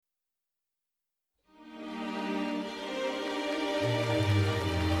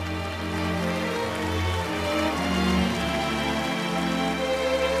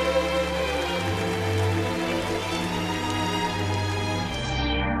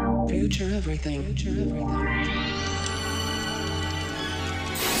Future everything. Future everything.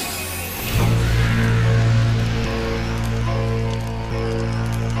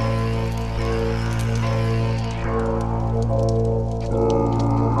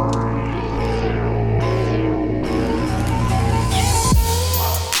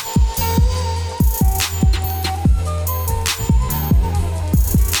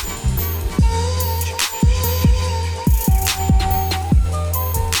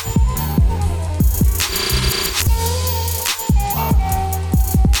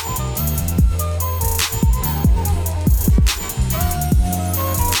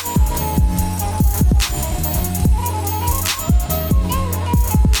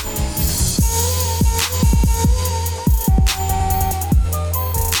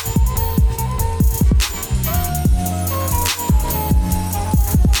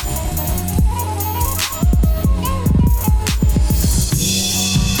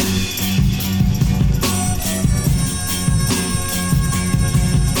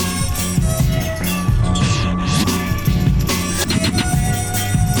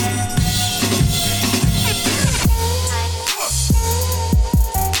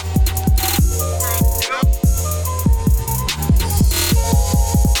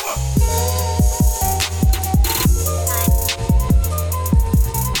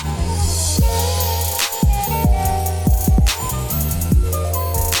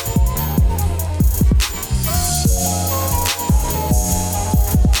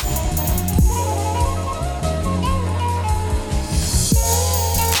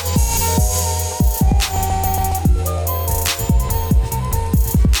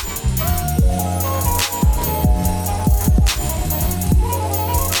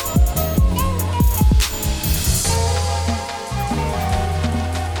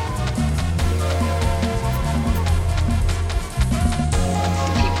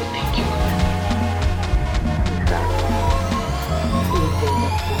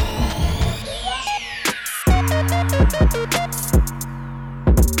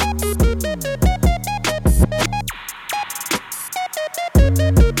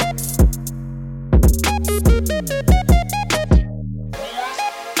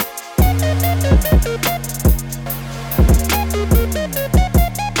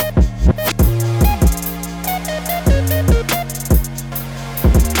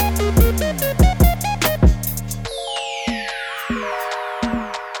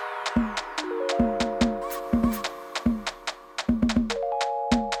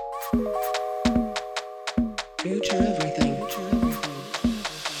 Future everything.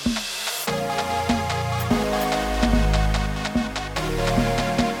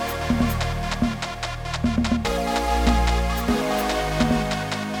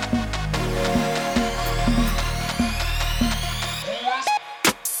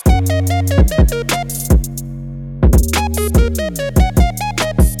 Future everything.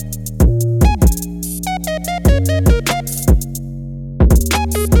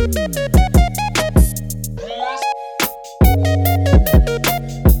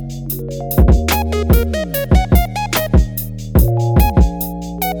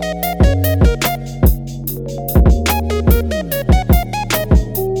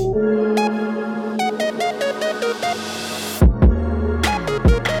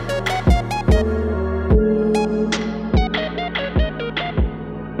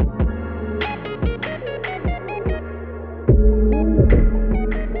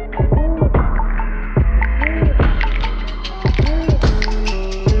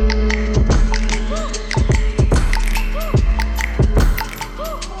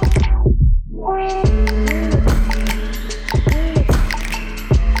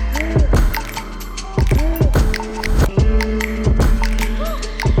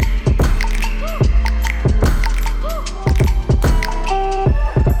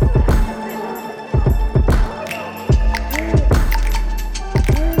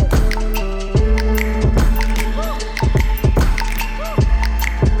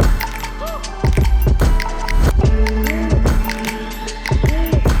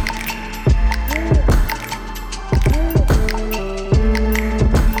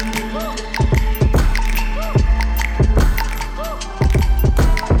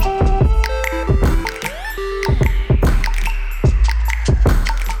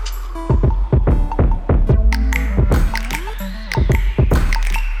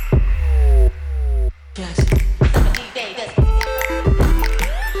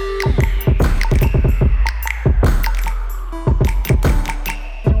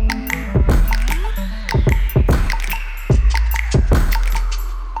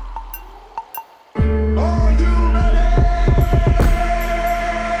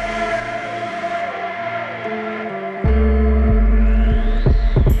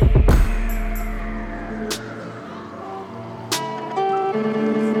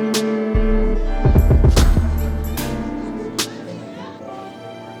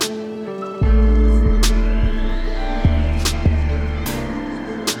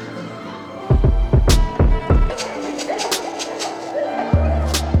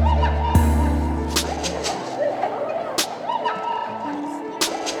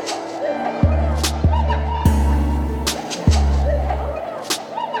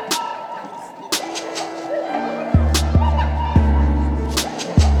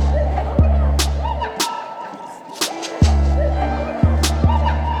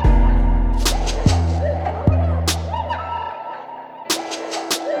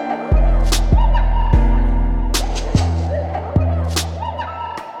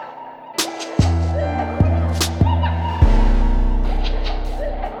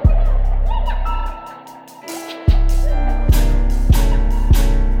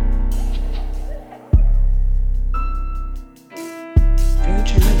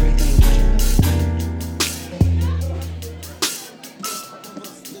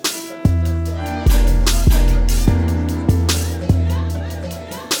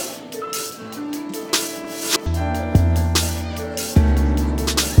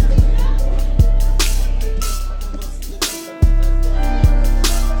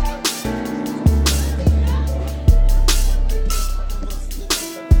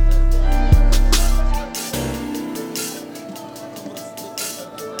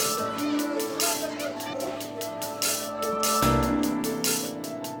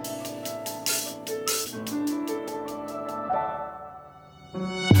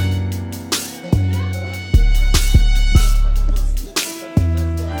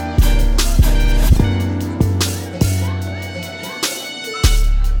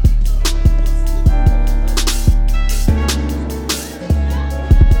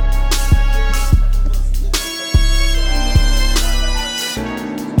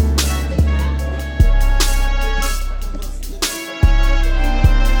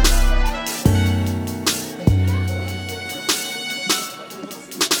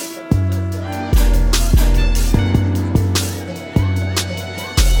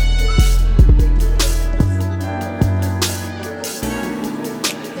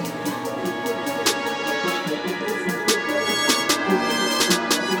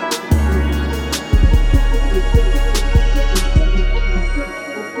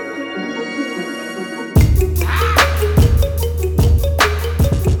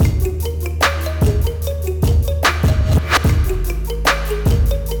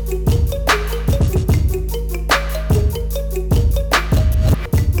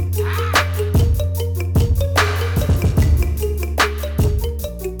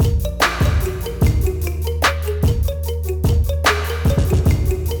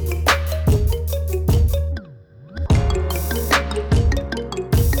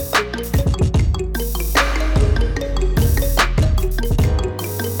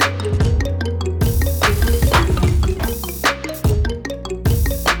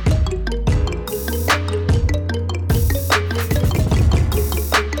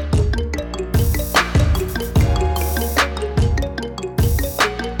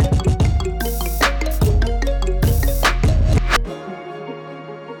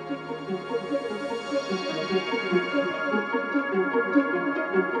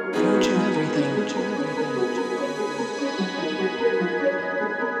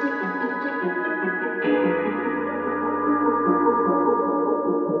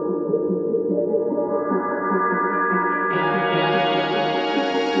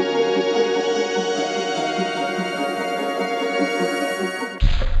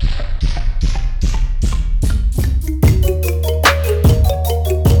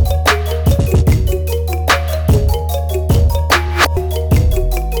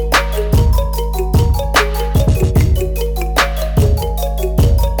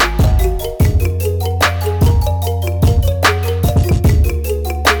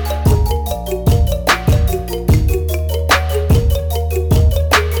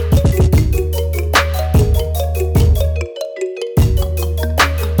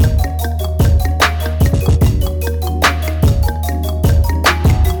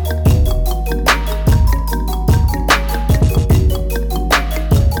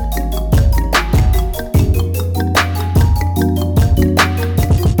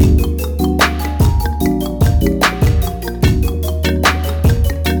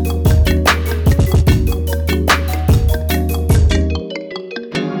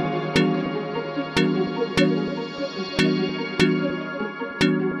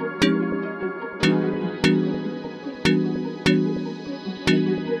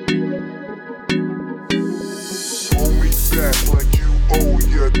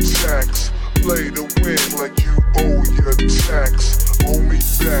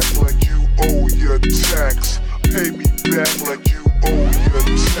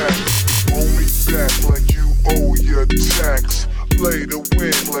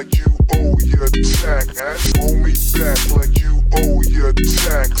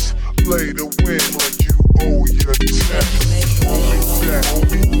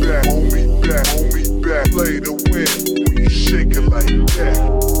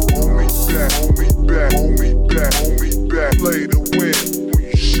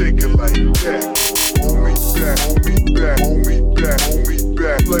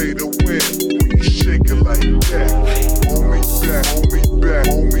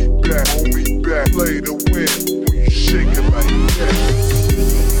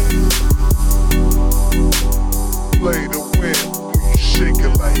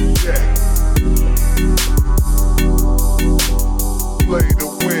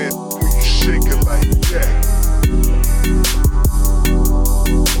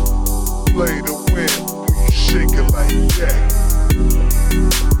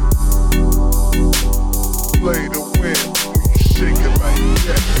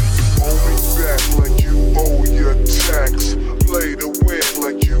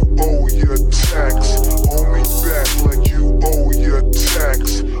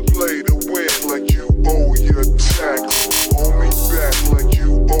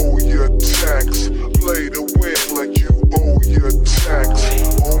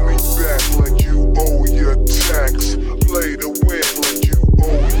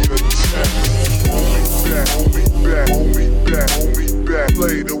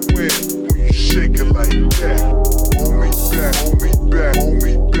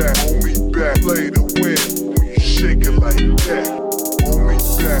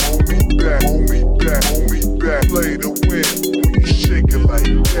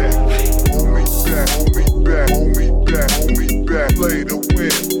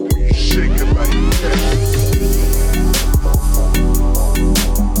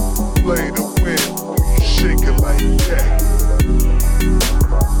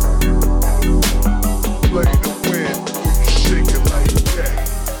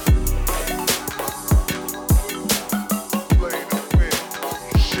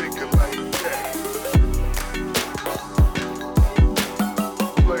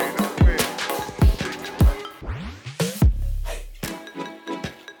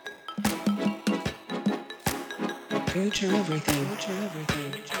 Future everything. Future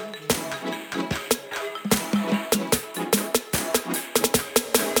everything.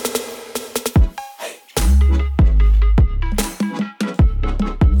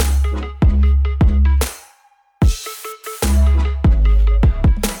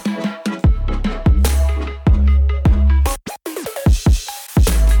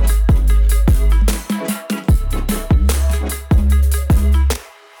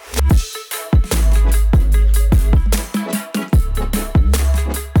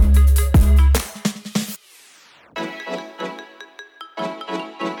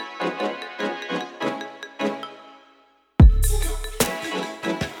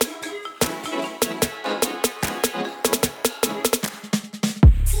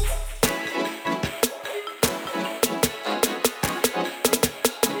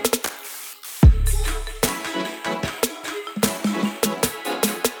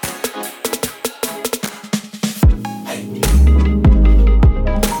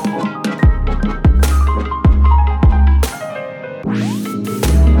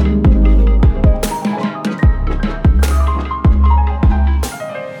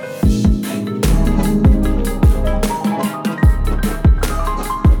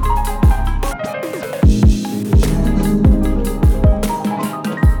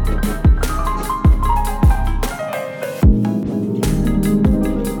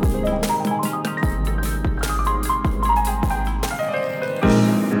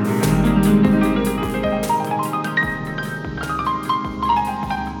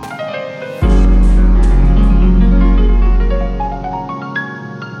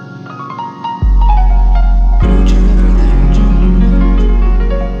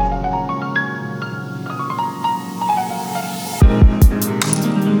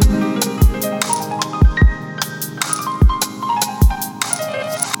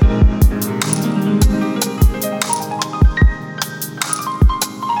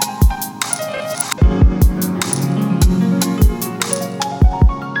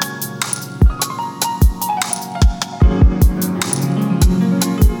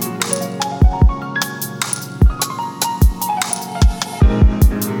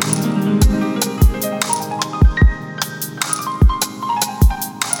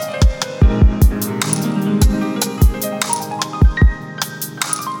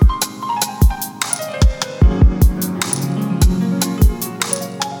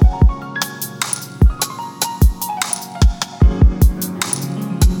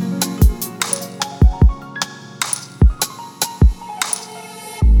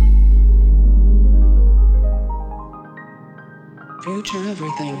 Future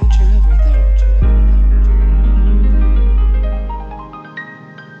everything. Future everything.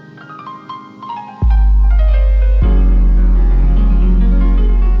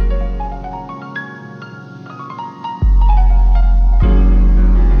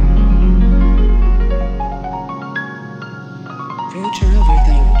 Future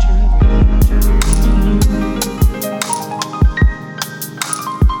everything.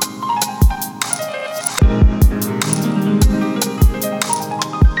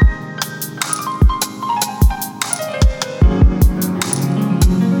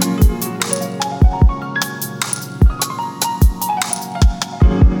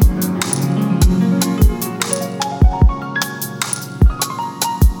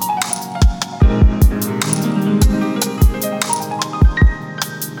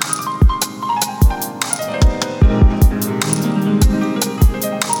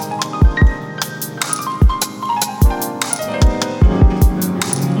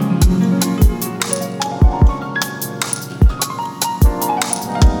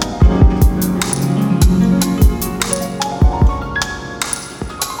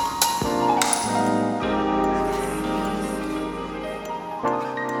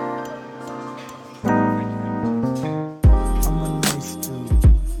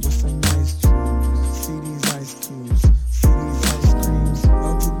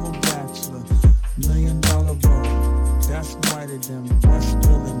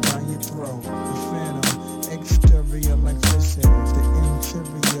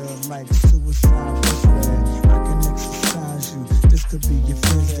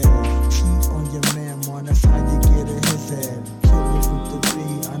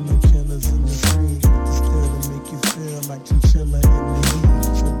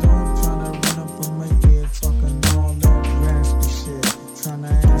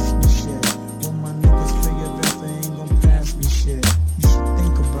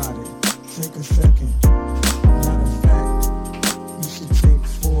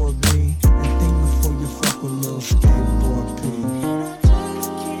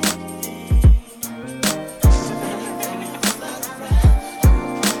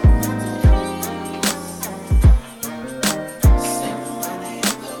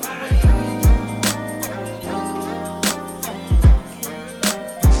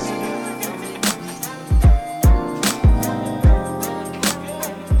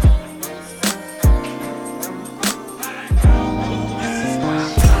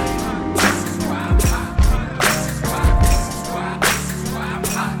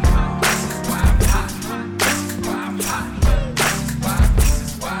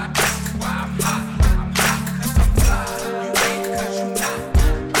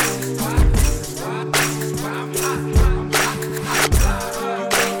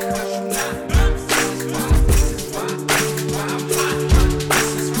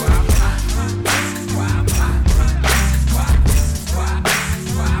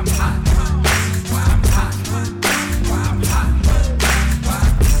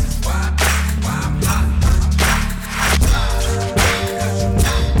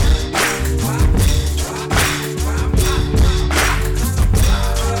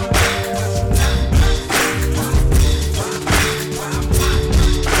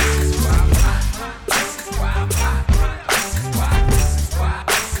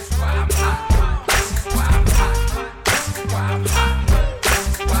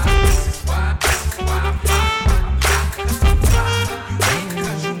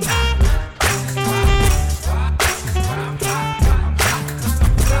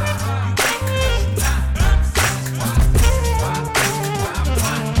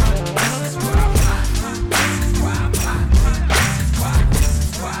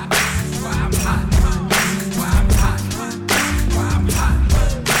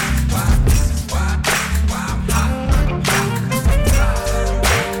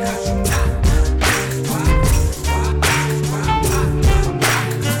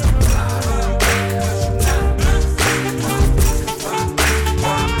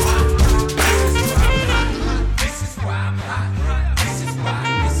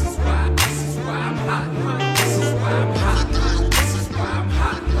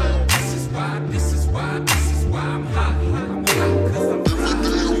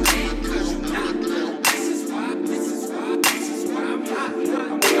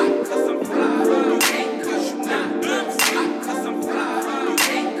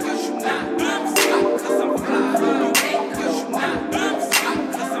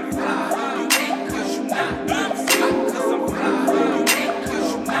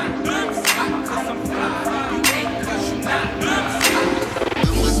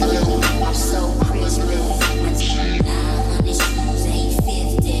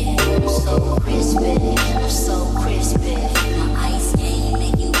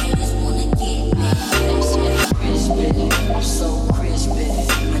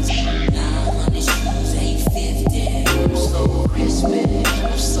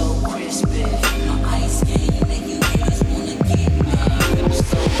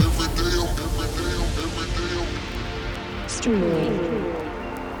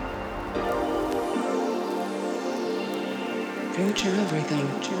 Future everything.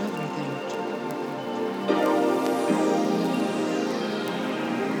 Future everything.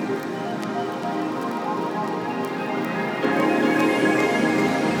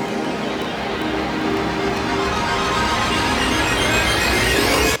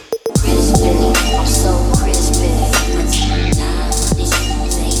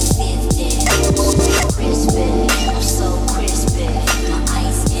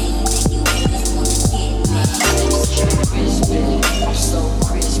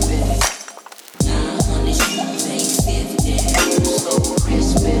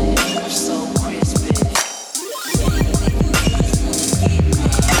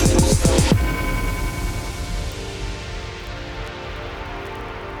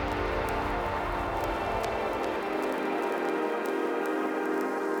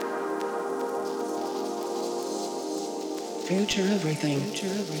 Future everything. Future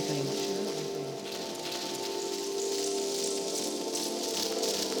everything.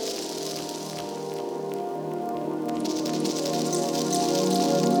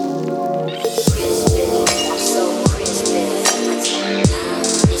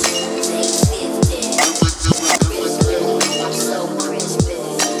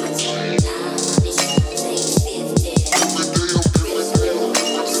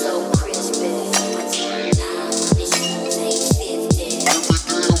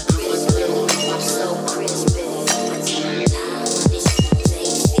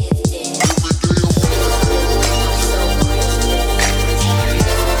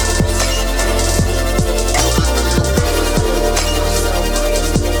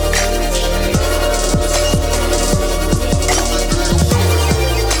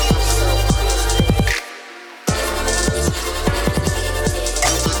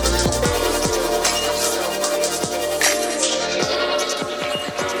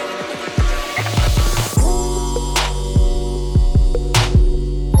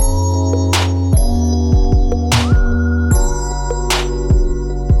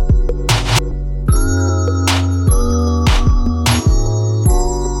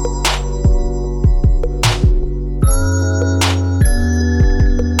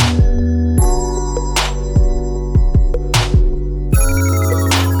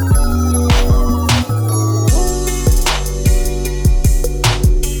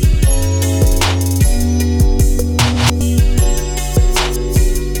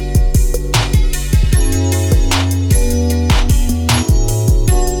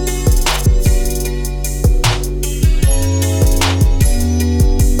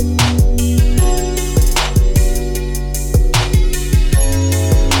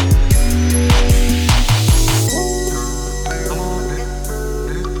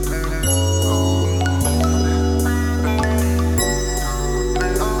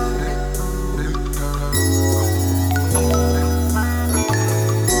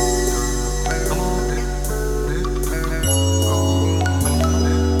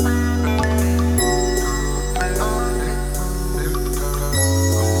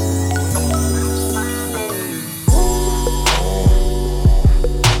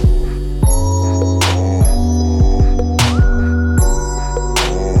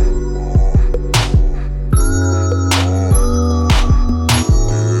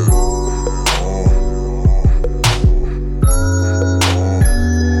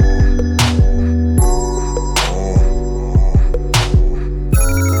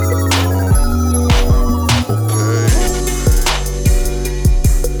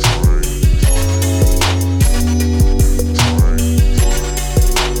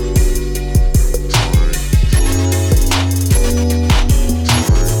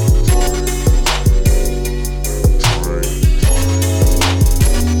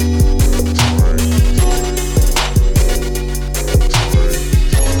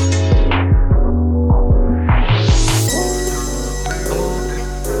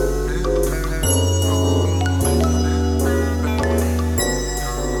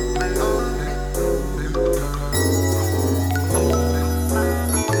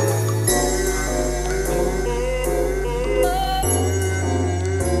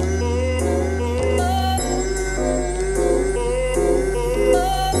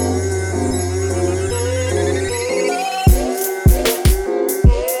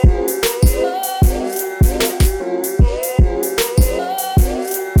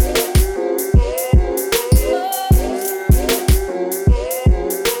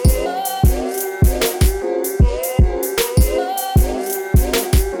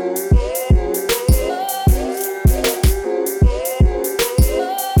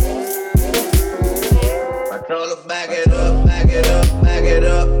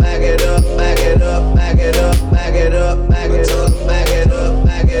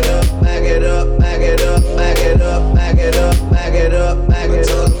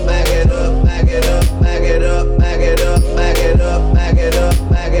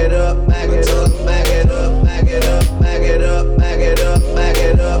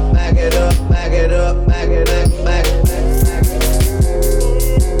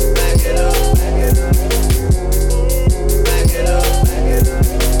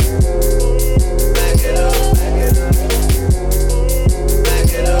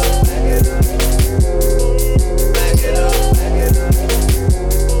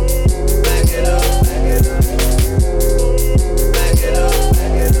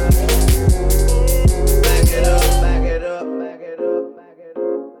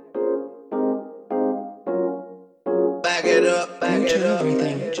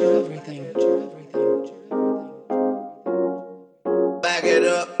 back it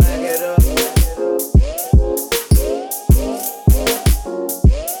up, back it up.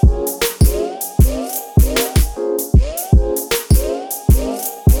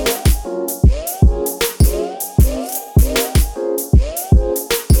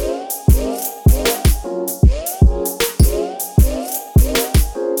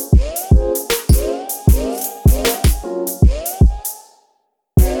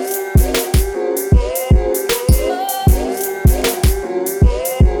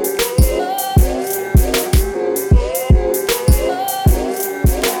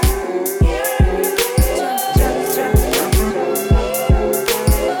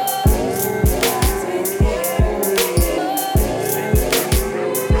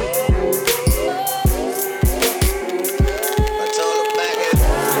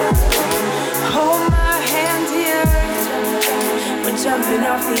 Jumping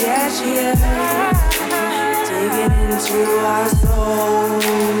off the edge here, digging into our souls.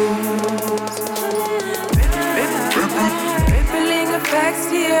 Rippling effects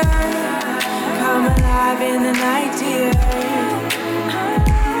here, come alive in the night here,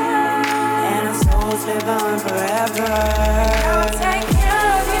 and our souls live on forever. I'll take care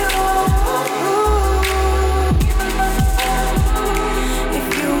of you if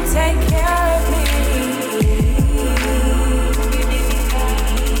you take care of me.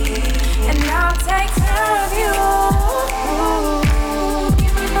 I'll take care of you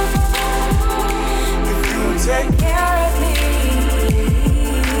if you take care of me.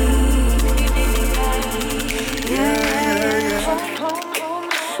 Yeah.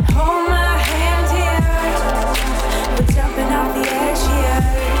 Hold my hand here. We're jumping off the edge here,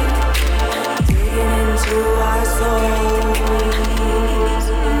 digging into our souls.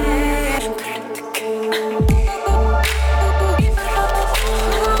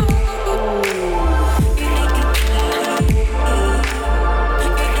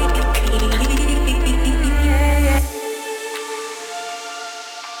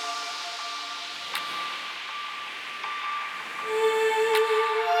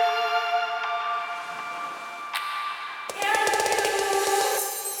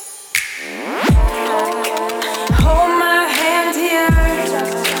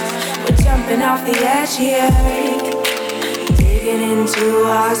 Off the edge here, digging into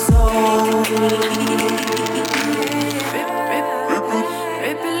our souls.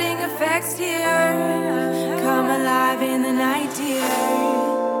 Rippling effects here, come alive in the night here,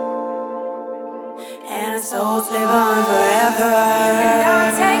 and our souls live on forever. And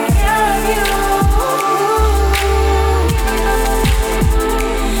I'll take care of you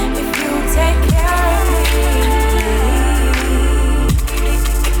if you take care of me.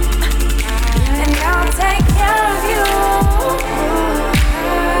 I'll take care of you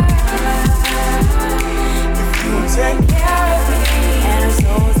if you take care of me, and our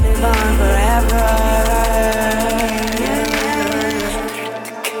souls live on forever.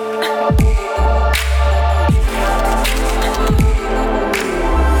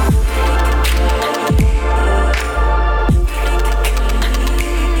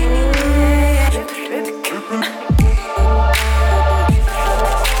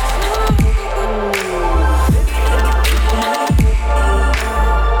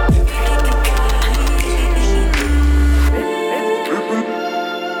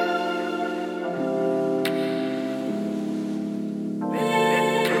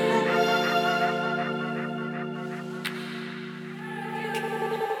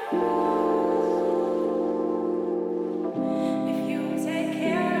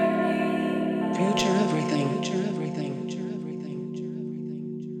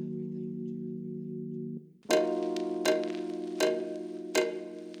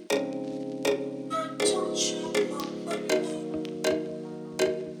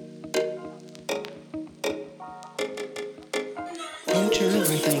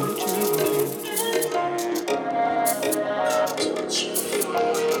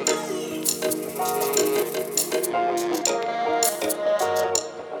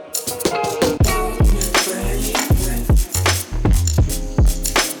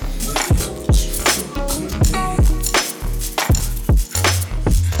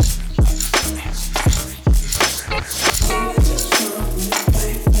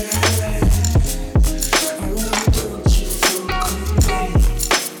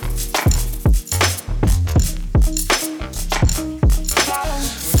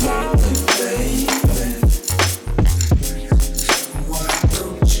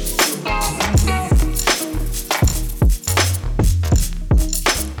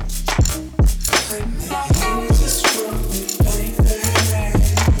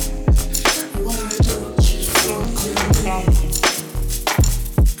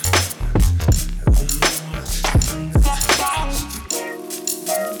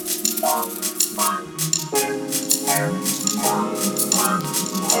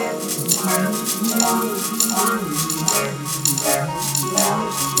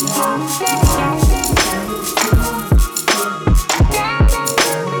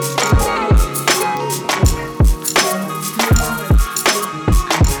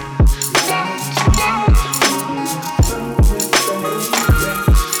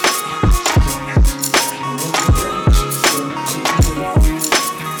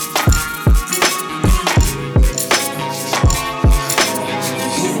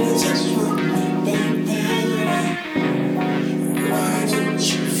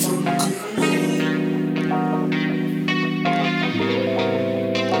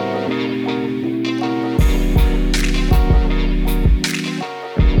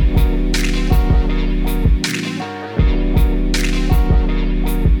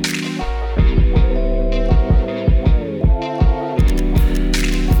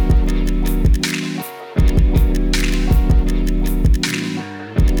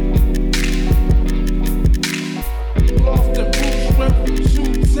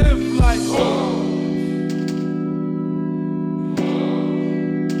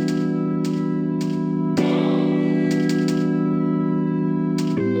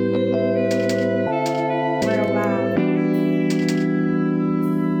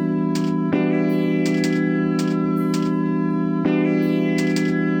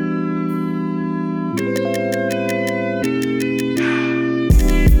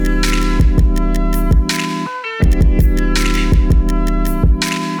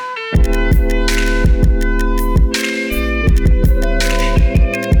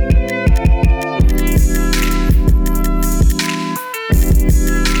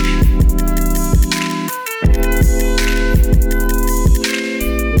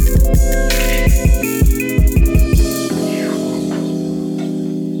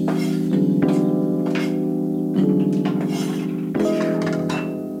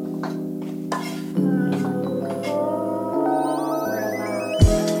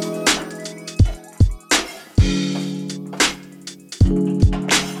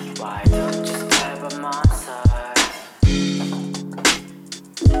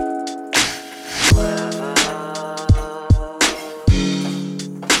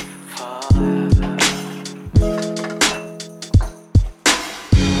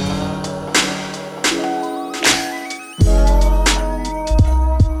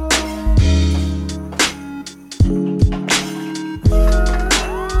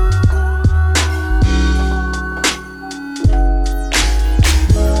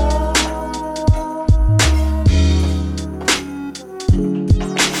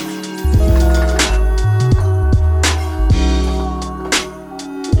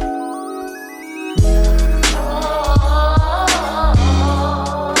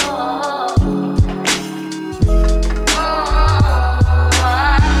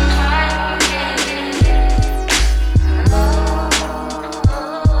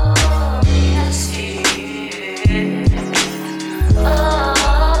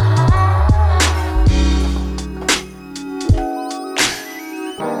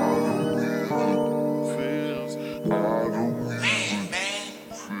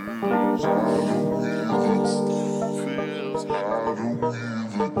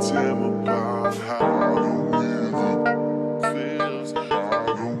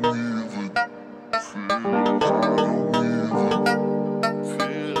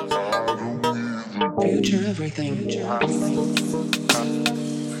 Future everything.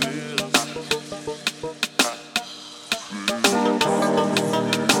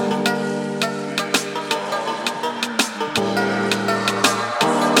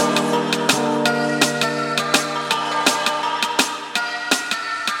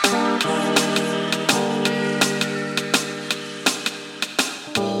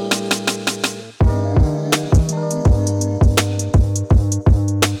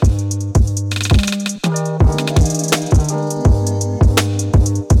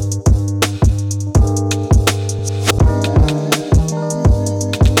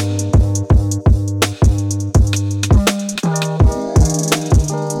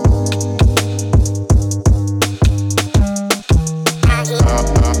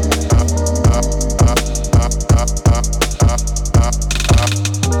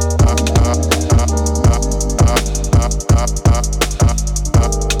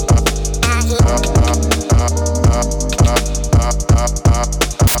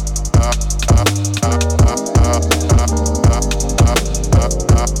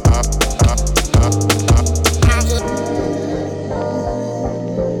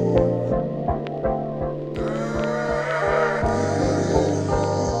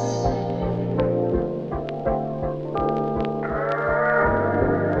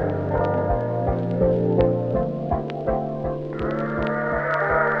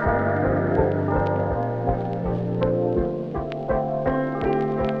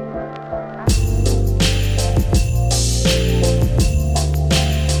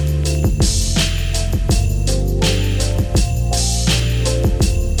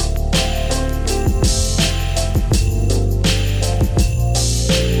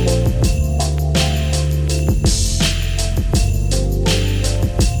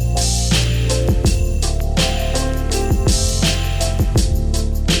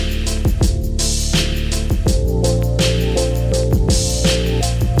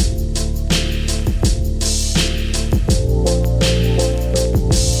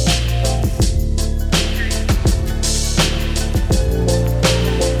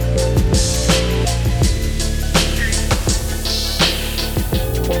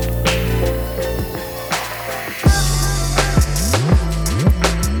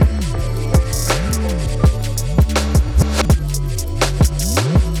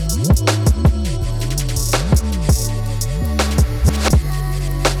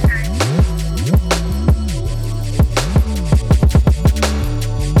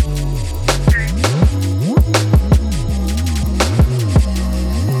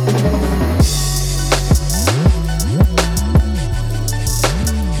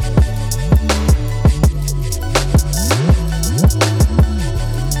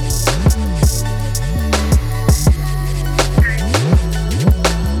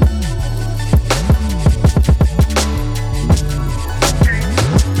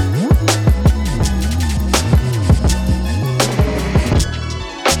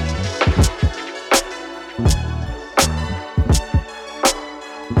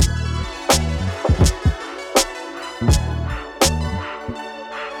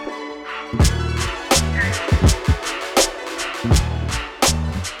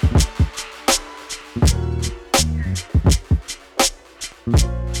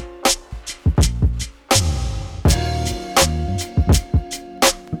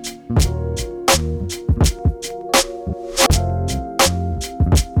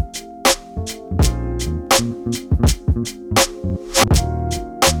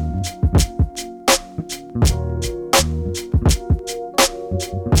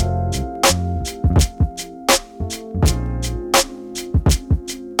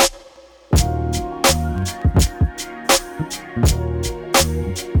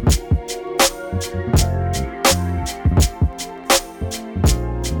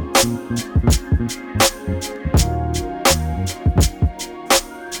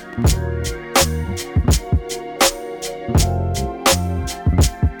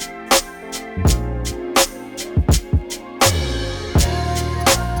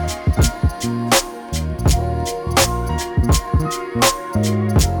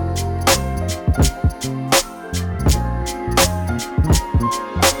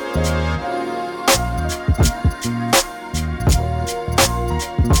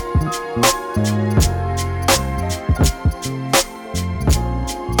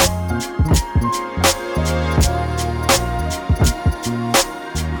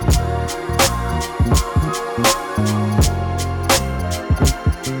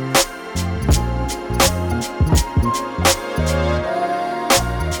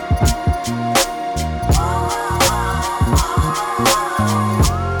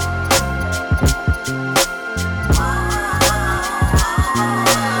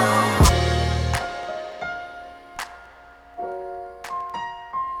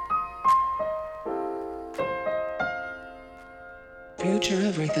 Future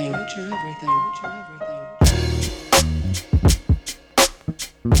everything. Future everything. Future everything.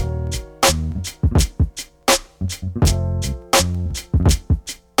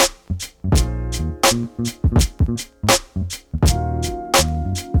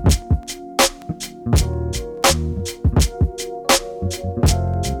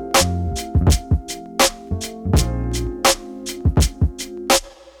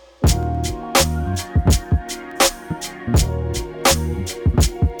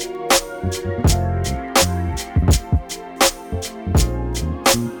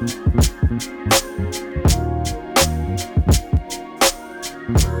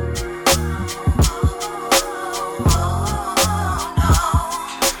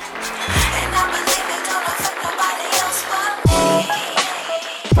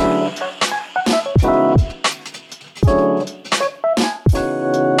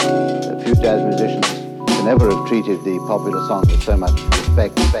 The popular songs with so much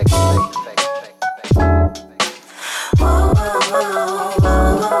respect. And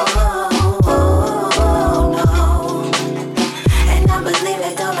I believe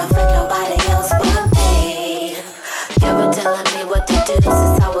it don't affect nobody else but me. You were telling me what to do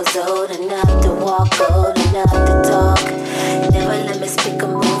since I was old enough to walk, old enough to talk. Never let me speak or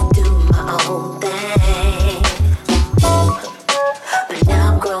move, do my own thing. But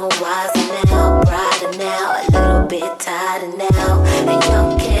now I'm grown wiser now, brighter now, a little bit tighter now, and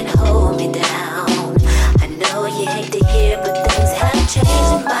y'all can't hold me down. I know you hate to hear, but things have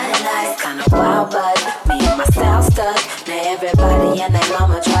changed in my life. Kinda wild, but me and my style stuck. Now everybody and their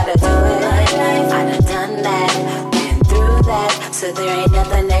mama try to do it. I done done that, been through that, so there ain't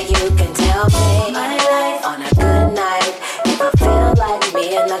nothing that you can tell me. My life on a good night, if I feel like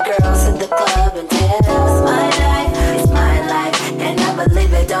me and the girls in the club and tell my life, it's my life, and I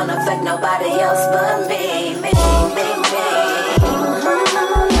believe it don't affect nobody else but me, me.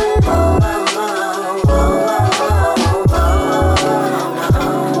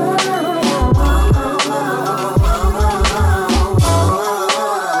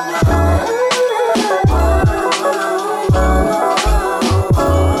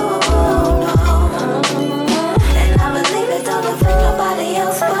 No.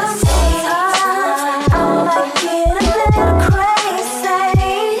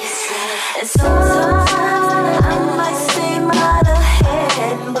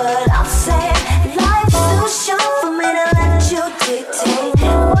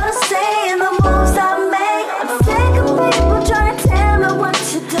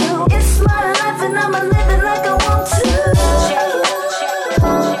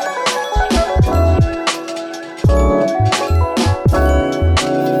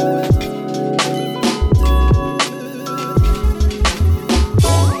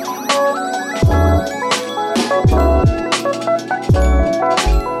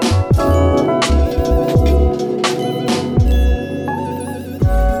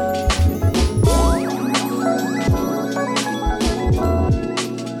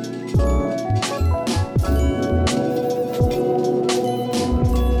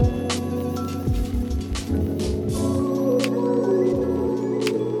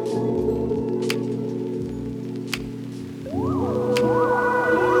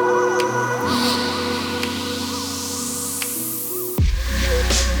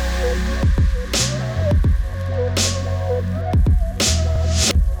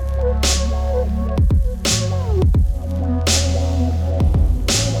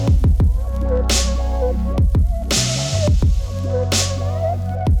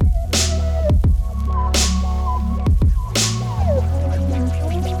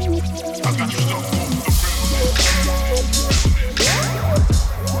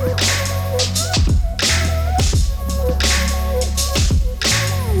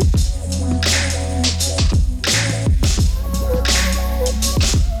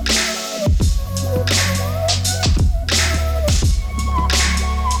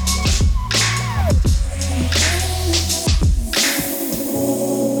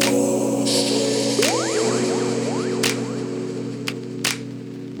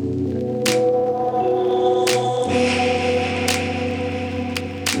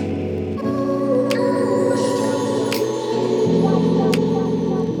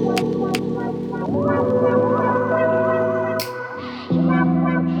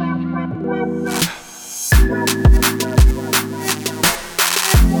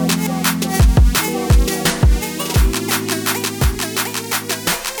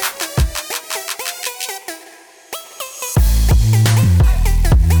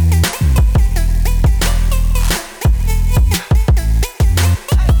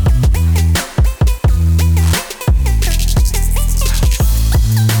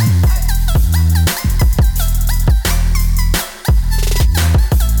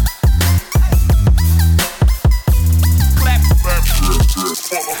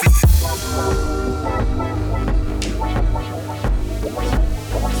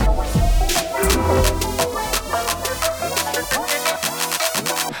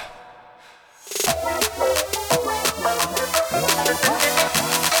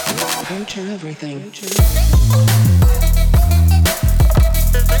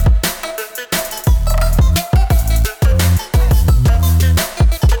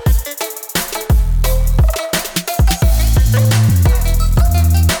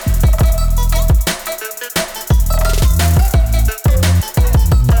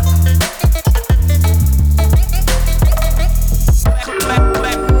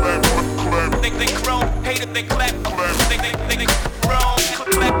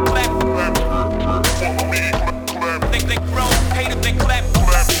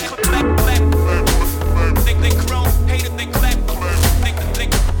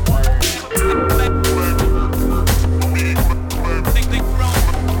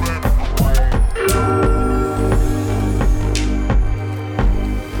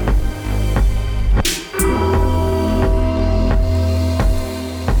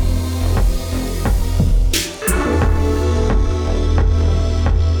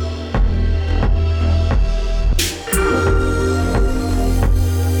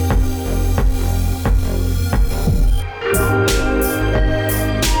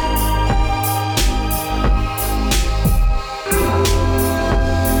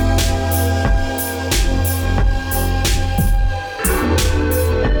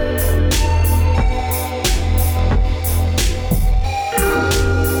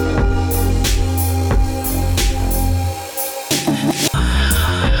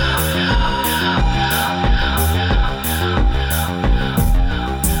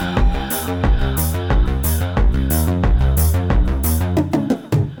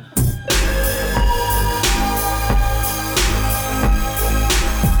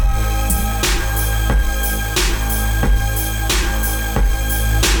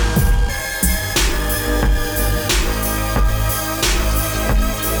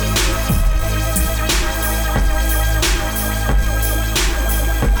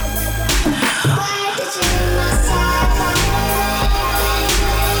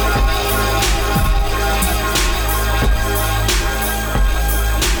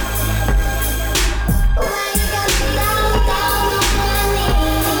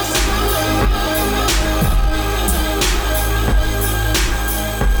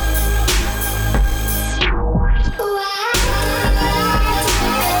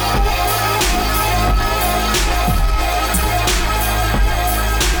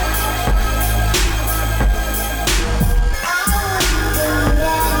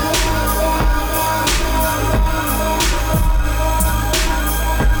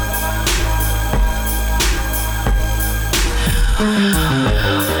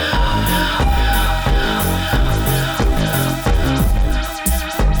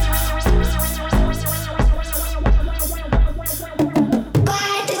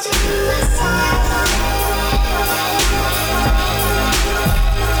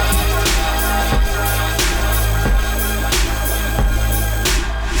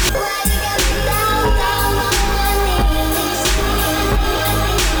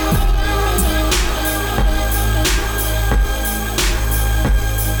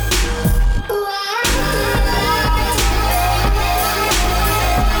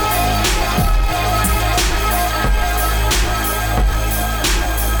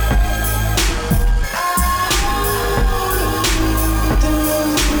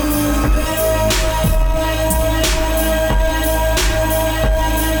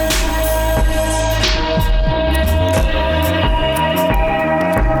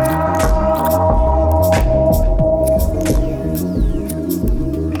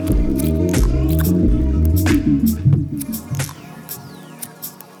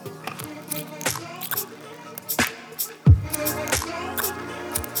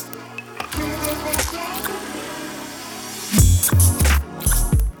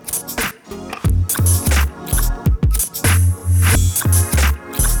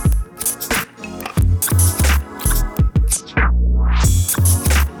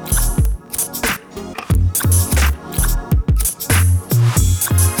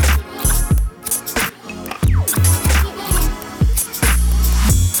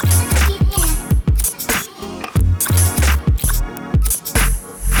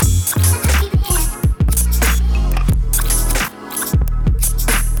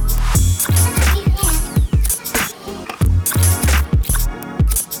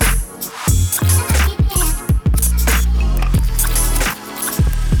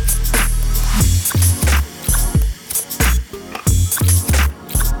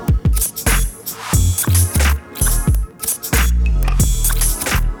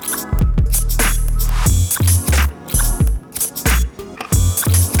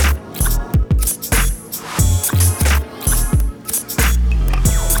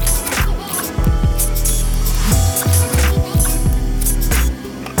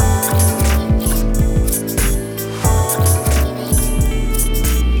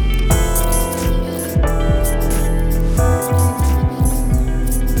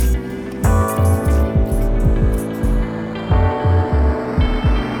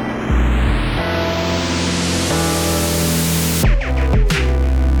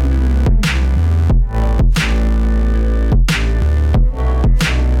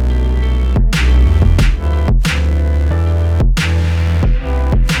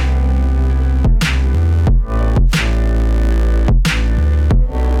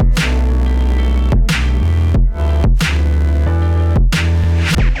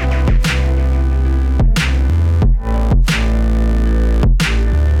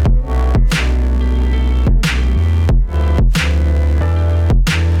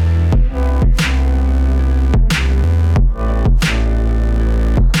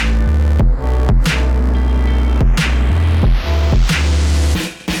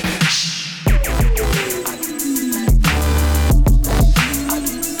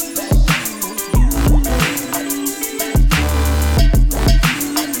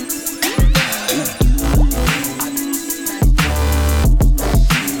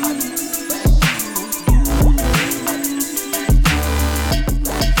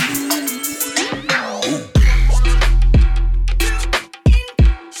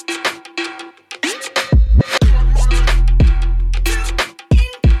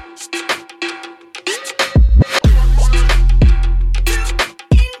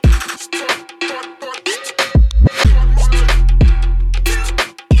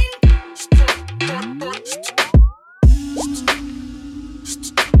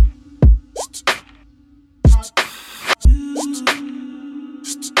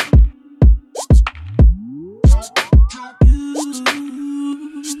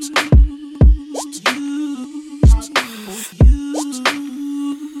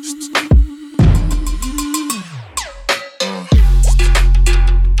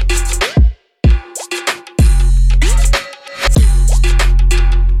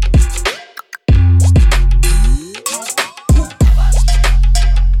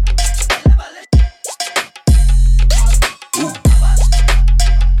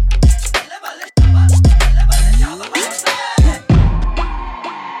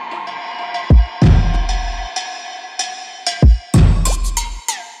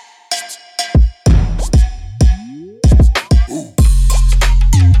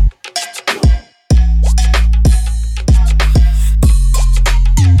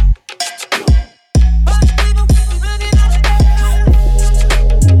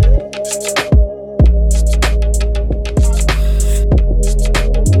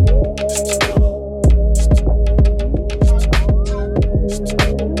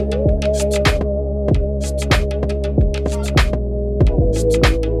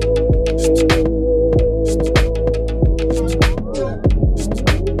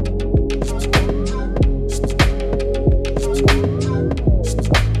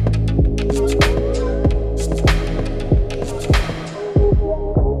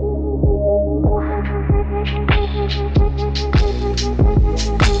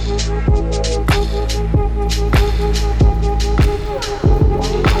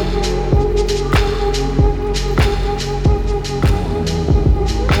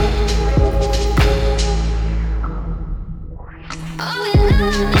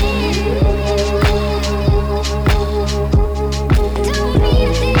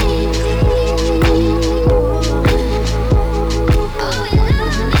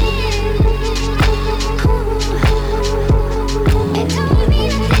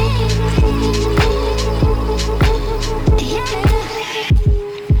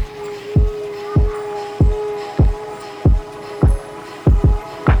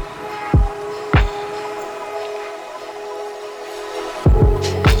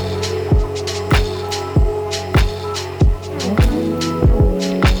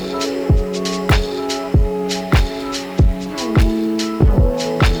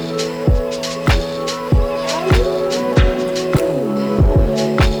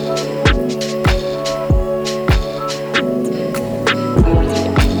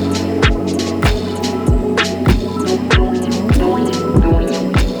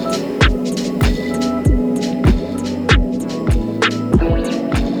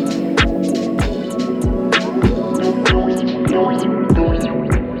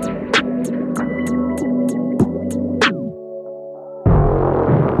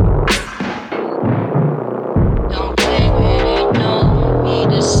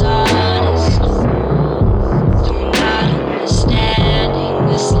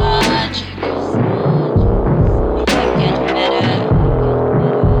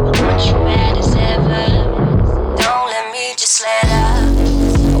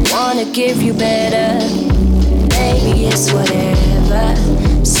 give you better. Maybe it's whatever.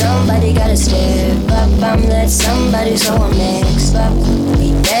 Somebody gotta step up. I'm that somebody, so I'm next up.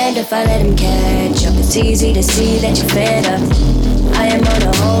 Be damned if I let him catch up. It's easy to see that you're fed up. I am on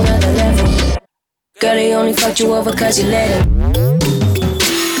a whole nother level. Girl, he only fucked you over cause you let him.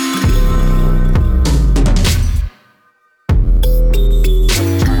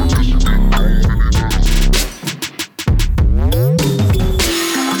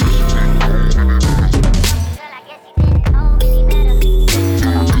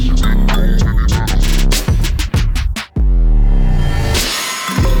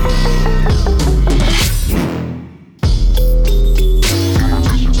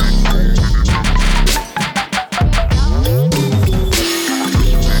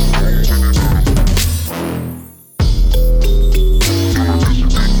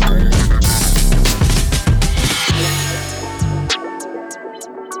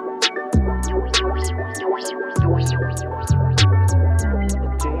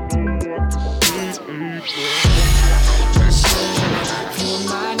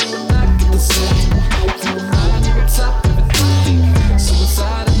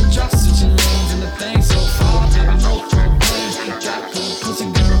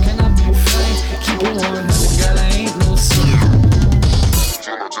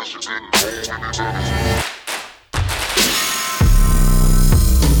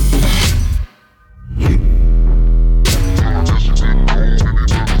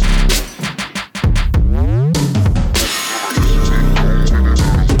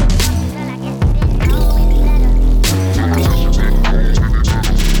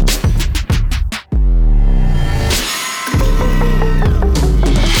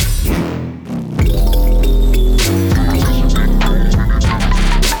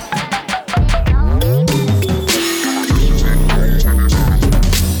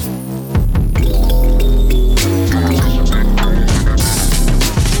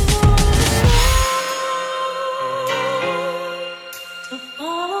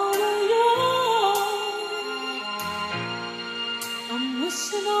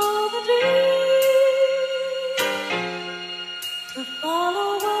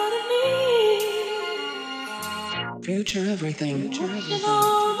 Future everything. Future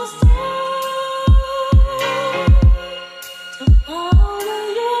everything.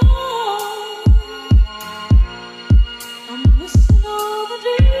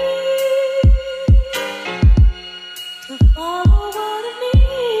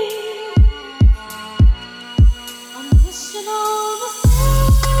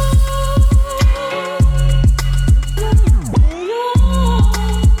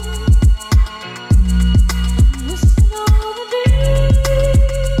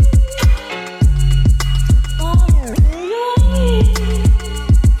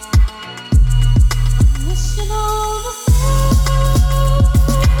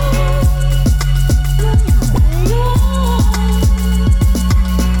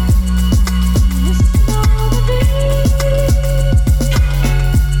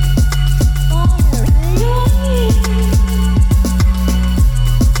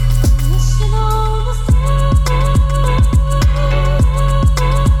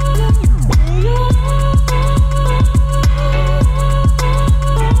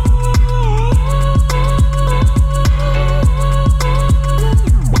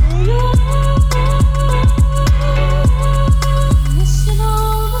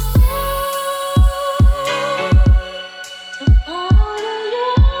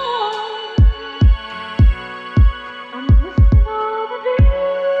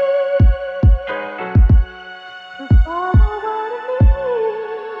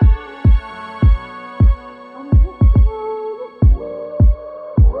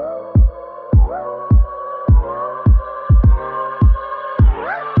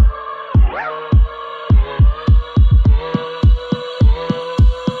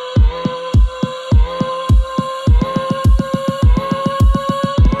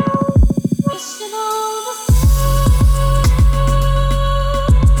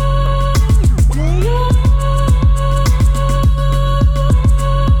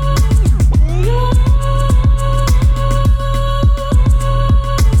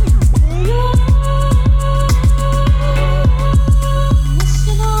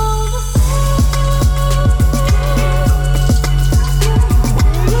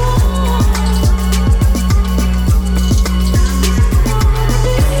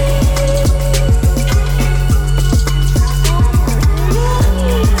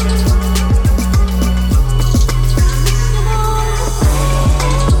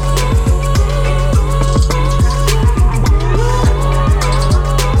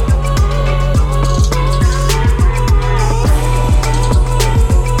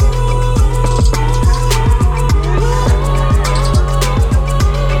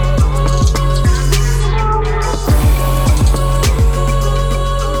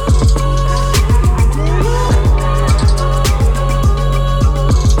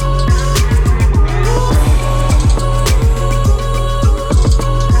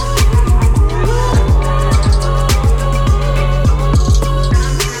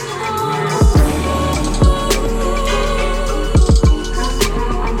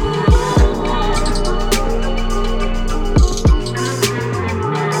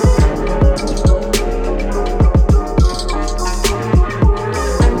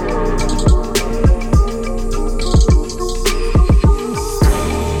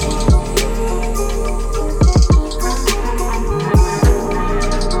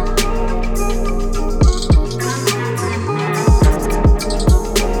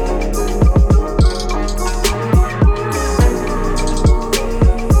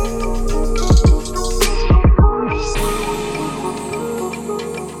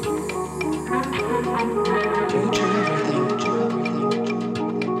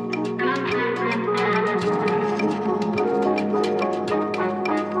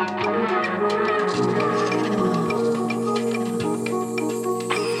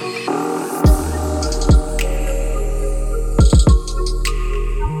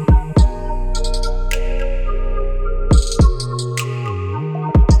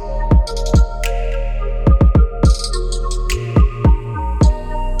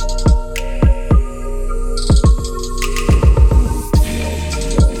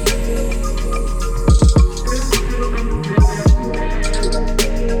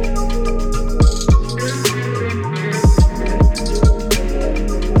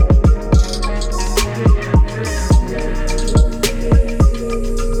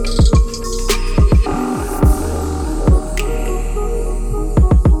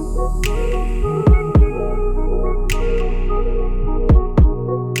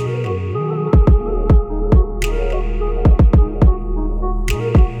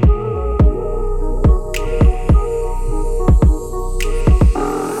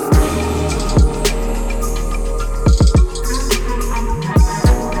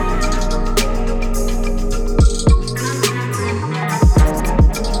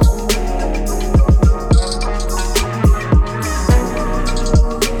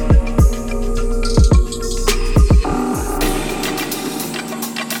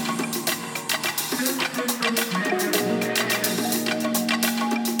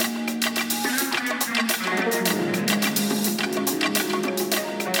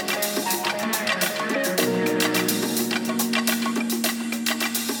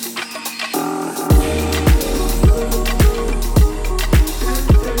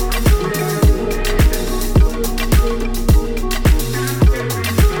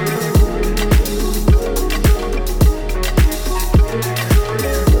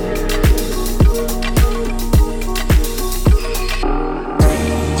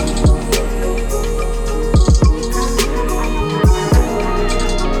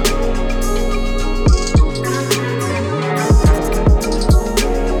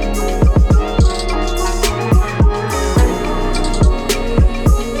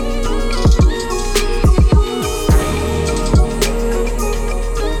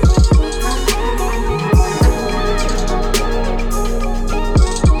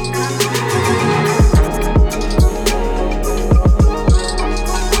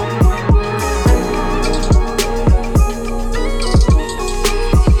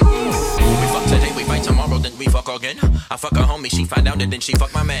 her, then she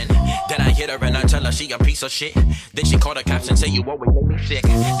fuck my man. Then I hit her and I tell her she a piece of shit. Then she call the cops and say you always make me sick.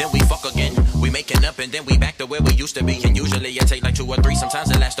 Then we fuck again, we making up and then we back to where we used to be. And usually it take like 2 or 3, sometimes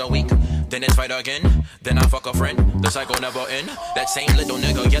it lasts a week. Then it's fight again, then I fuck a friend. The cycle never end. That same little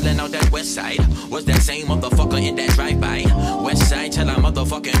nigga yelling out that west side was that same motherfucker in that drive-by. West side till I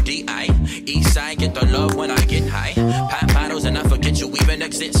motherfucking D.I. East side get the love when I get high. Pop bottles and I forget you even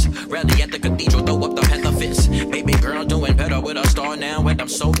exist. Rally at the cathedral, throw up the panther fist. Baby girl doing better with a star now. And I'm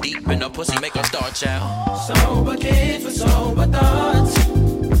so deep in the pussy, make a star child. Sober kid for sober thoughts.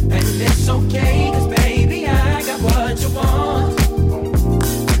 And it's okay, cause baby I got what you want.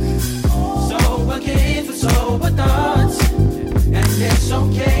 Sober kid for sober thoughts. And it's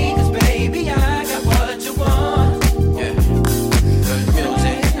okay, cause baby I got what you want. Yeah. Good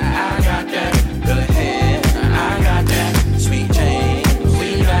music, I got that. Good head, I got that. Sweet Jane,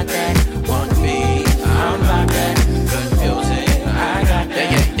 we got that. One beat, I'm about that. Good music, I got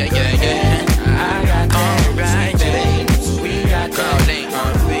that. Yeah. I got that. Alright, James, we got girl, that. they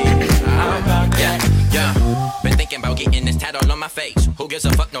on beat. I'm about that. Yeah. Been thinking about getting this tattoo on my face. Who gives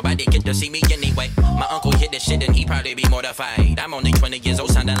a fuck? Nobody get to see me anyway. My uncle hit this shit and he probably be mortified. I'm only 20 years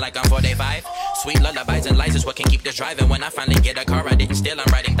old, sounding like I'm 45. Sweet lullabies and lies is what can keep this driving. When I finally get a car, I didn't steal. I'm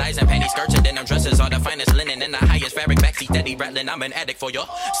riding thighs and panty skirts and denim dresses. All the finest linen and the highest fabric backseat steady rattling. I'm an addict for you,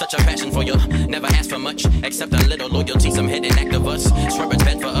 such a passion for you. Never ask for much, except a little loyalty. Some hidden act of us, swear it's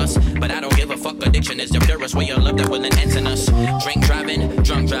bad for us, but I don't give a fuck. Addiction is the purest way of love that will enhance in us. Drink driving,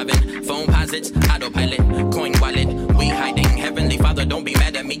 drunk driving, phone posits, autopilot, coin wallet. We hiding, Heavenly Father, don't be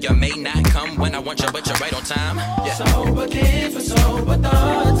mad at me. You may not come when I want you, but you're right on time. Yeah. Sober kid for sober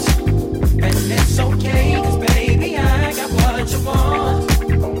thoughts. And it's okay, cause baby I got what you want.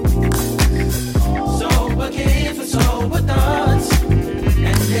 Sober kid for sober thoughts. And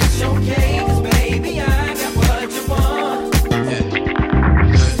it's okay, cause baby I got what you want. Yeah.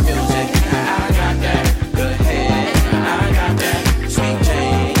 Good music, I got that. Good head, I got that. Sweet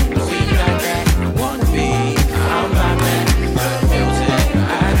Jane, we got that. One beat, I'm about that. Good music, I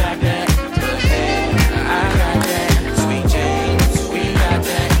got that. Good head, I got that. Sweet Jane, we got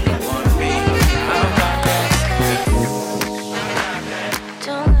that. One beat, I'm about that.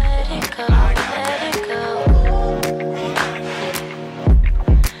 Don't let it go, let it go.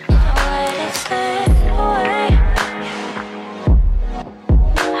 Don't let it slip away.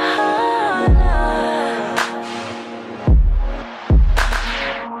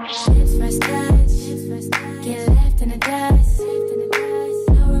 Ships first class, get left in the dust.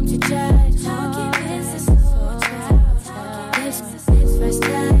 No room to judge. Talking business, so lips first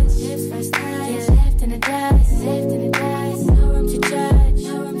class, get left in the dust. No room to judge.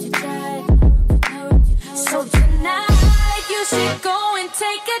 So tonight you should go and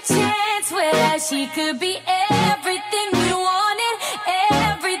take a chance where she could be everything you wanted,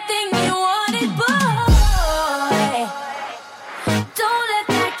 boy. Don't let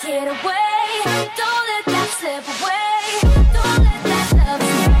that get away. Don't let that slip away. Don't let that love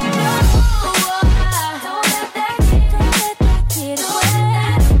slip away. Don't let that get away.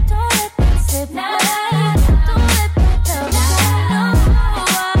 Don't let that slip away. Don't let that love slip away.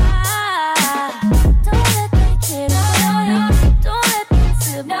 Don't let that get away. Don't let that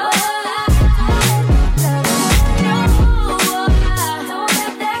slip away. Don't let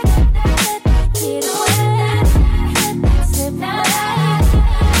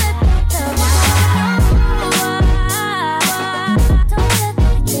that get away.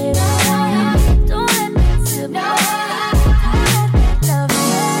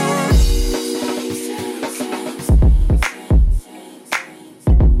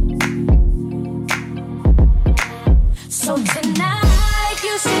 So tonight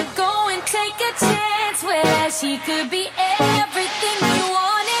you should go and take a chance where she could be everything you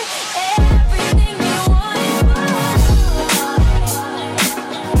wanted, everything you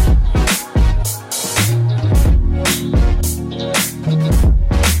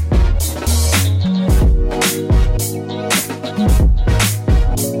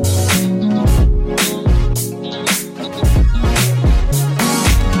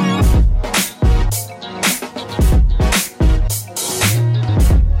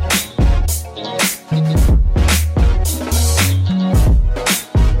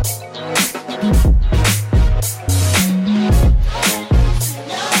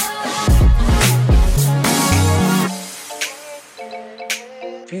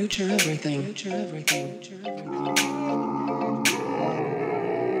Future everything. Future everything. Future everything.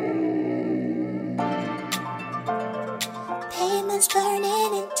 Pavements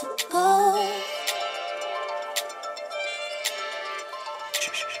burning into gold.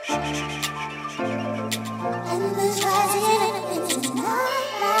 Endless rising into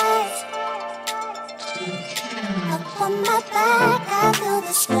on my back, I feel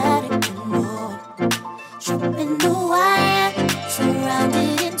the static more. Tripping the wire,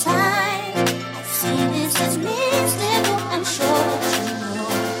 surrounded in time. I see this as mystical, I'm sure that you know.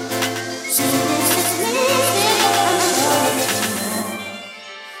 See this as mystical, I'm sure that you know.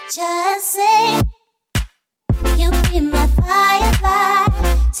 Just say, you be my firefly.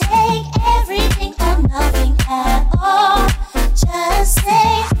 Take everything or nothing at all. Just say,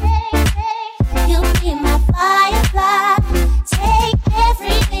 you be my firefly. Take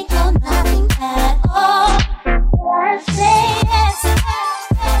everything or nothing at all. Just say yes.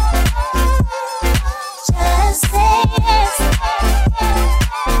 Just say yes.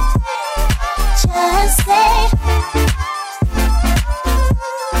 Just say,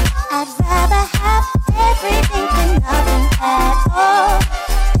 I'd rather have everything than nothing at all.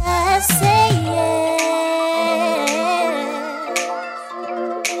 Just say yes.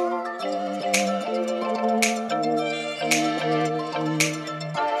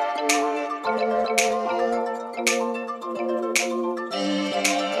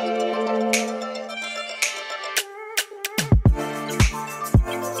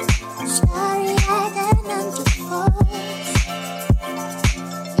 Starry-eyed and underfold,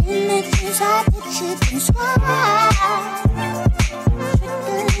 images I pictured in sky.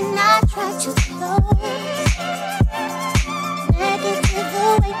 Trickling, I try to close. Negative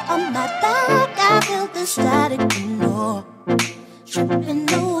weight on my back, I feel the static more. Tripping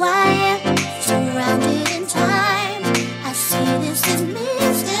the wire, surrounded in time. I see this as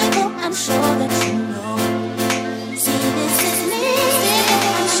mystical, I'm sure that you know. See this as mystical,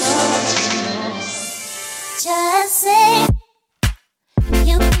 I'm sure that you know. Just say,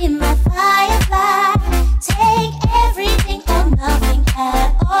 you be my firefly. Take everything or nothing at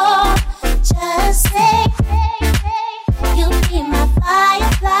all. Just say, you be my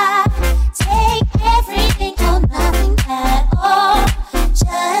firefly. Take everything or nothing at all.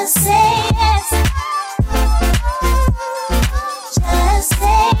 Just say yes. Just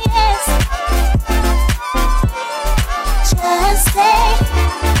say yes. Just say,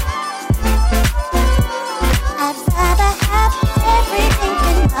 I'd rather have everything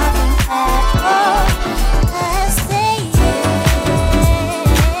than nothing at all. Just say yes.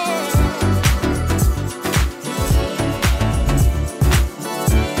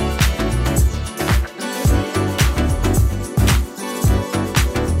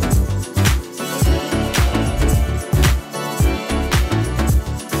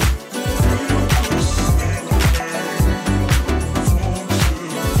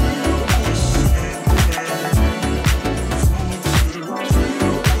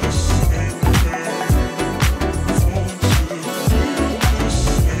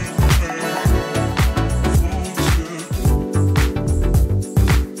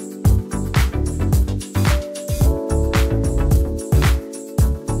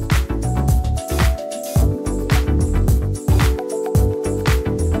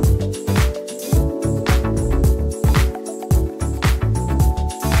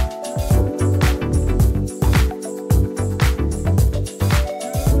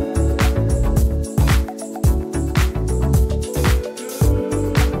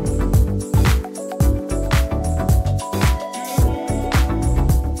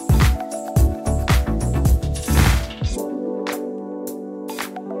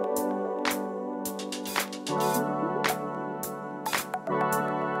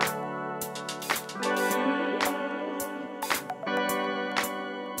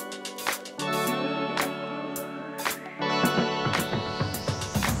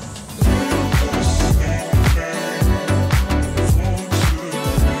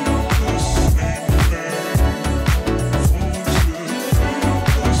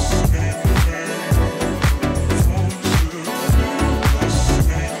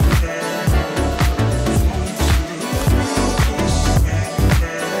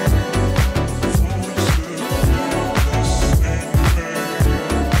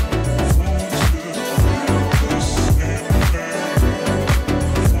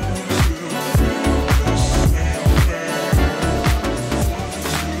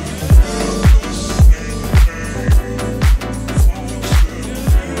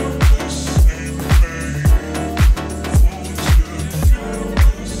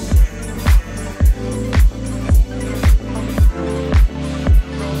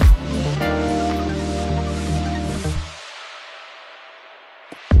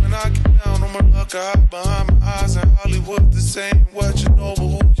 I hide behind my eyes in Hollywood. This ain't what you know, but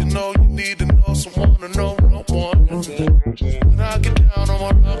who you know. You need to know someone to know no one. When I get down on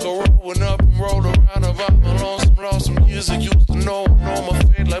my luck, I rolling up and roll around. If I'm alone, some lost some years I used to know my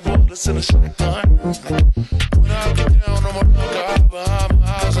fate like what bullets in a shotgun. When I get down, I'm a locker out behind my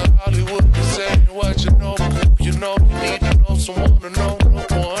eyes in Hollywood. They saying what you know, but who you know, you need to know someone to know no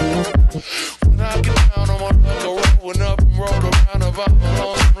one. When I get down, I'm a locker rolling up and roll around about my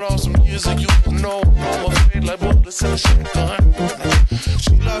lost some years of you know my fate like bullets in a shotgun.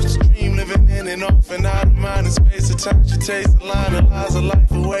 She loves to dream, living in and off and out of mind and space. At times she takes a line of lies of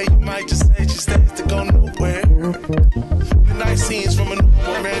life away. You might just say she stays to go nowhere. Midnight scenes from a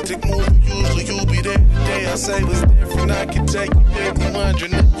romantic movie. Usually you'll be there today. I say what's different. I can take you there. I'm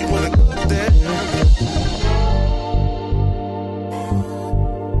wondering if you wanna go there.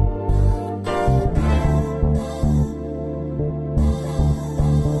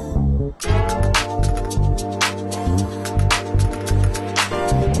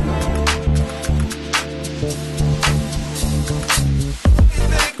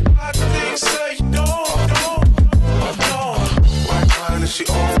 She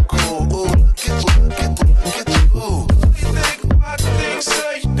all cool, ooh, look at you, ooh. You think about the things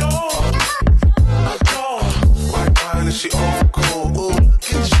say you don't, why is she all cool, ooh, look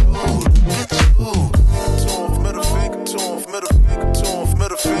at you, middle finger to him, middle finger to him,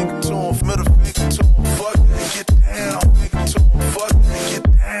 middle finger to him, middle finger to him, fuck that, get down, finger to him, fuck that, get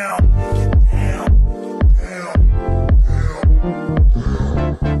down,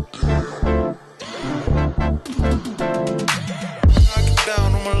 down,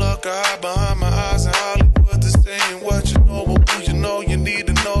 I'ma look hide behind my eyes in Hollywood. They're saying what you know, but who you know, you need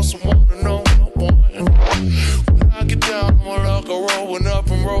to know someone to know no one. When I get down, I'ma look rolling up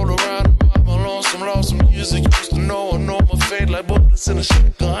and roll around. I'm lonesome years I used to know. I know my fate like bullets in a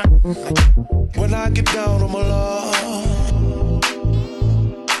shotgun. When I get down, I'ma love.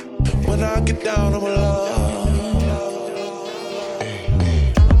 When I get down, I'ma love.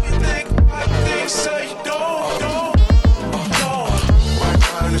 You think about things say you don't.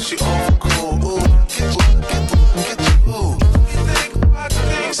 She all cool, ooh, get you, ooh. You think about the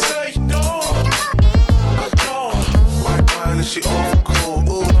things say you don't. Why is she all cool,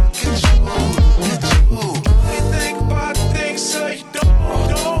 ooh, get you, ooh. You think about the things say you don't.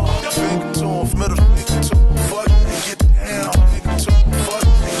 Finger to him, middle finger to him, fuck and get down. Finger to him, fuck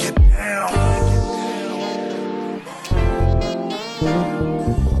and get down.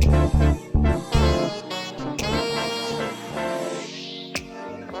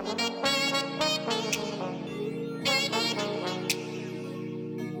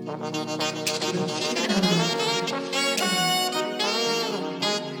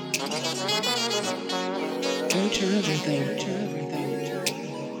 Future everything.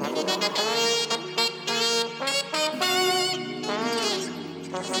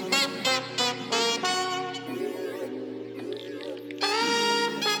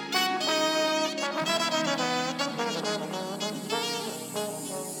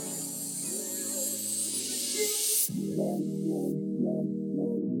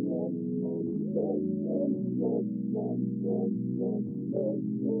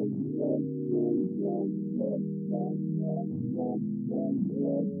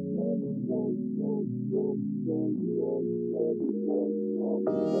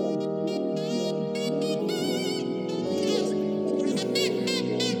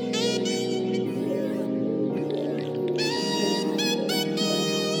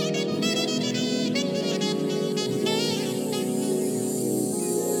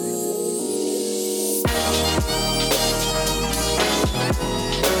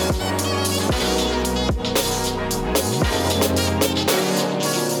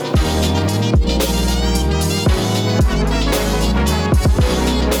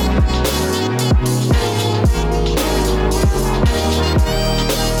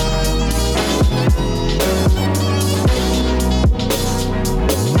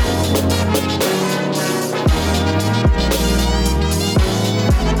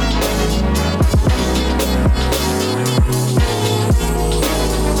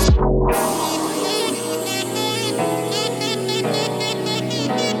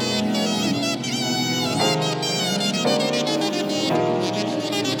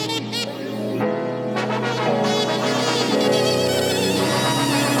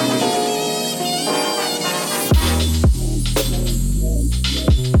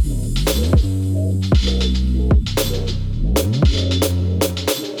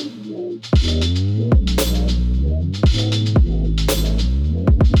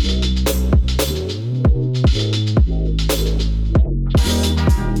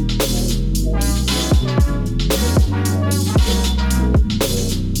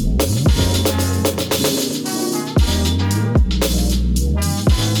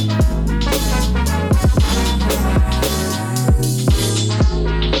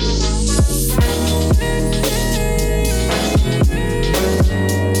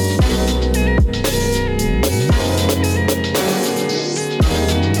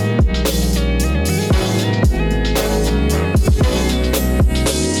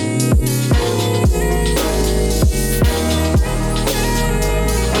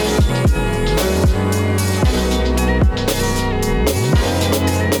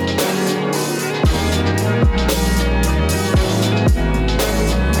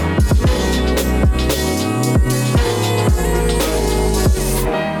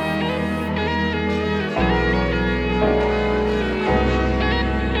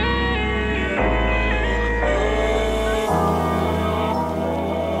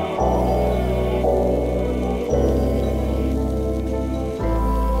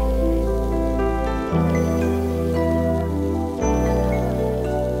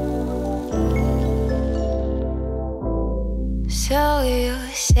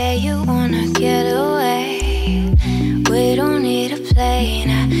 say you wanna get away. We don't need a plane,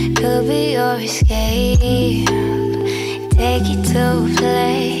 I could be your escape. Take you to a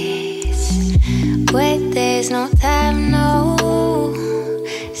place where there's no time, no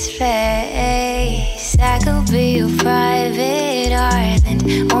space. I could be your private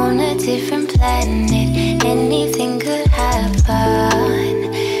island on a different planet. Anything could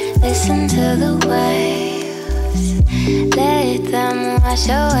happen. Listen to the waves, let them wash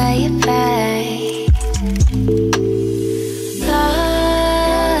away your pain.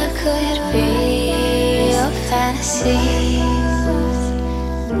 Love could be your fantasy.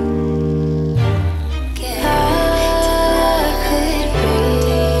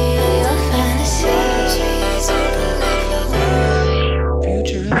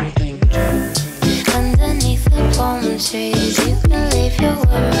 Trees, you can leave your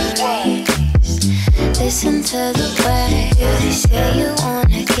worries. Listen to the waves. They say you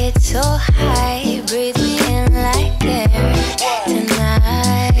wanna get so high. Breathe me in like air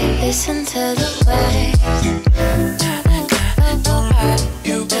tonight. Listen to the waves.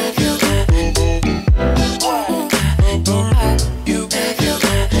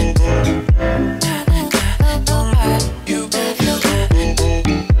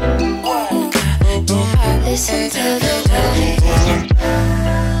 Listen to the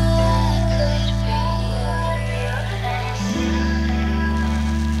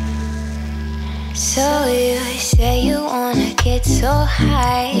So you say you wanna get so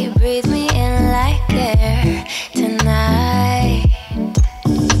high. Breathe me in like air tonight.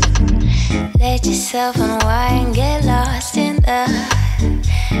 Let yourself unwind, get lost in the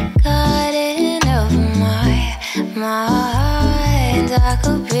garden of my mind. I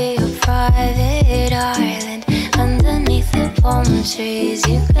could be your private island underneath the palm trees.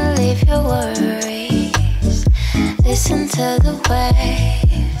 You can leave your worries. Listen to the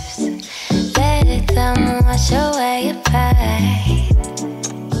waves, let them wash away your pain.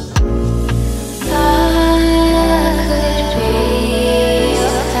 I could be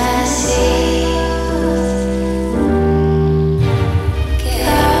your fantasy.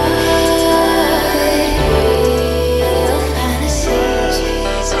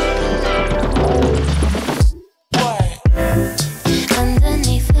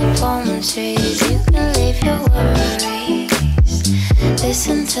 Trees, you can leave your worries.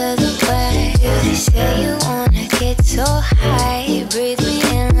 Listen to the waves. They say you wanna get so high. Breathe me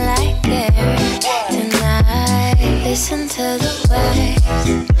in like air tonight. Listen to the waves.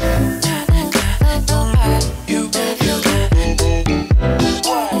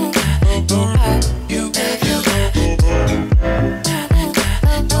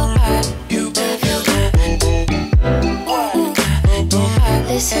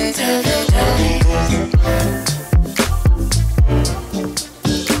 Listen to the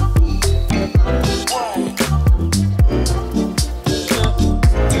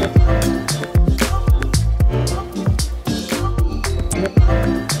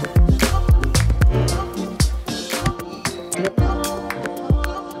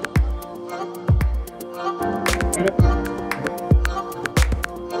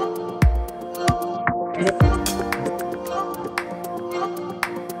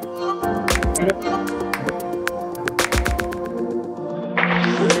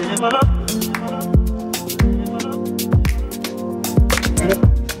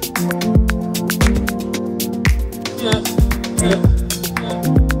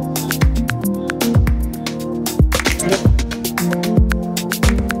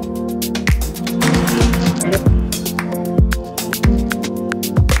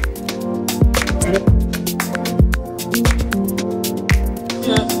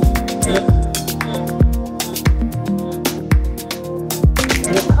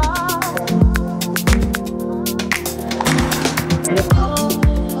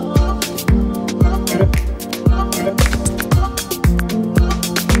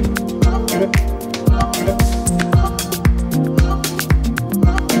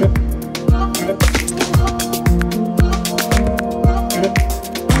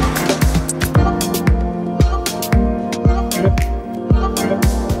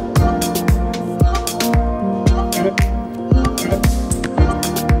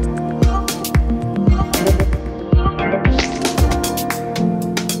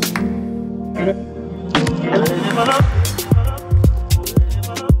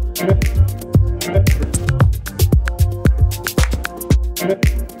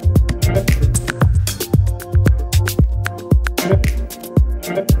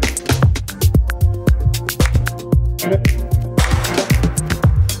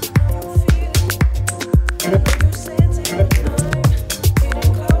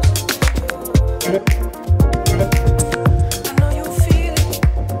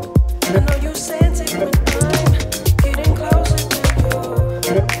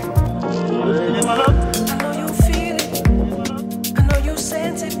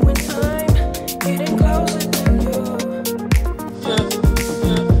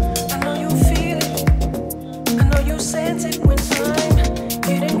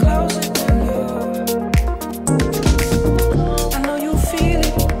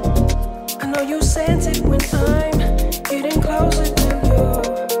sense it when I'm getting closer to you.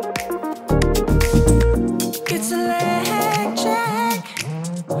 It's electric.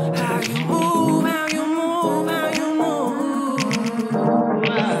 How you move, how you move, how you move.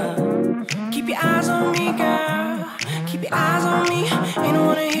 Keep your eyes on me, girl. Keep your eyes on me. Ain't no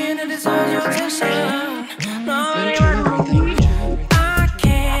one here that deserves your attention. No, I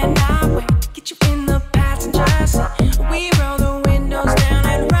cannot wait. Get you in the passenger seat. We roll the windows down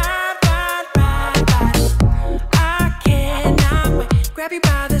and ride, ride, ride, ride. I cannot wait. Grab you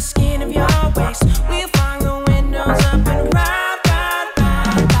by the skin of your waist. We'll find the windows up and ride, ride,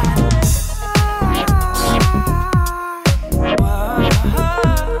 ride, ride.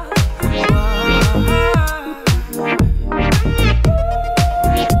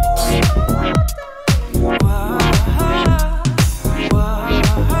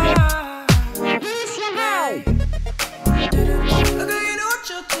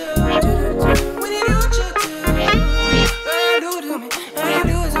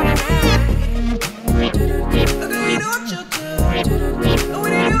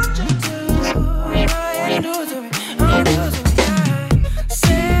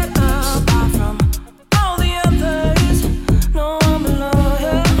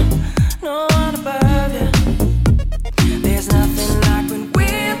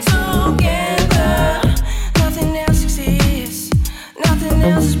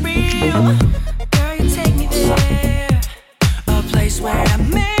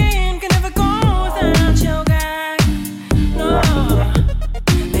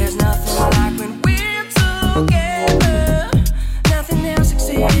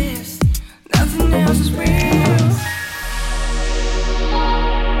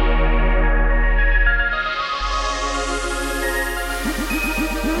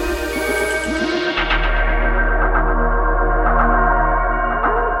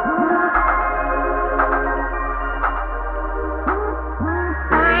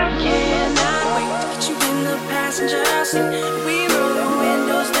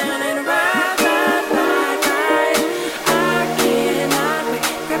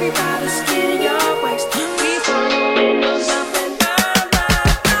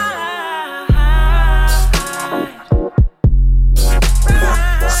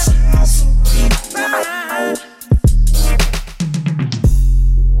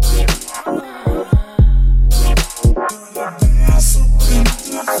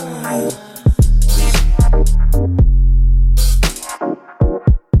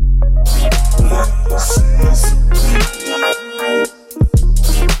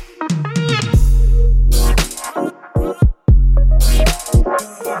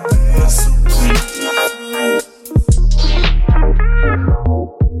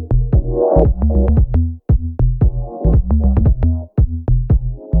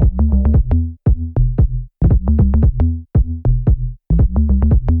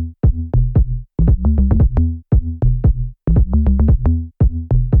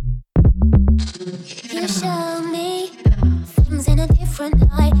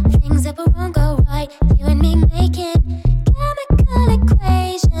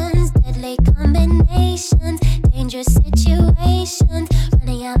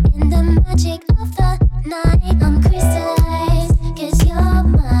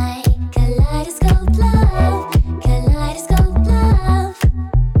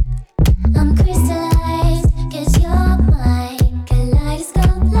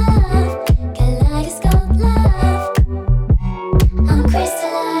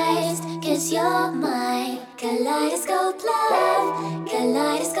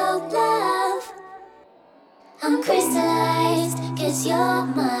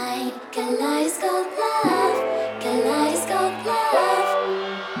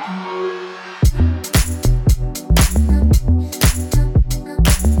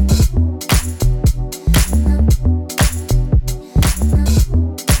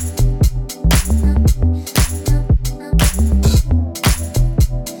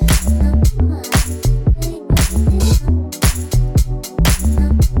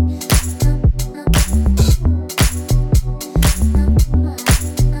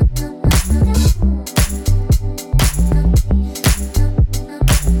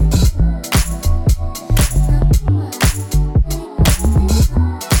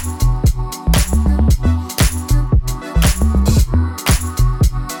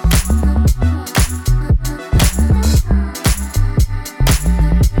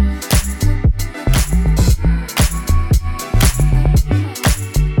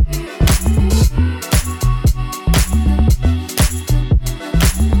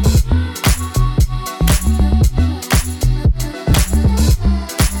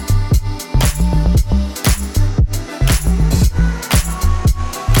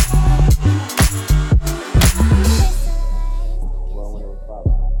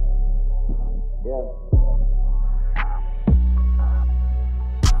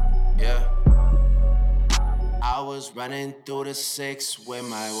 was running through the 6 with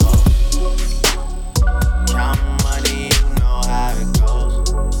my woes. Counting money, you know how it goes.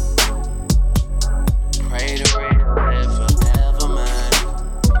 Pray to live forever, man.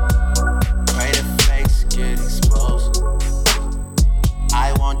 Pray the fakes get exposed.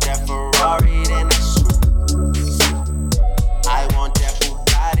 I want that Ferrari, then I swoop. I want that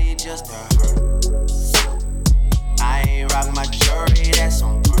Bugatti just to hurt. I ain't rock my jewelry, that's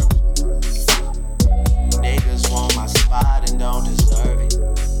on purpose. Niggas want my spot and don't deserve it.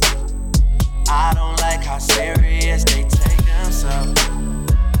 I don't like how serious they take themselves.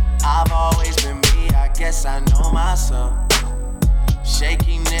 I've always been me, I guess I know myself.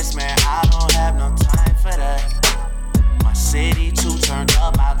 Shakiness, man, I don't have no time for that. My city too turned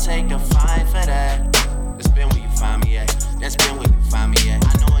up, I'll take a fine for that. That's been where you find me at. That's been where you find me at.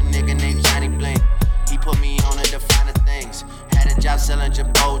 I know a nigga named Johnny Bling. He put me on to the finer things. Had a job selling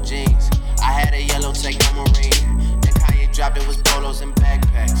Jabot jeans. I had a yellow Techno Marine. Then Kanye dropped it was polos and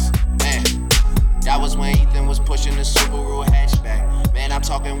backpacks. Man, that was when Ethan was pushing the Subaru hatchback. Man, I'm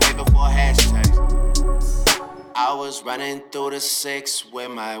talking way before hashtags. I was running through the 6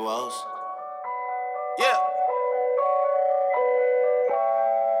 with my woes. Yeah.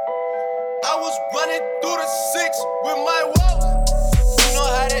 I was running through the 6 with my woes. You know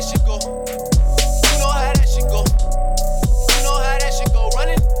how that shit go. You know how that shit go. You know how that shit go.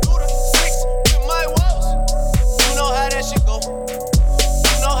 Running through the 6 with my woes. You know how that shit go.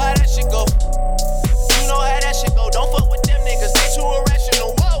 You know how that shit go. You know how that shit go. Don't fuck with them niggas, they too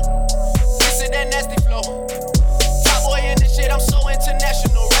irrational. Whoa, listen that nasty flow. Top boy in this shit, I'm so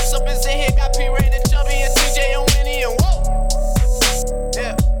international. Raps up his in here, got P Rain and Chubby and TJ and Winnie and whoa.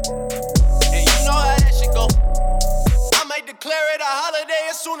 Yeah, and you know how that shit go. I might declare it a holiday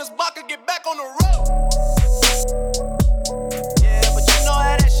as soon as Baka get back on the road. Yeah, but you know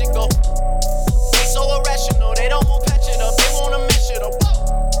how that shit go. They so irrational, they don't move patch it up, they wanna mess it up. Whoa.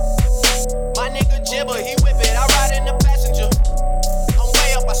 My nigga Jibber, he whip it, I ride in the passenger. I'm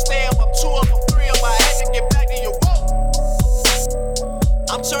way up, I stay up, I'm 2 up, I'm 3 up, I had to get back to you. Whoa.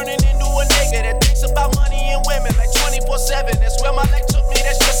 I'm turning into a nigga that thinks about money and women like 24/7. That's where my life took me,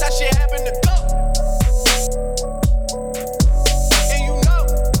 that's just how shit happened to go. And you know,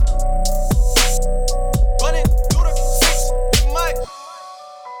 running through the 6 with my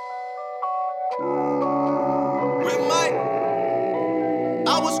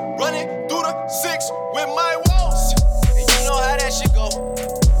I was running through the 6 with my woes. And you know how that shit go.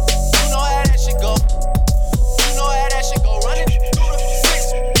 You know how that shit go. You know how that shit go. Running through the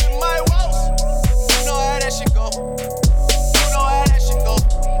 6 with my woes. You know how that shit go. You know how that shit go.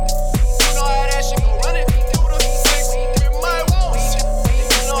 You know how that shit go. Running through the 6 with my woes.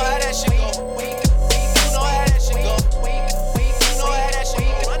 You know how that shit go. You know how that shit go. You know how that shit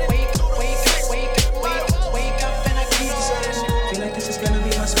go. Running through the 6 with my woes. Wake up and I keep feel like this is gonna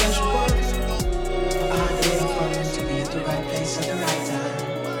be my special one. I'm waiting for it to be at the right place at the right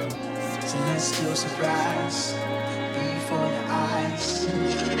time. So let's do a surprise before your eyes.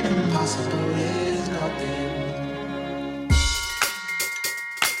 Impossible is nothing.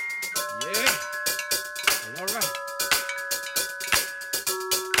 Yeah. All right.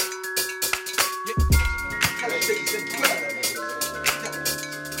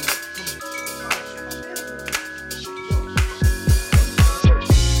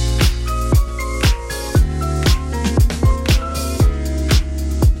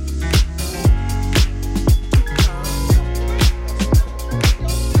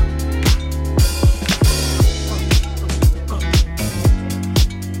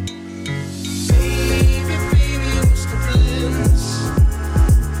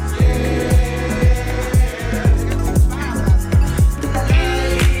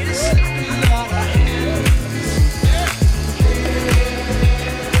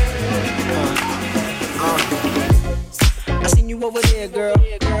 Over there, girl.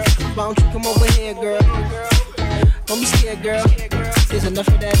 Why don't you come over here, girl? Don't be scared, girl. There's enough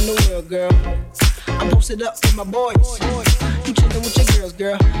of that new world, girl. I'm posted up with my boys. You chillin' with your girls,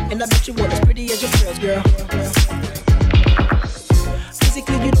 girl. And I bet you want as pretty as your girls, girl.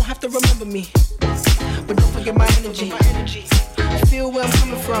 Physically, you don't have to remember me, but don't forget my energy. Feel where I'm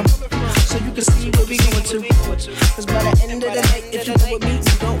coming from, so you can see where we going to. Cause by the end of the night, if you go with me,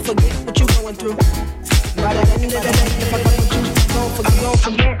 don't forget what you're going through. By the end of the night, if I come with you, don't forget.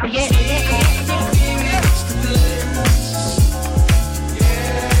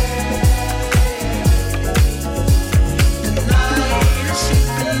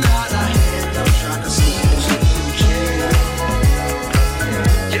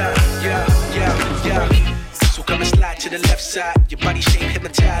 So come and slide to the left side. Your body shape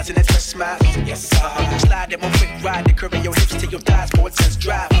hypnotized in that dress smile. Yes, sir. Slide that one quick ride, that curving your hips to your thighs for a test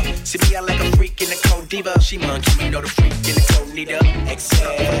drive. See me out like a freak in the cold diva. She monkey, me know the freak in the cold neither.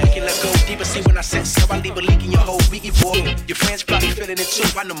 Exhale, let's go deeper. See when I set so I leave a leak in your whole weeky boy. Your friends probably feeling it too.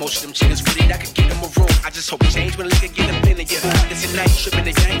 I know most of them chicks with it. I could give them a room. I just hope it change when liquor get up in it. Listen, I ain't tripping.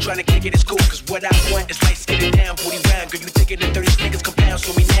 The gang trying to kick it. It's cool. Cause what I want is light skin down, booty round. Girl, you thinking the 30 niggas compound.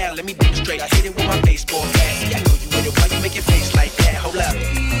 So me now, let me demonstrate. I hit it with my baseball bat. See, I know you with it. Why you make your face like that? Hold up.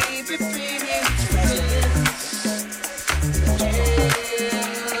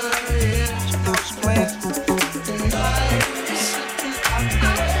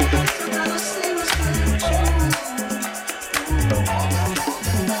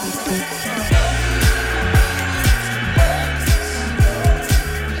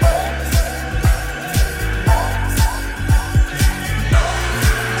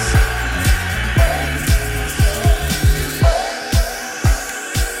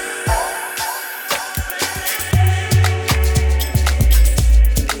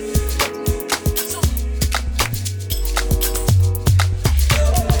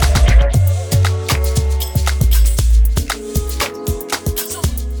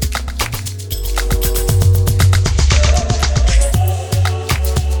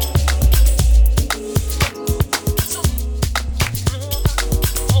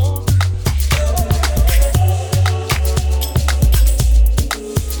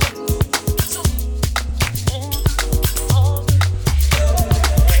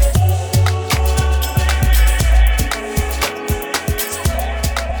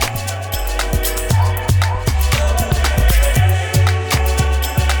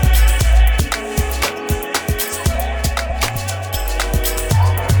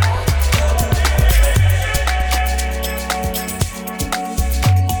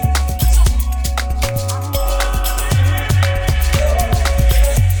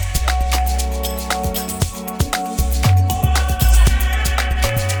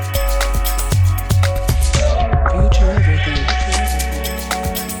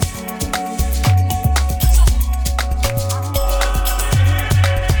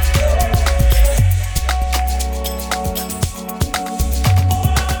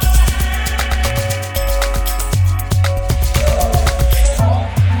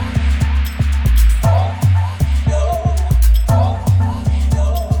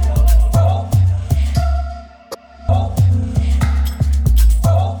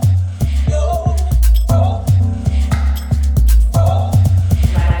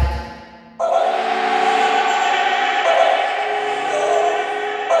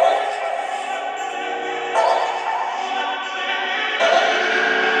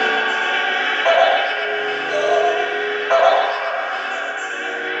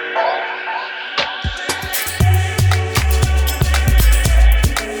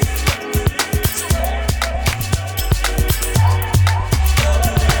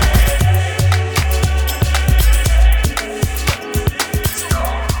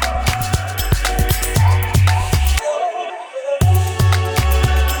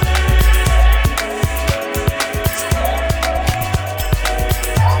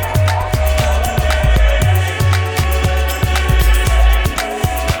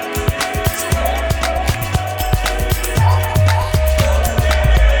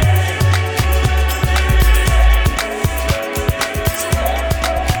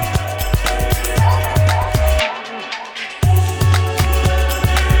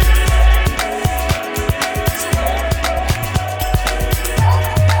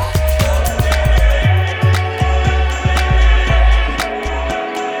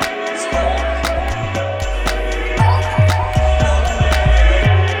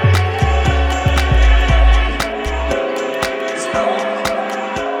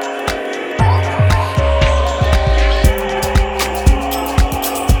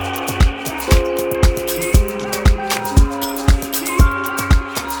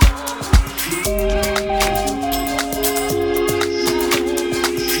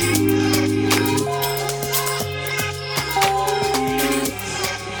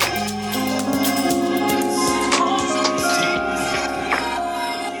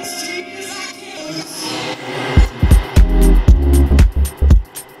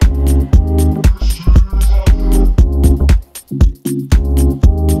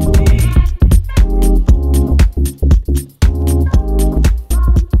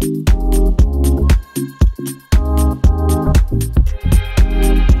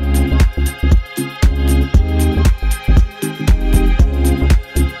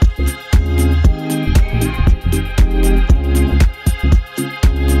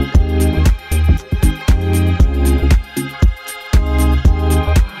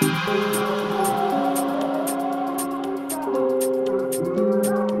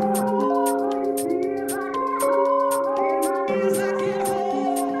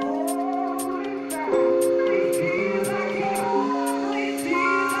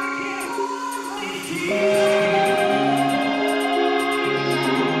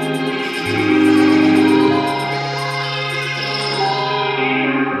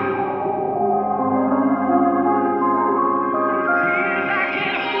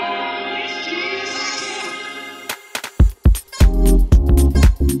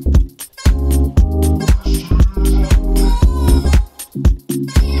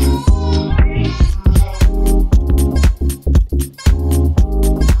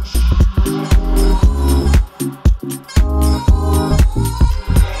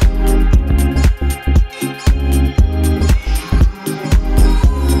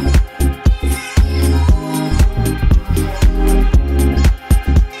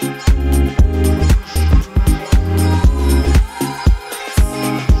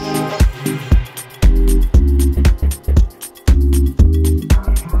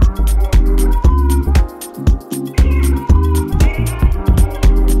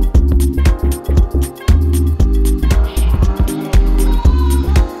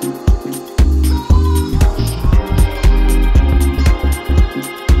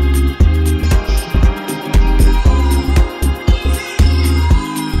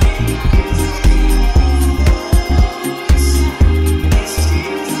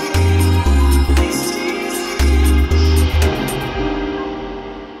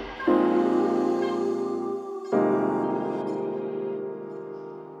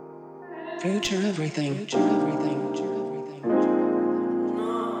 Future everything. Future everything.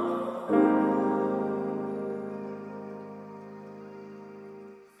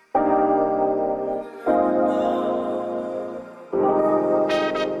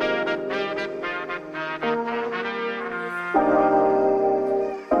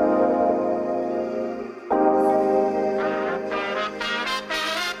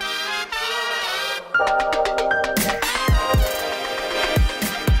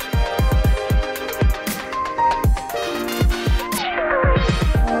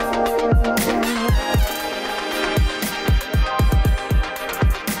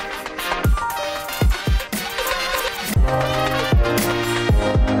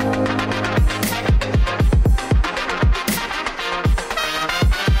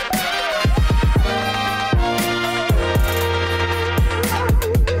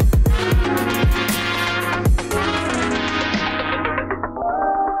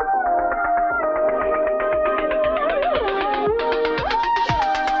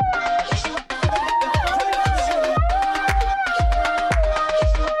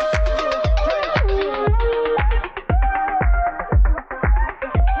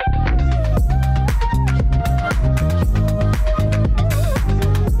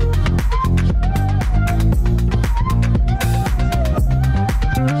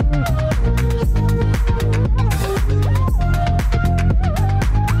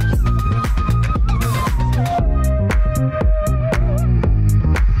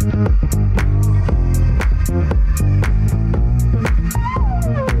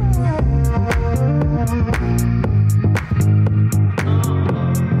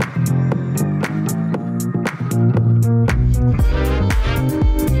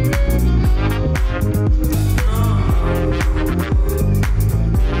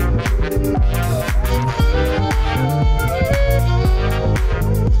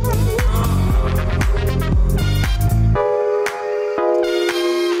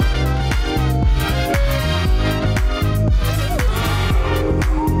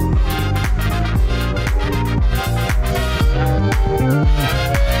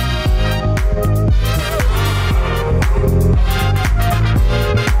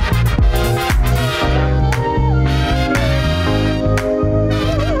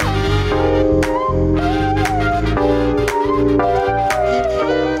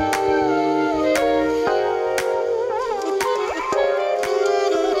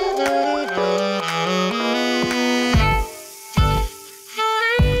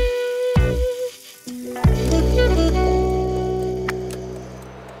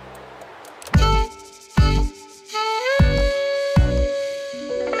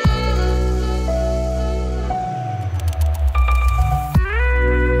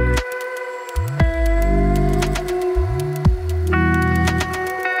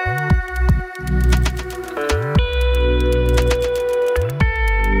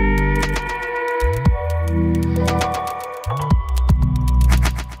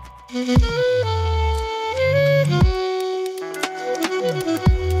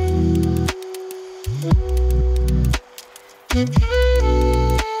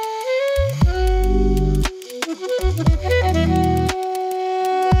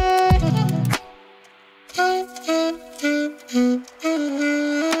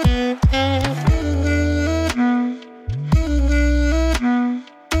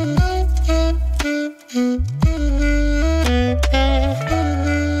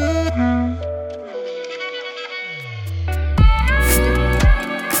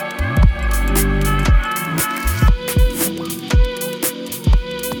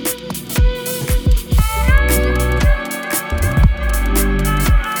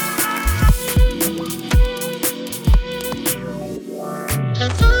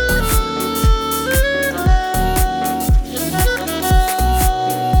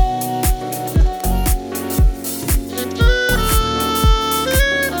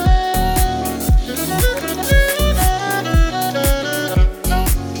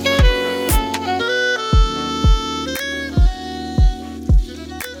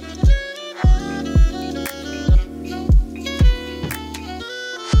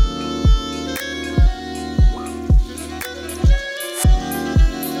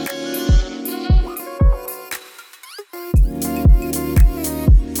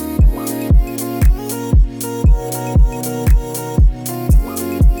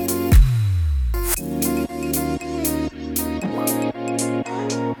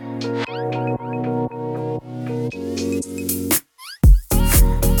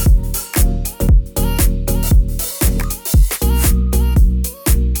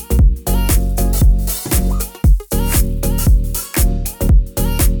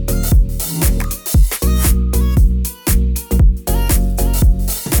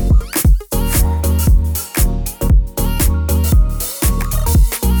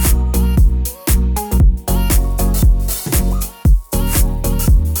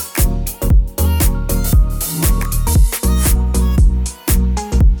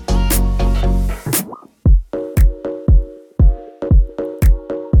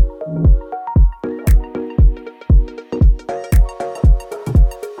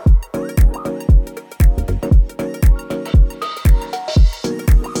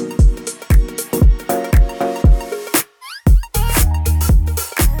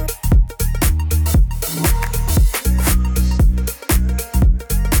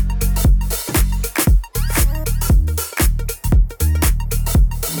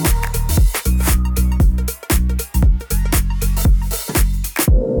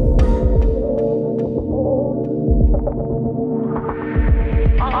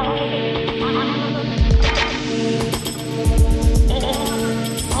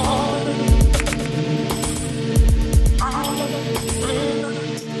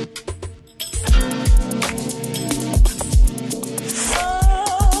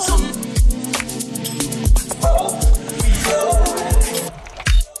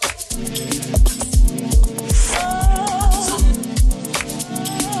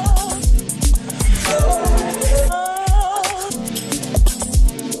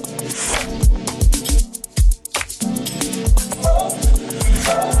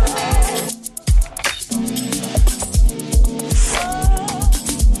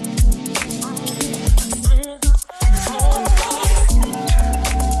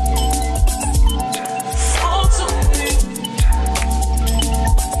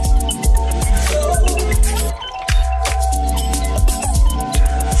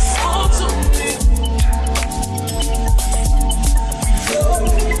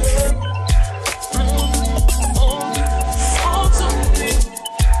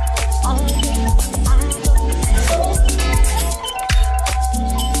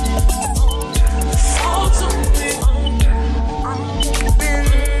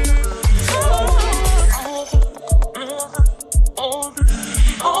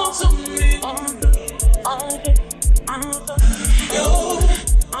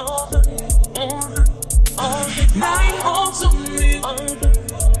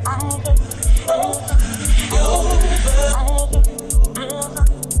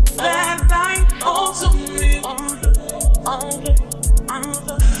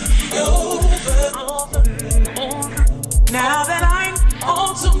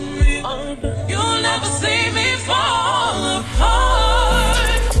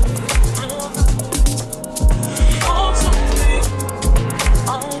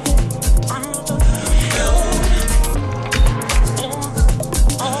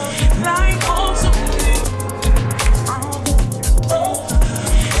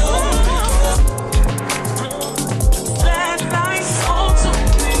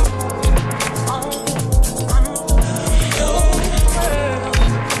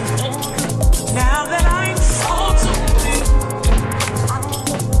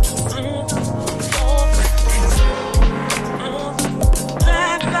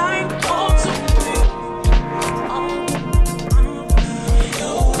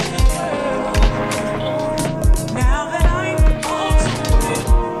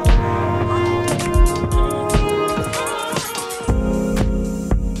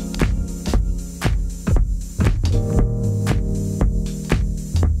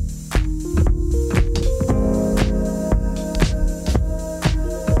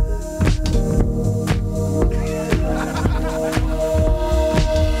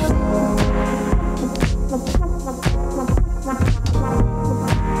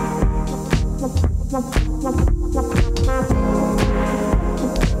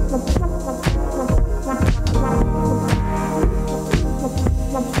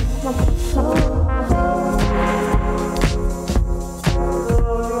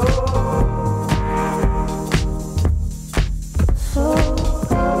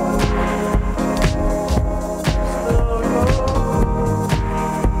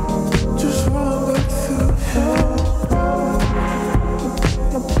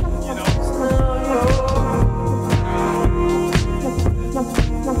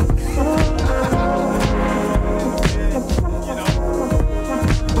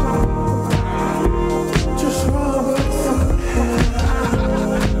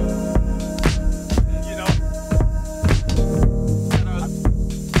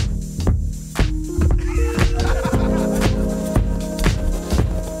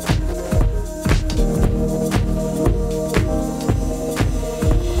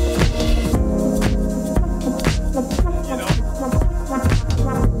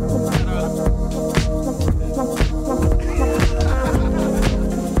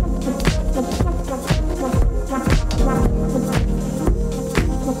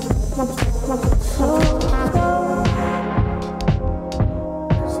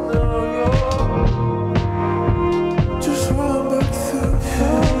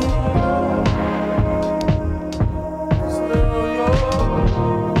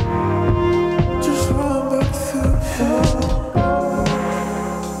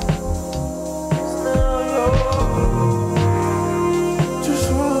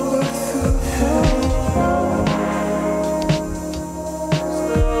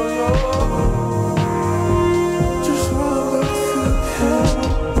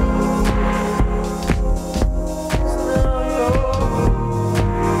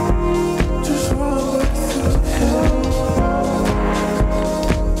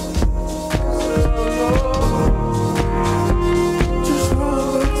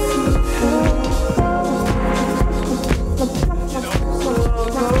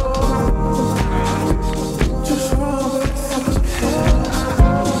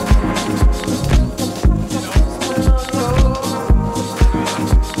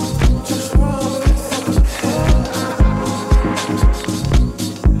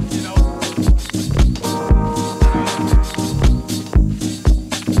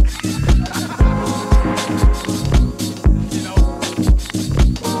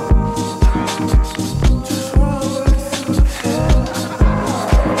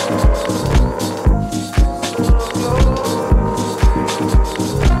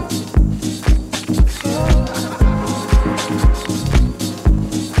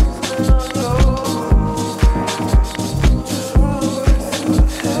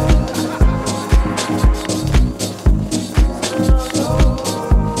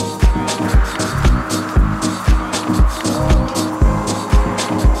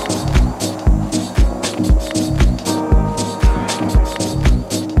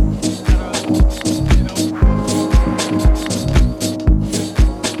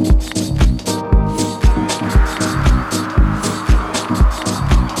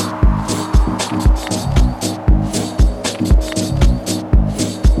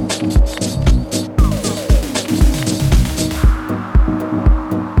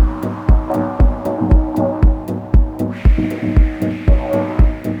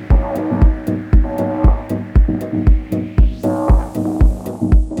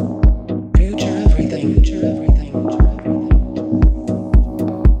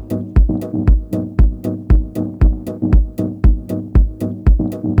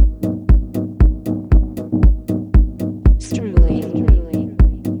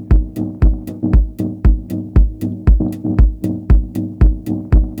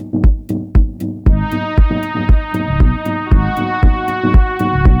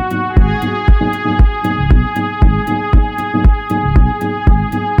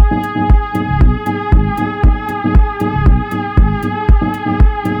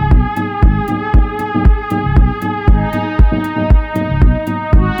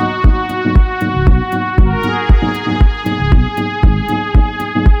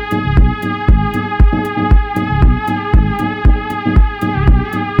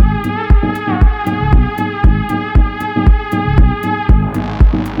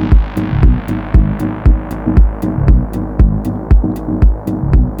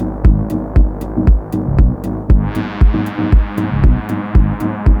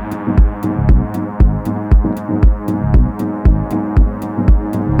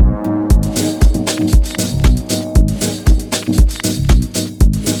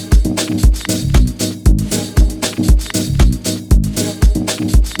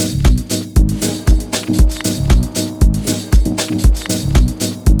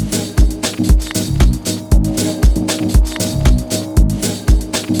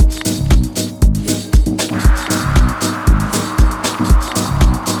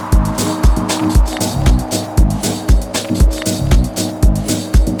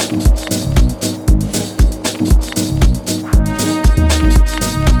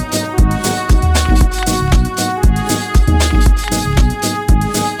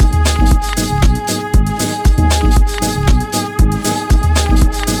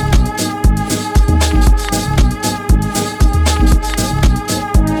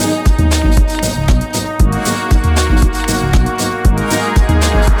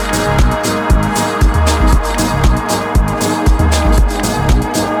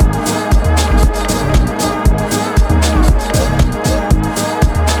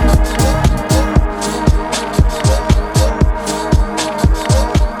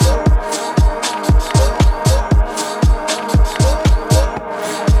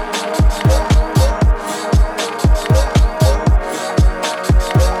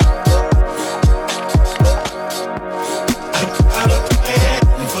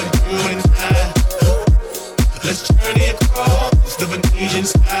 the Venetian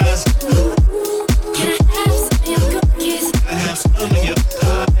skies. Can I have some of your cookies? I have some of your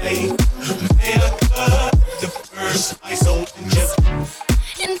pie. May I cut the first ice on you?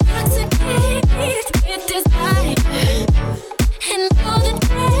 Intoxicated with desire, and all the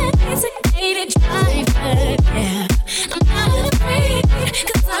designated driver. Yeah, I'm not afraid,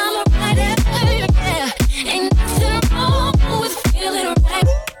 'cause I'm a rider. Yeah, ain't nothing wrong with feeling right.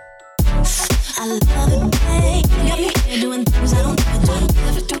 I love it, babe. Got me here doing things I don't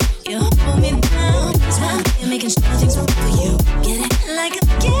ever do. You hold me down, smile, you're making sure things work for you. Get it like a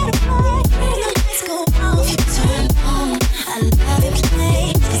getaway. Your lights go off, you turn on. I love it,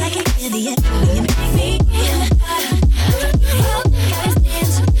 babe, 'cause I can hear the echo when you make me. Guys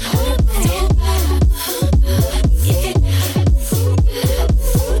dance on the bed.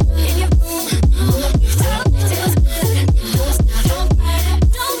 In your room, feels good. Don't stop, don't fight it,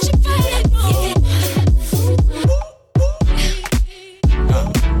 don't you fight it.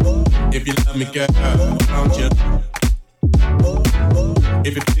 If you love me, girl, don't you?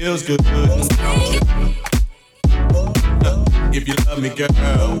 If it feels good, don't you? If you love me, girl,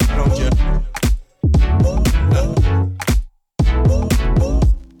 don't you?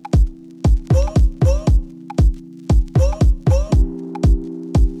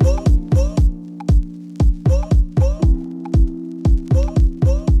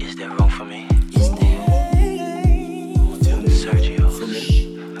 Is there room for me? Sergio.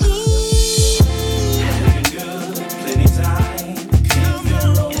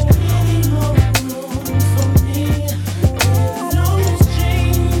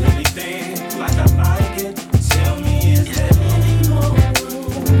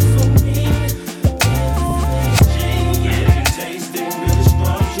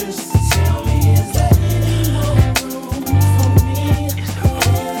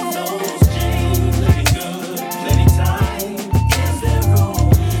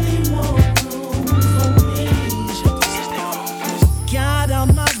 Got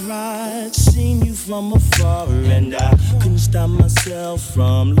out my ride, seen you from afar, and I couldn't stop myself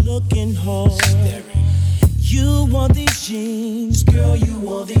from looking hard. You wore these jeans, girl, you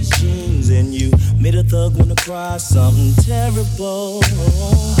wore these jeans, and you made a thug wanna cry something terrible.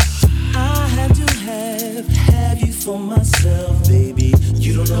 I had to have you for myself, baby.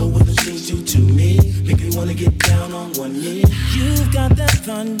 You don't know what the things do to me, make me wanna get down on one knee. You've got that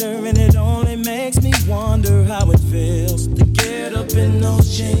thunder, and it only makes me wonder how it feels to get up in those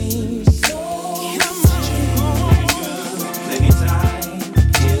jeans. Come on, take your time.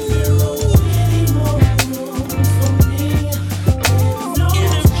 Is there any more room for me? In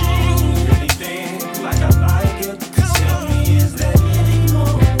them jeans, anything like I like it. Tell me, is there any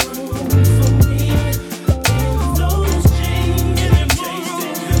more room for me? Those jeans, in them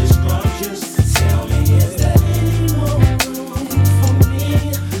tasting really scrumptious. Tell me, is there any more room for me?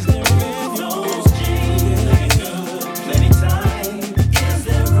 Is there any those jeans looking good, plenty time? Is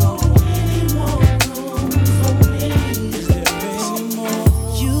there any more room for me? Is there any more?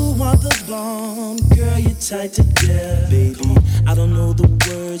 You are the bomb, girl, you're tight to death, baby. I don't know the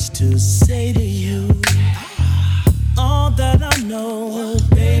words to say to you. All that I know,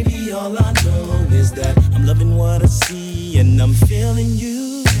 baby, all I know is that I'm loving what I see and I'm feeling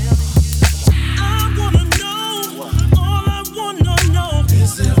you. I wanna know, all I wanna know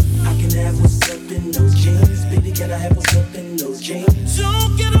is if I can have what's up in those jeans. Baby, can I have what's up in those jeans?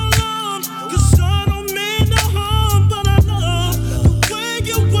 Don't get alarmed, 'cause I don't mean no harm, but I love the way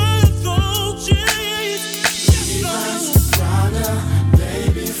you wear those jeans. Yes, I love.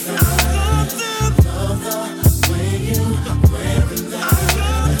 Baby, I love them. Love the way you wearing them. I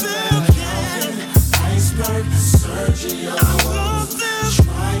love them. Iceberg, Sergio. I love them.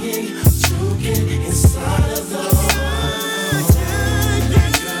 Trying to get inside of those.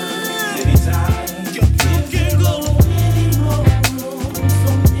 Anytime you can go. Any more room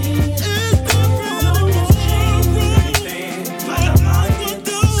for me? Is there really more room? Anything like I like it.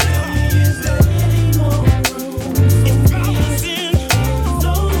 Tell me, is there any more room? If I was in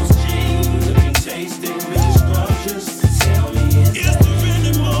those jeans, looking tasty, really scrumptious. Tell me, is there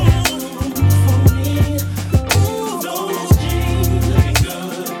any more room for me? Ooh, those jeans looking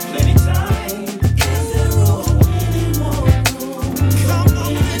good, plenty time. Is there any more room? Come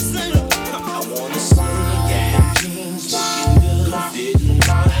on, listen. I wanna say, yeah, jeans looking good, fitting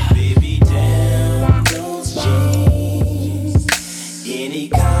right, baby. Damn, those jeans, any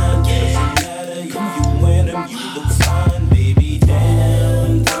kind, doesn't matter. If you wear them, you look fine, baby.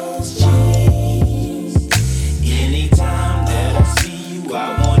 Damn, those jeans. Anytime that I see you, I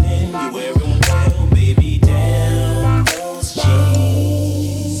want in. You wear them well, baby. Damn, those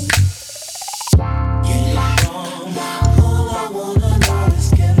jeans. You look wrong, all I wanna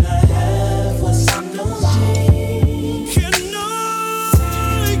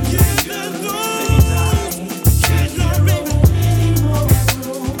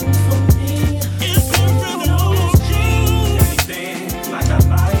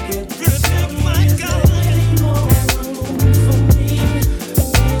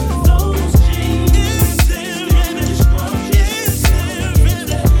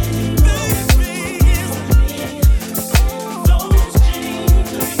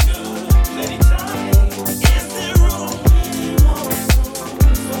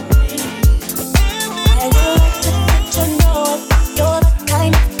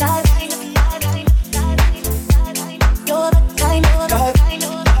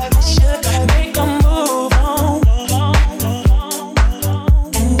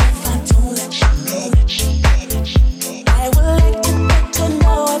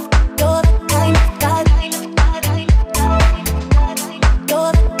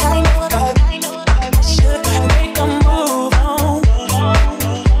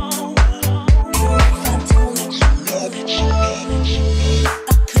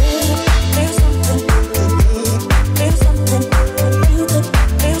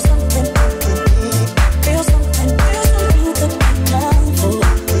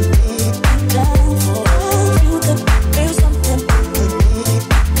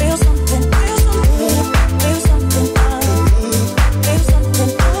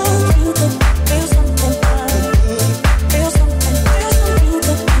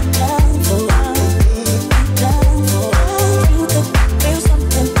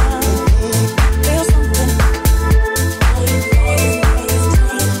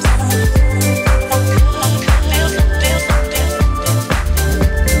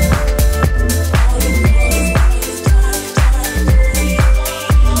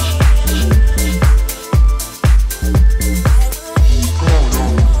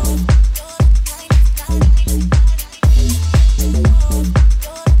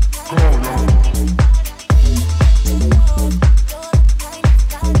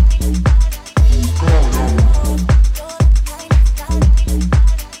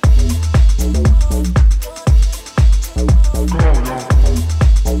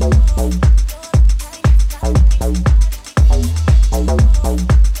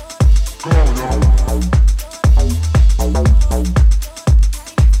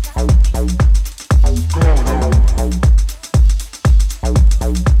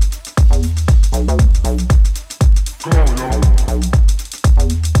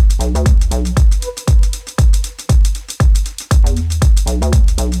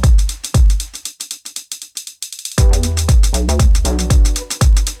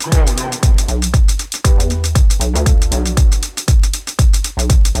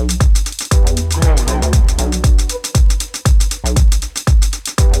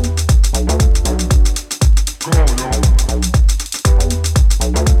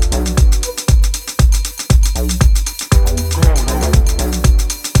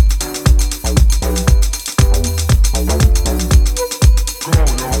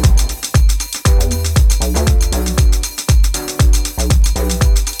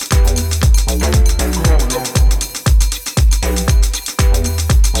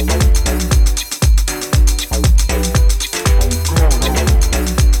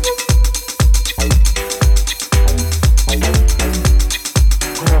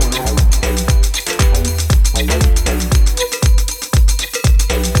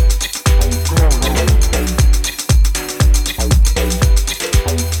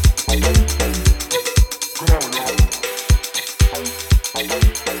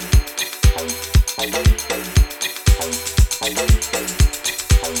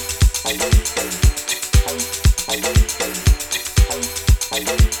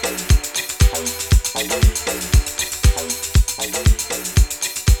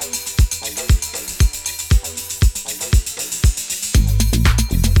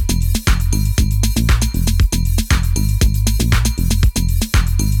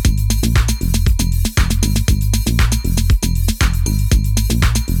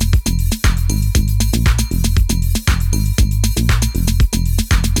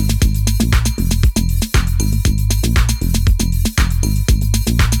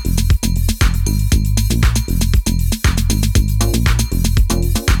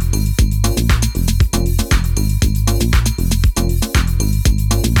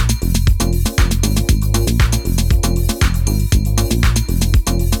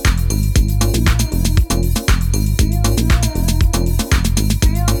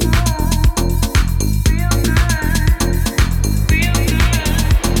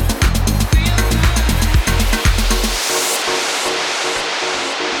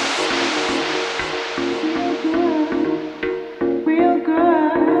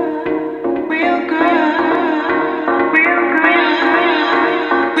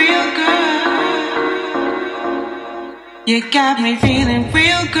You got me feeling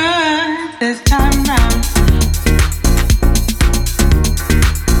real good this time round.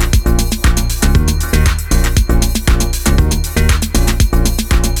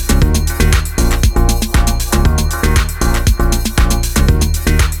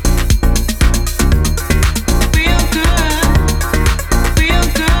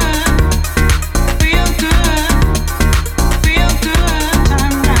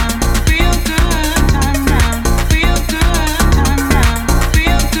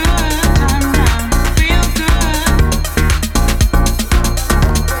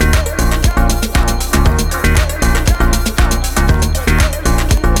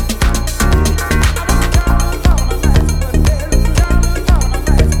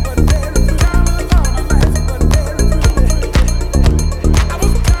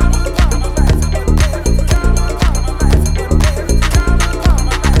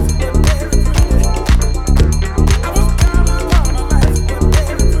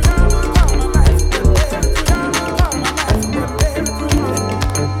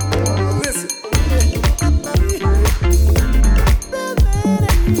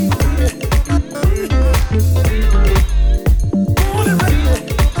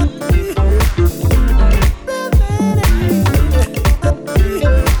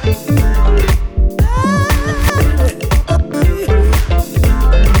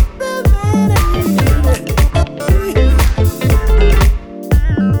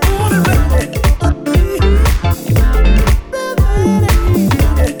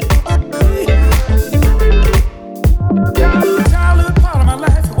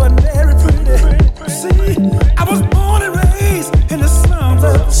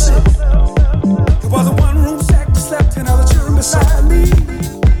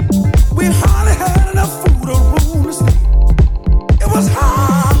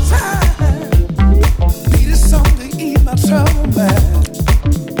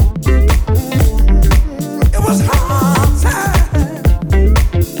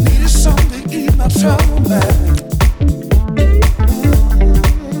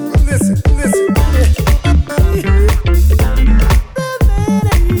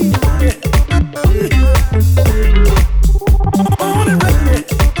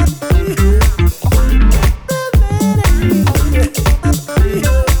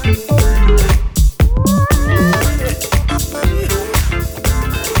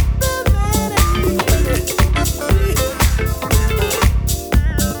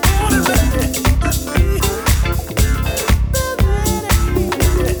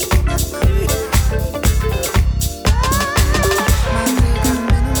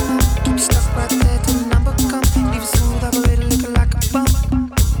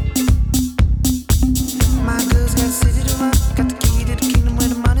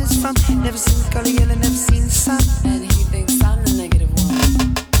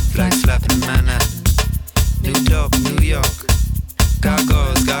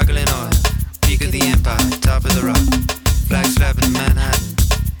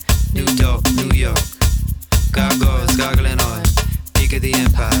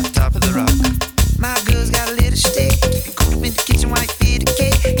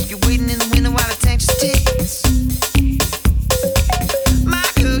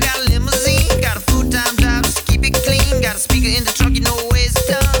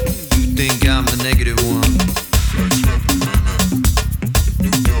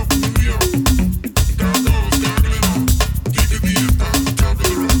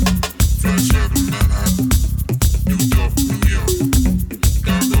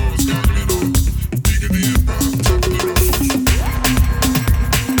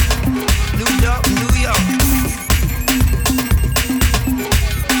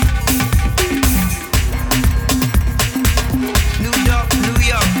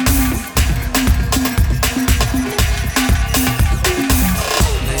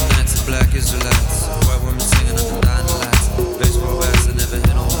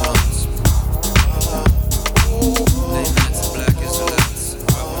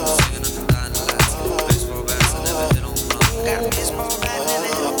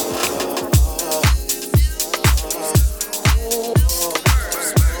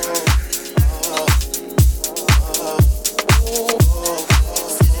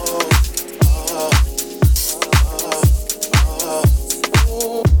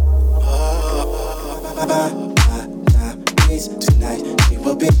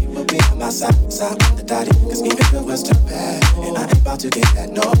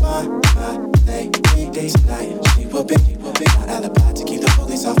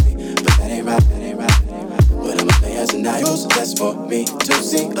 Just for me to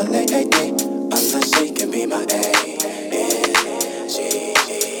see a lady, unless she can be my A.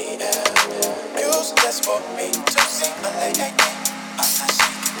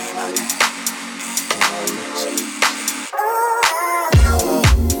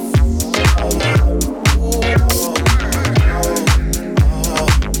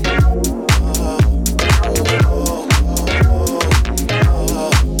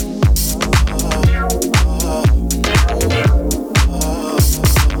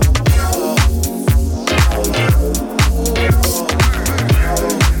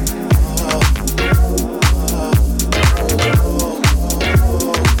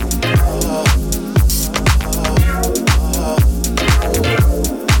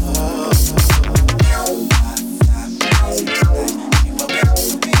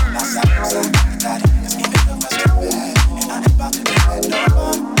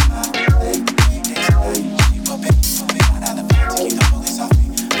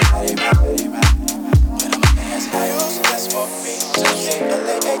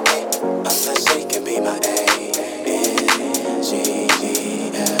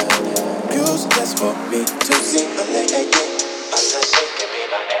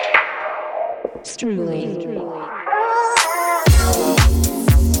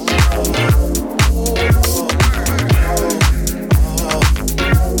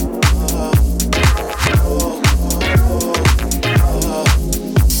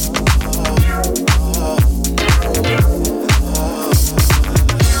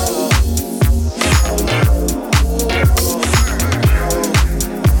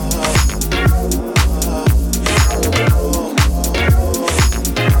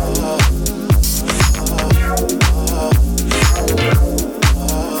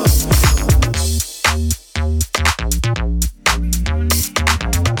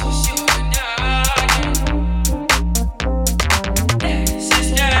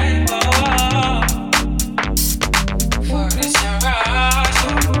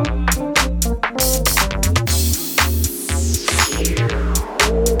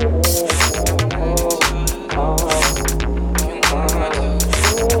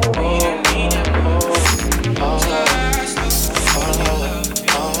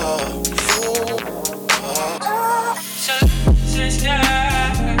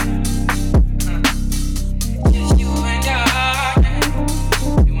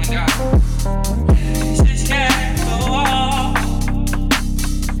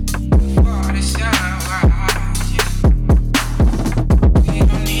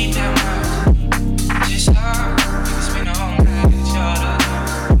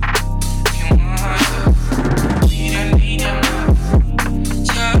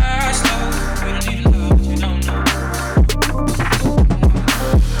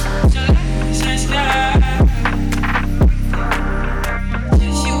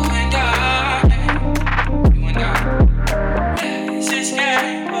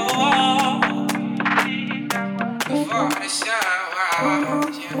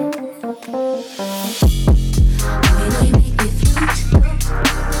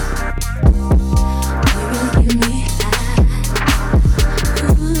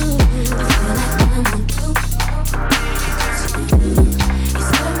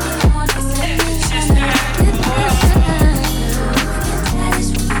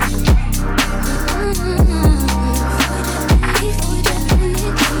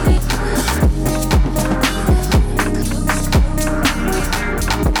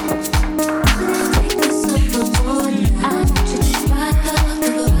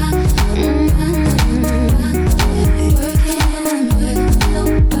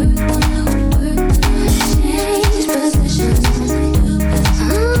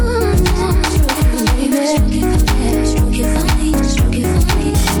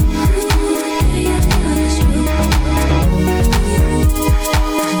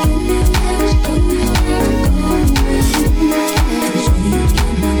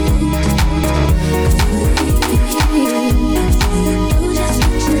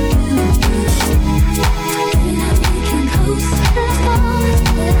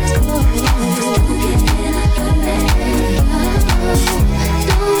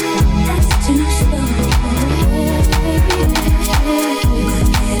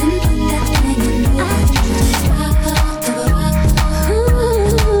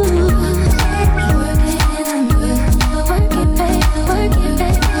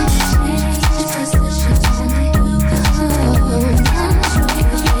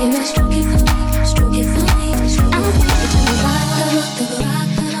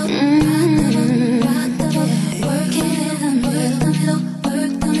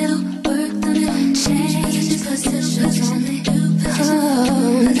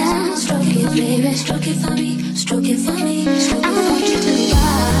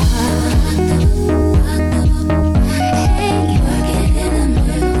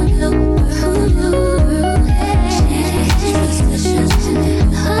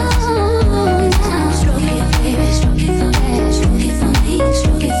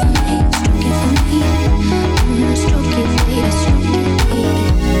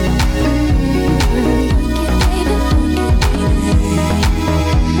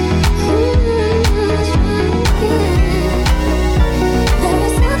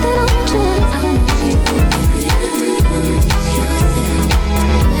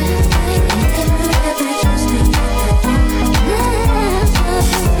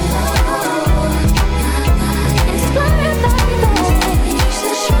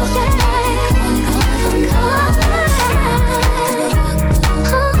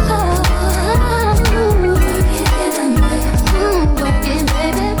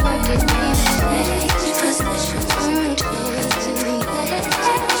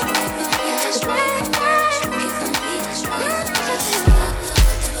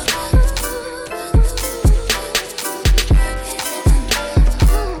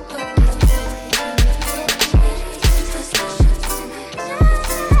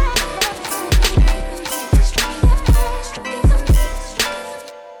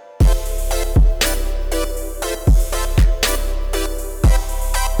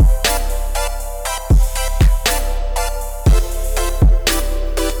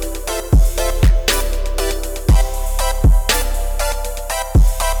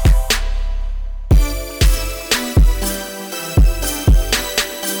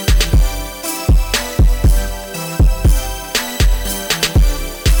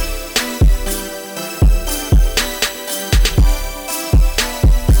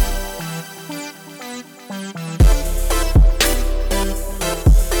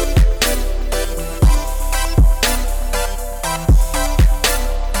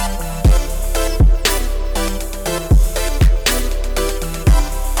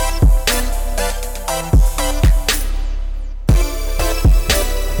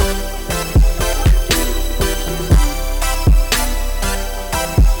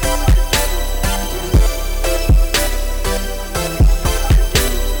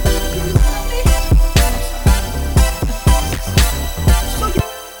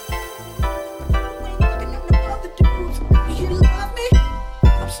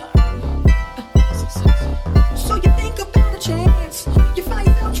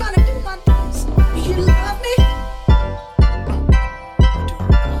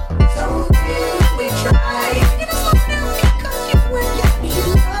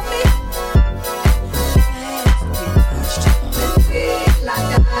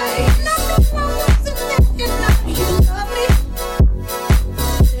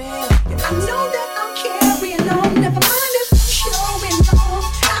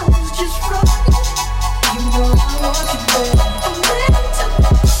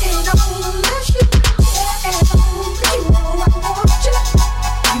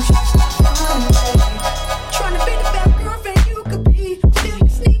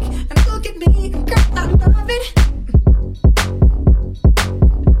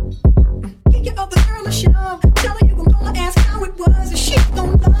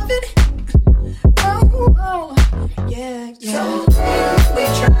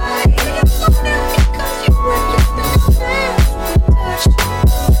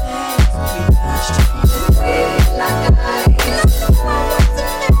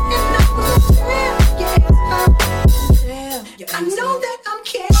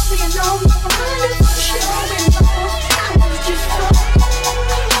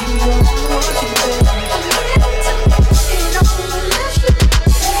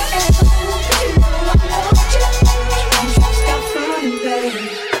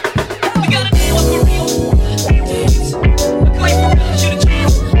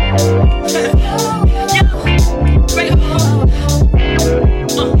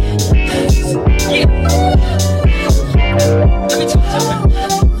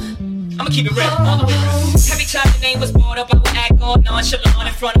 nonchalant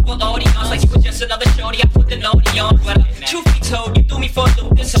in front of an audience like you were just another shorty. I put the naughty on, but truth be told, you threw me for a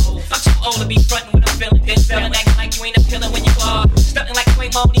loop. This whole I'm too old to be frontin' when I'm feeling this. Feeling acting like you ain't appealing when you are. Stuntin' like Queen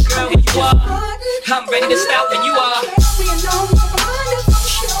Moni, girl, when you are. I'm ready to stop when you are.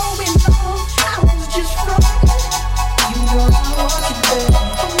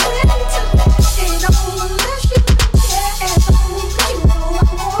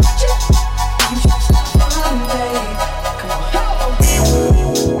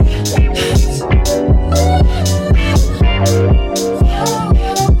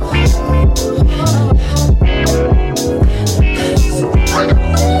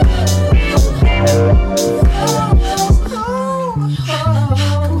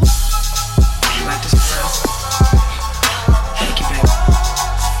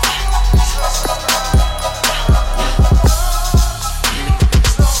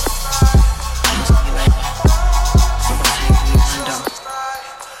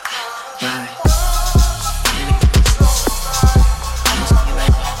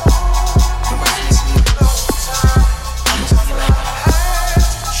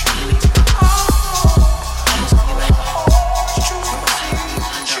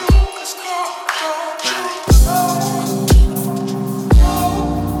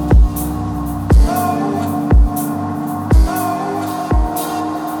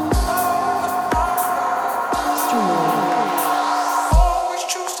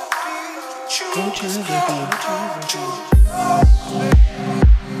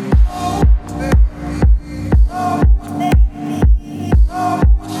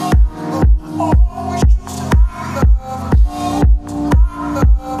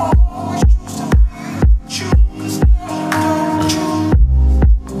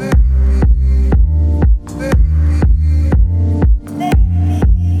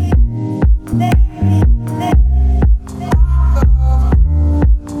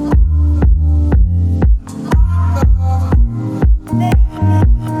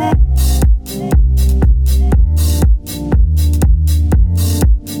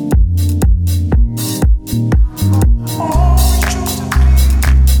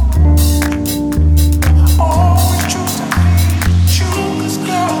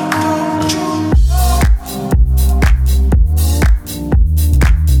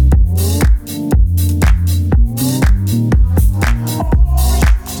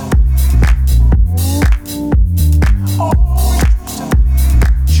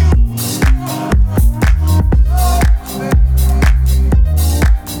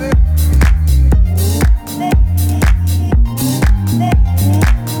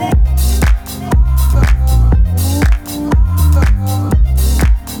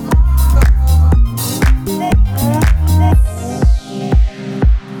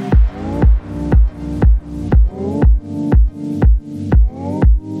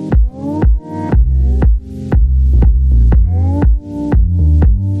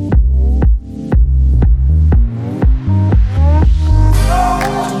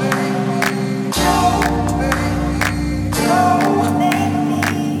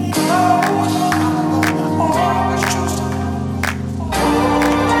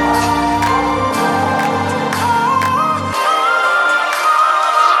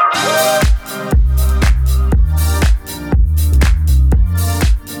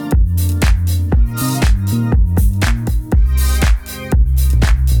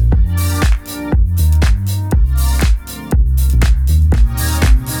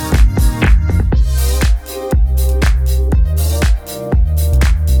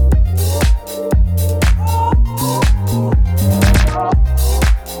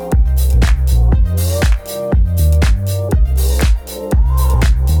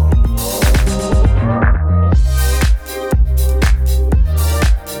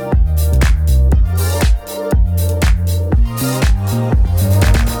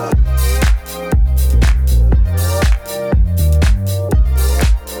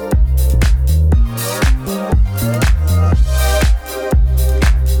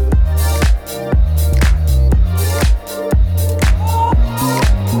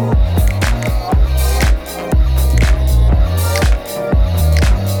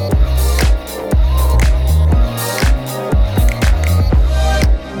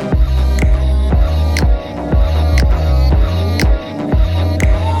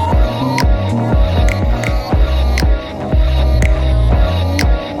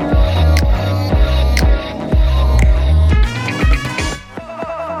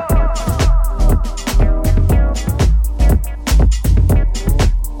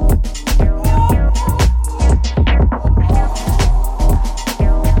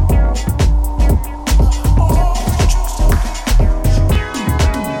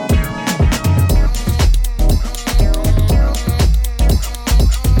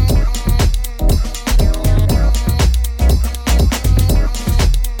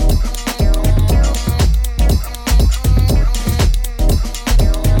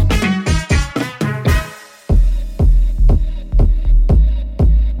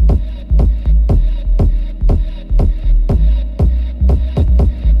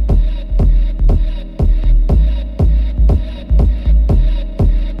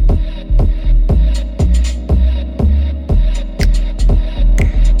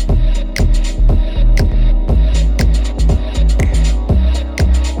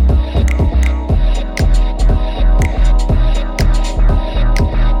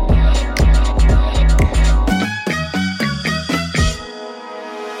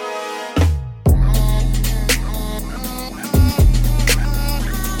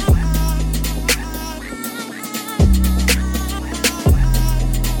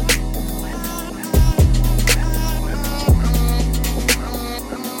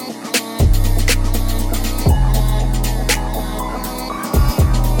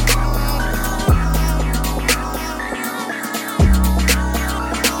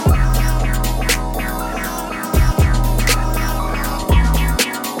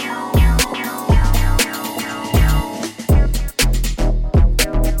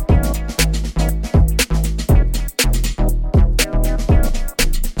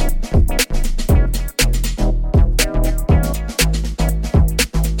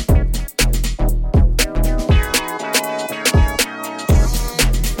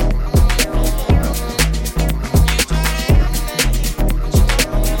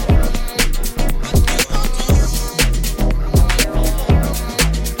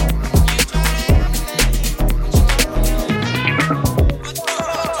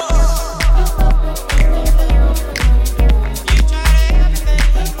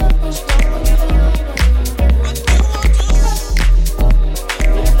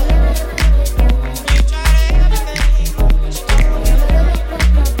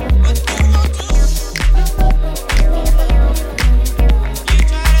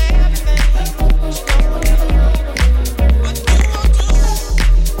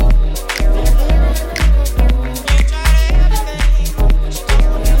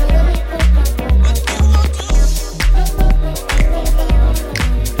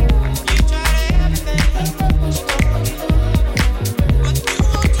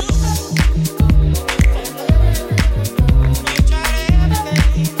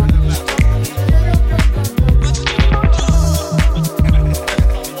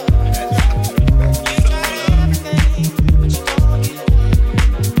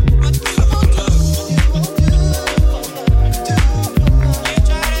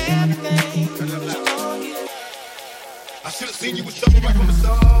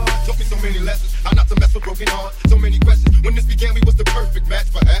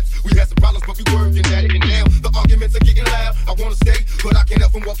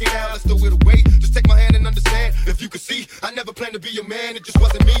 with a weight. Just take my hand and understand. If you could see, I never planned to be your man, it just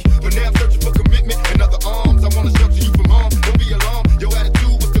wasn't me. But now I'm searching for commitment and other arms. I wanna shelter you from harm. Don't be alarmed, your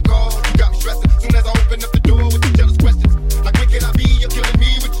attitude was the cause. You got me stressing. Soon as I open up the door with your jealous questions. Like when can I be? You're killing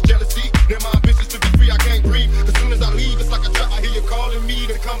me with your jealousy. Now my ambitions to be free, I can't breathe. As soon as I leave, it's like a trap. I hear you calling me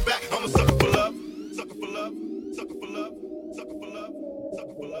to come back. I'm a sucker for love. Sucker for love. Sucker for love. Sucker for love.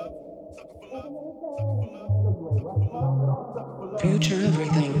 Sucker for love. Sucker for love. Future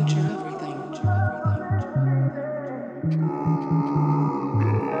everything. Future everything.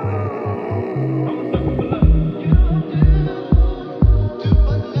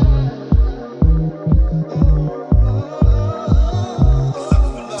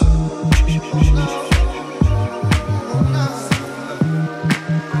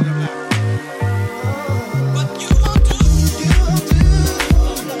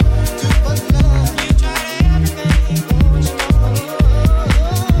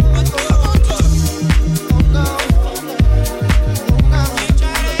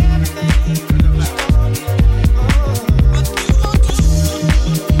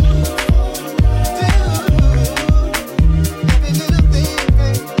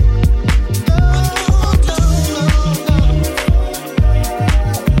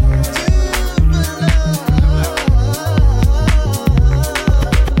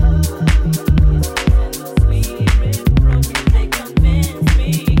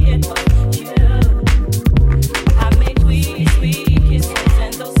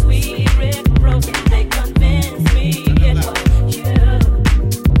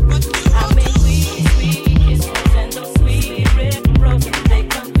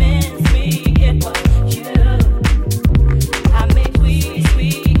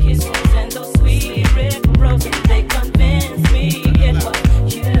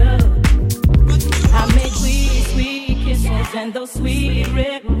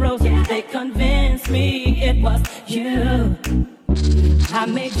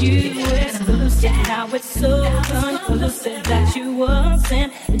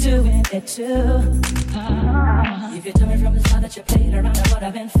 If you told me from the start that you played around, I would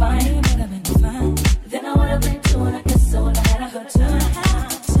have been fine. Then I would have been too, and I guess I would have had a good time.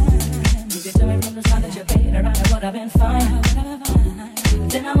 If you told me from the start that you played around, I would have been fine.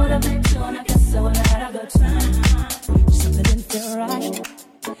 Then I would have been too, and I guess I would have had a good time. Something didn't feel right,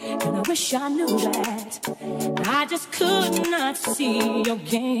 and I wish I knew that. I just could not see your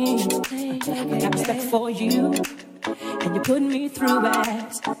game. I got respect for you, and you put me through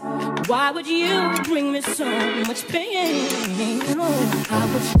it. Why would you bring me so much pain? Oh, I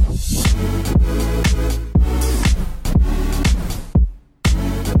would.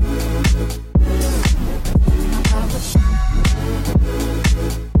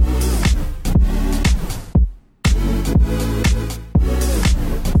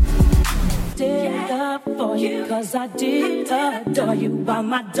 For you, 'cause I did adore you, while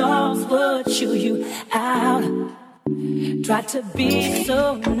my dogs would chew you out. Tried to be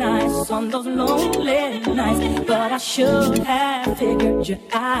so nice on those lonely nights, but I should have figured you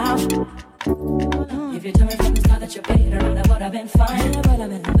out. If you told me from the start that you played around, I would have been fine.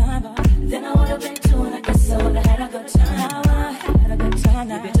 Then I would have been too, and I guess I would have had a good time.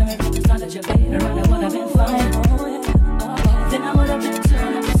 If you told me from the start that you played around, I would have been fine. Then I would have been too,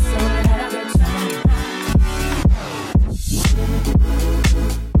 and I guess I would have had a good time.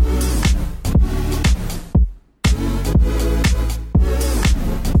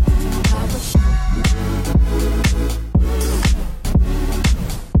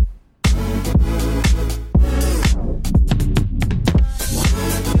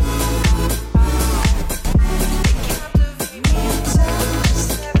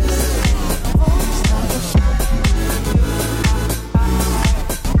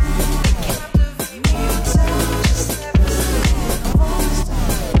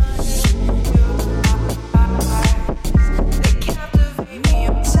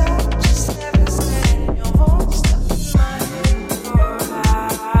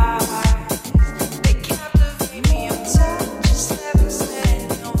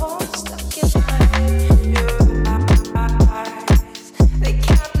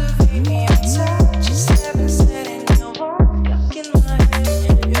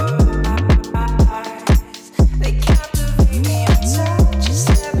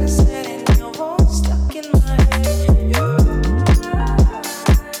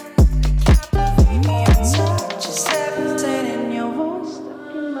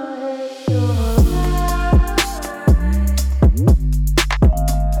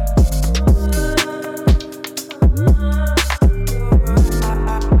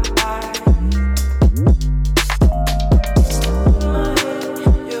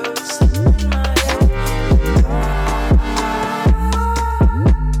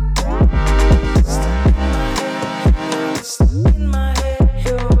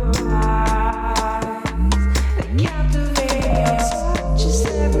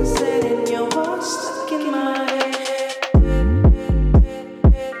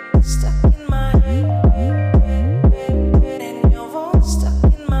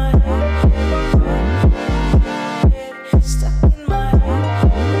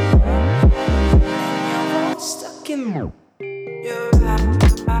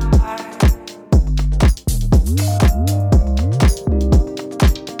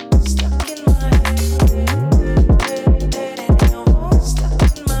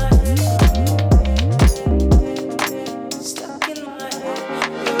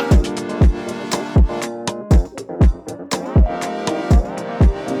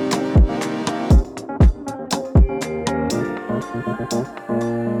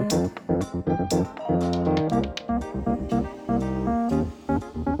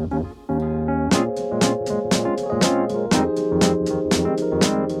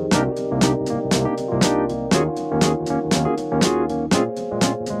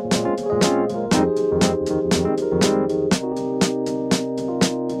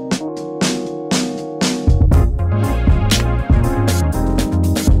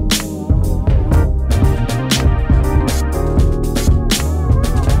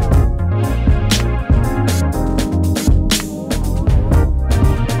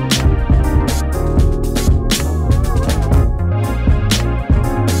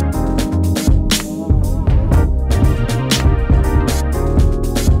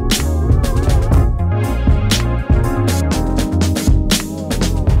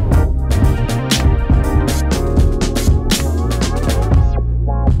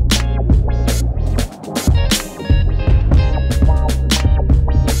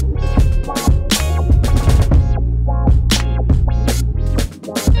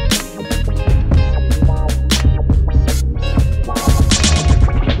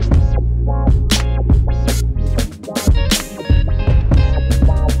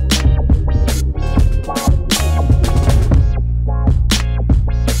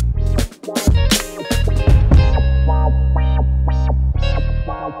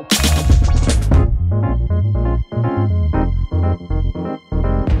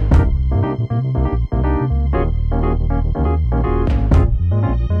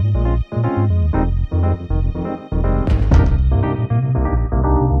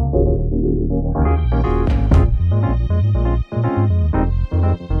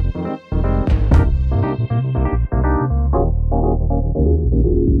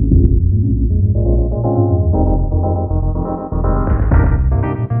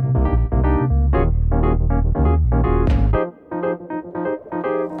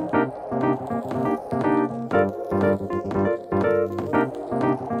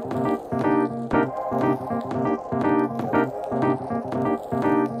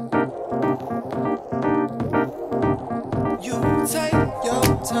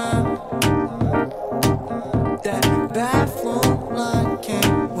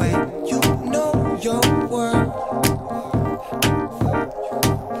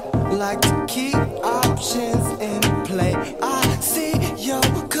 like to keep options in play. I see your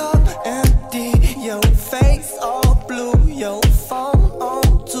cup empty, your face all blue, your phone on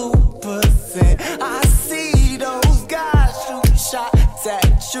 2%. I see those guys shoot shots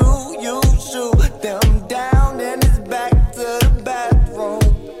at you, you shoot them down, and it's back to the bathroom.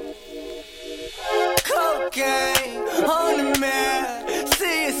 Cocaine on the mirror,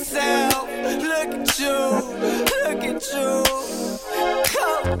 see yourself, look at you, look at you.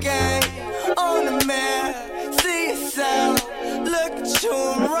 Cocaine on the mirror, see yourself, look at you,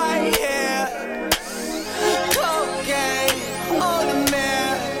 I'm right here. Cocaine on the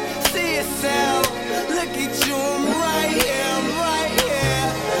mirror, see yourself, look at you, I'm right here, I'm right here.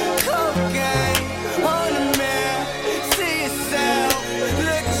 Cocaine on the mirror, see yourself,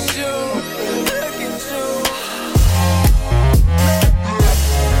 look at you, look at you.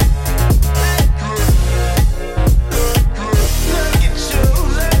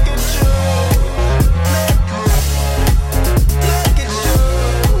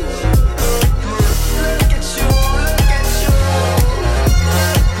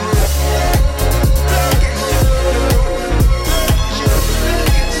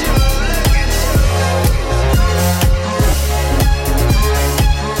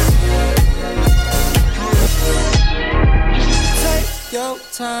 Your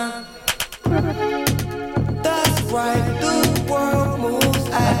time. That's right, the world moves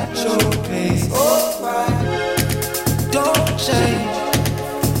at your pace. Alright, don't change.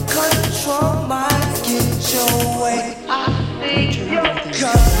 Control might get your way. I think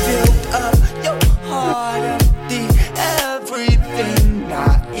you're filled up, your heart empty. Everything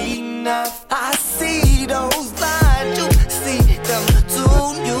not enough. I see those lines, you see them too.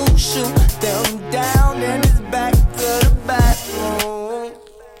 You shoot them down, and it's back to the bathroom.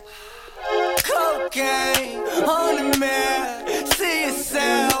 Cocaine on the mirror, see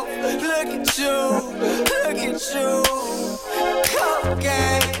yourself, look at you, look at you.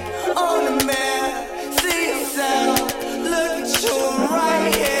 Cocaine on the mirror, see yourself, look at you, I'm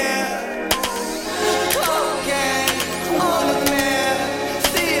right here. Cocaine on the mirror,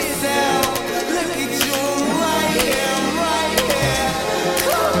 see yourself, look at you, I'm right here, I'm right here.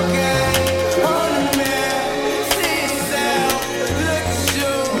 Cocaine on the mirror, see yourself, look at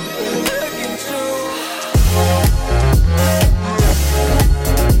you, look at you.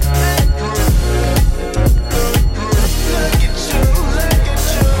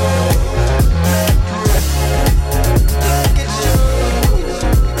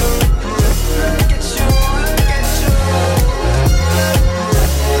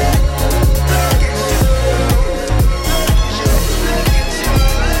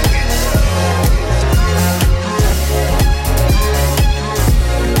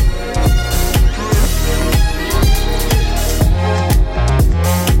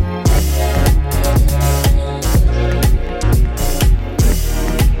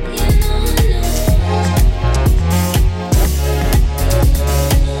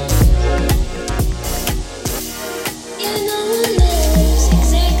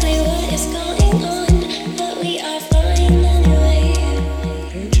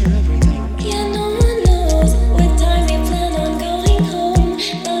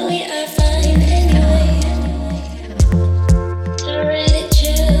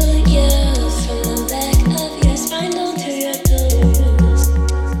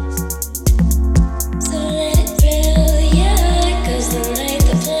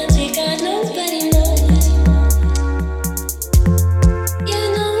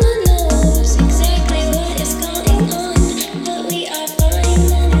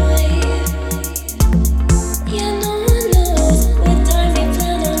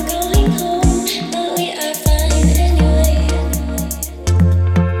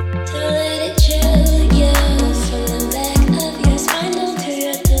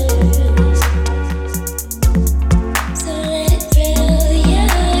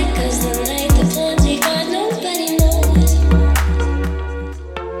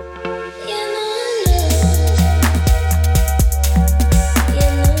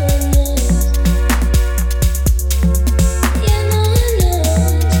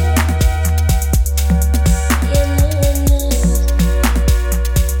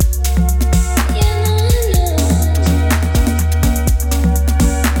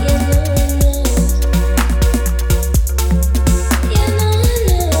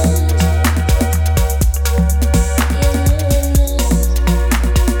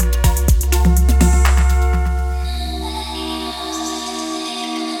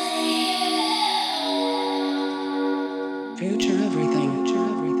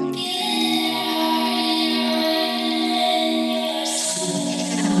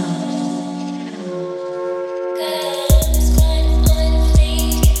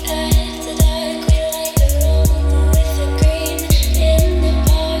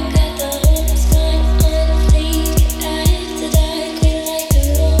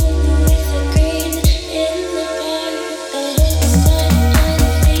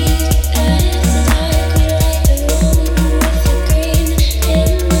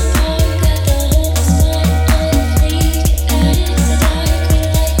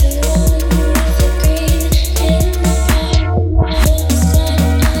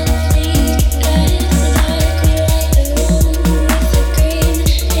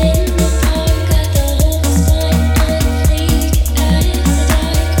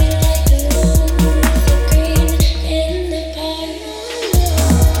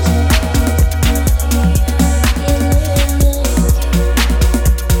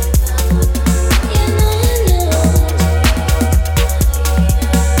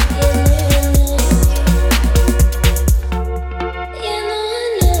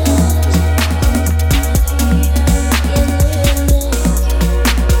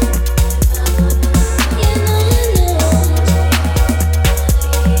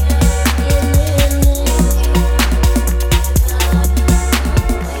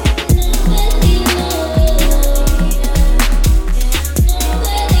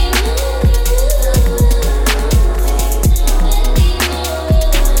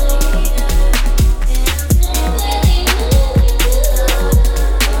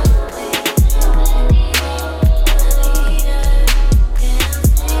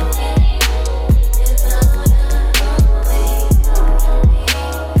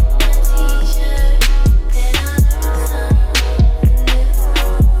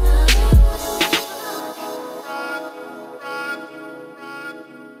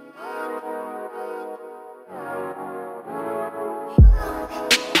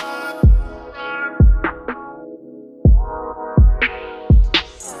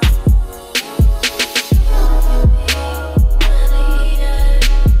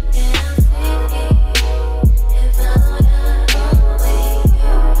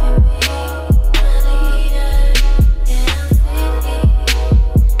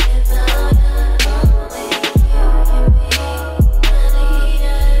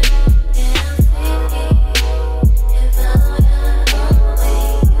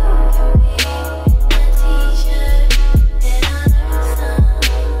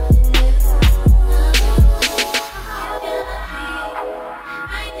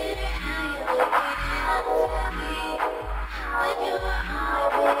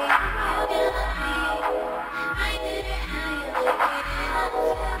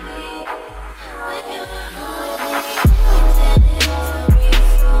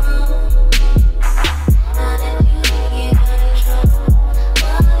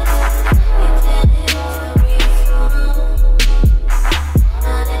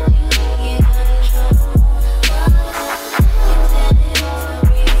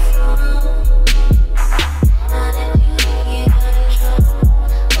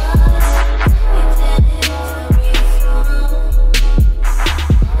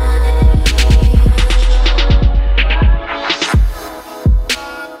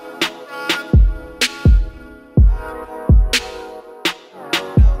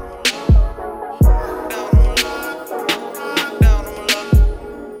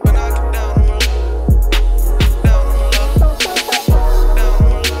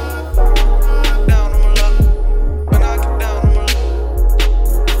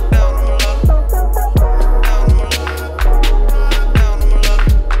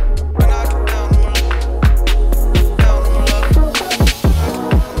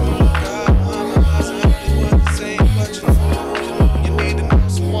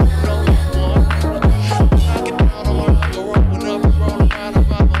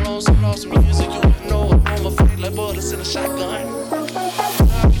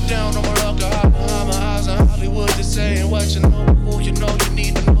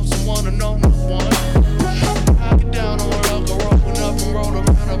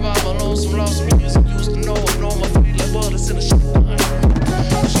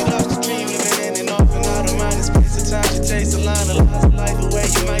 life away.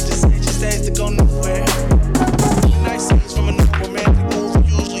 You might just say your days to go nowhere. Nice scenes from a new romantic movie.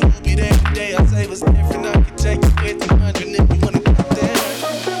 Usually you'll be there today. I say what's different. I could take you 1,500 if you wanna go there.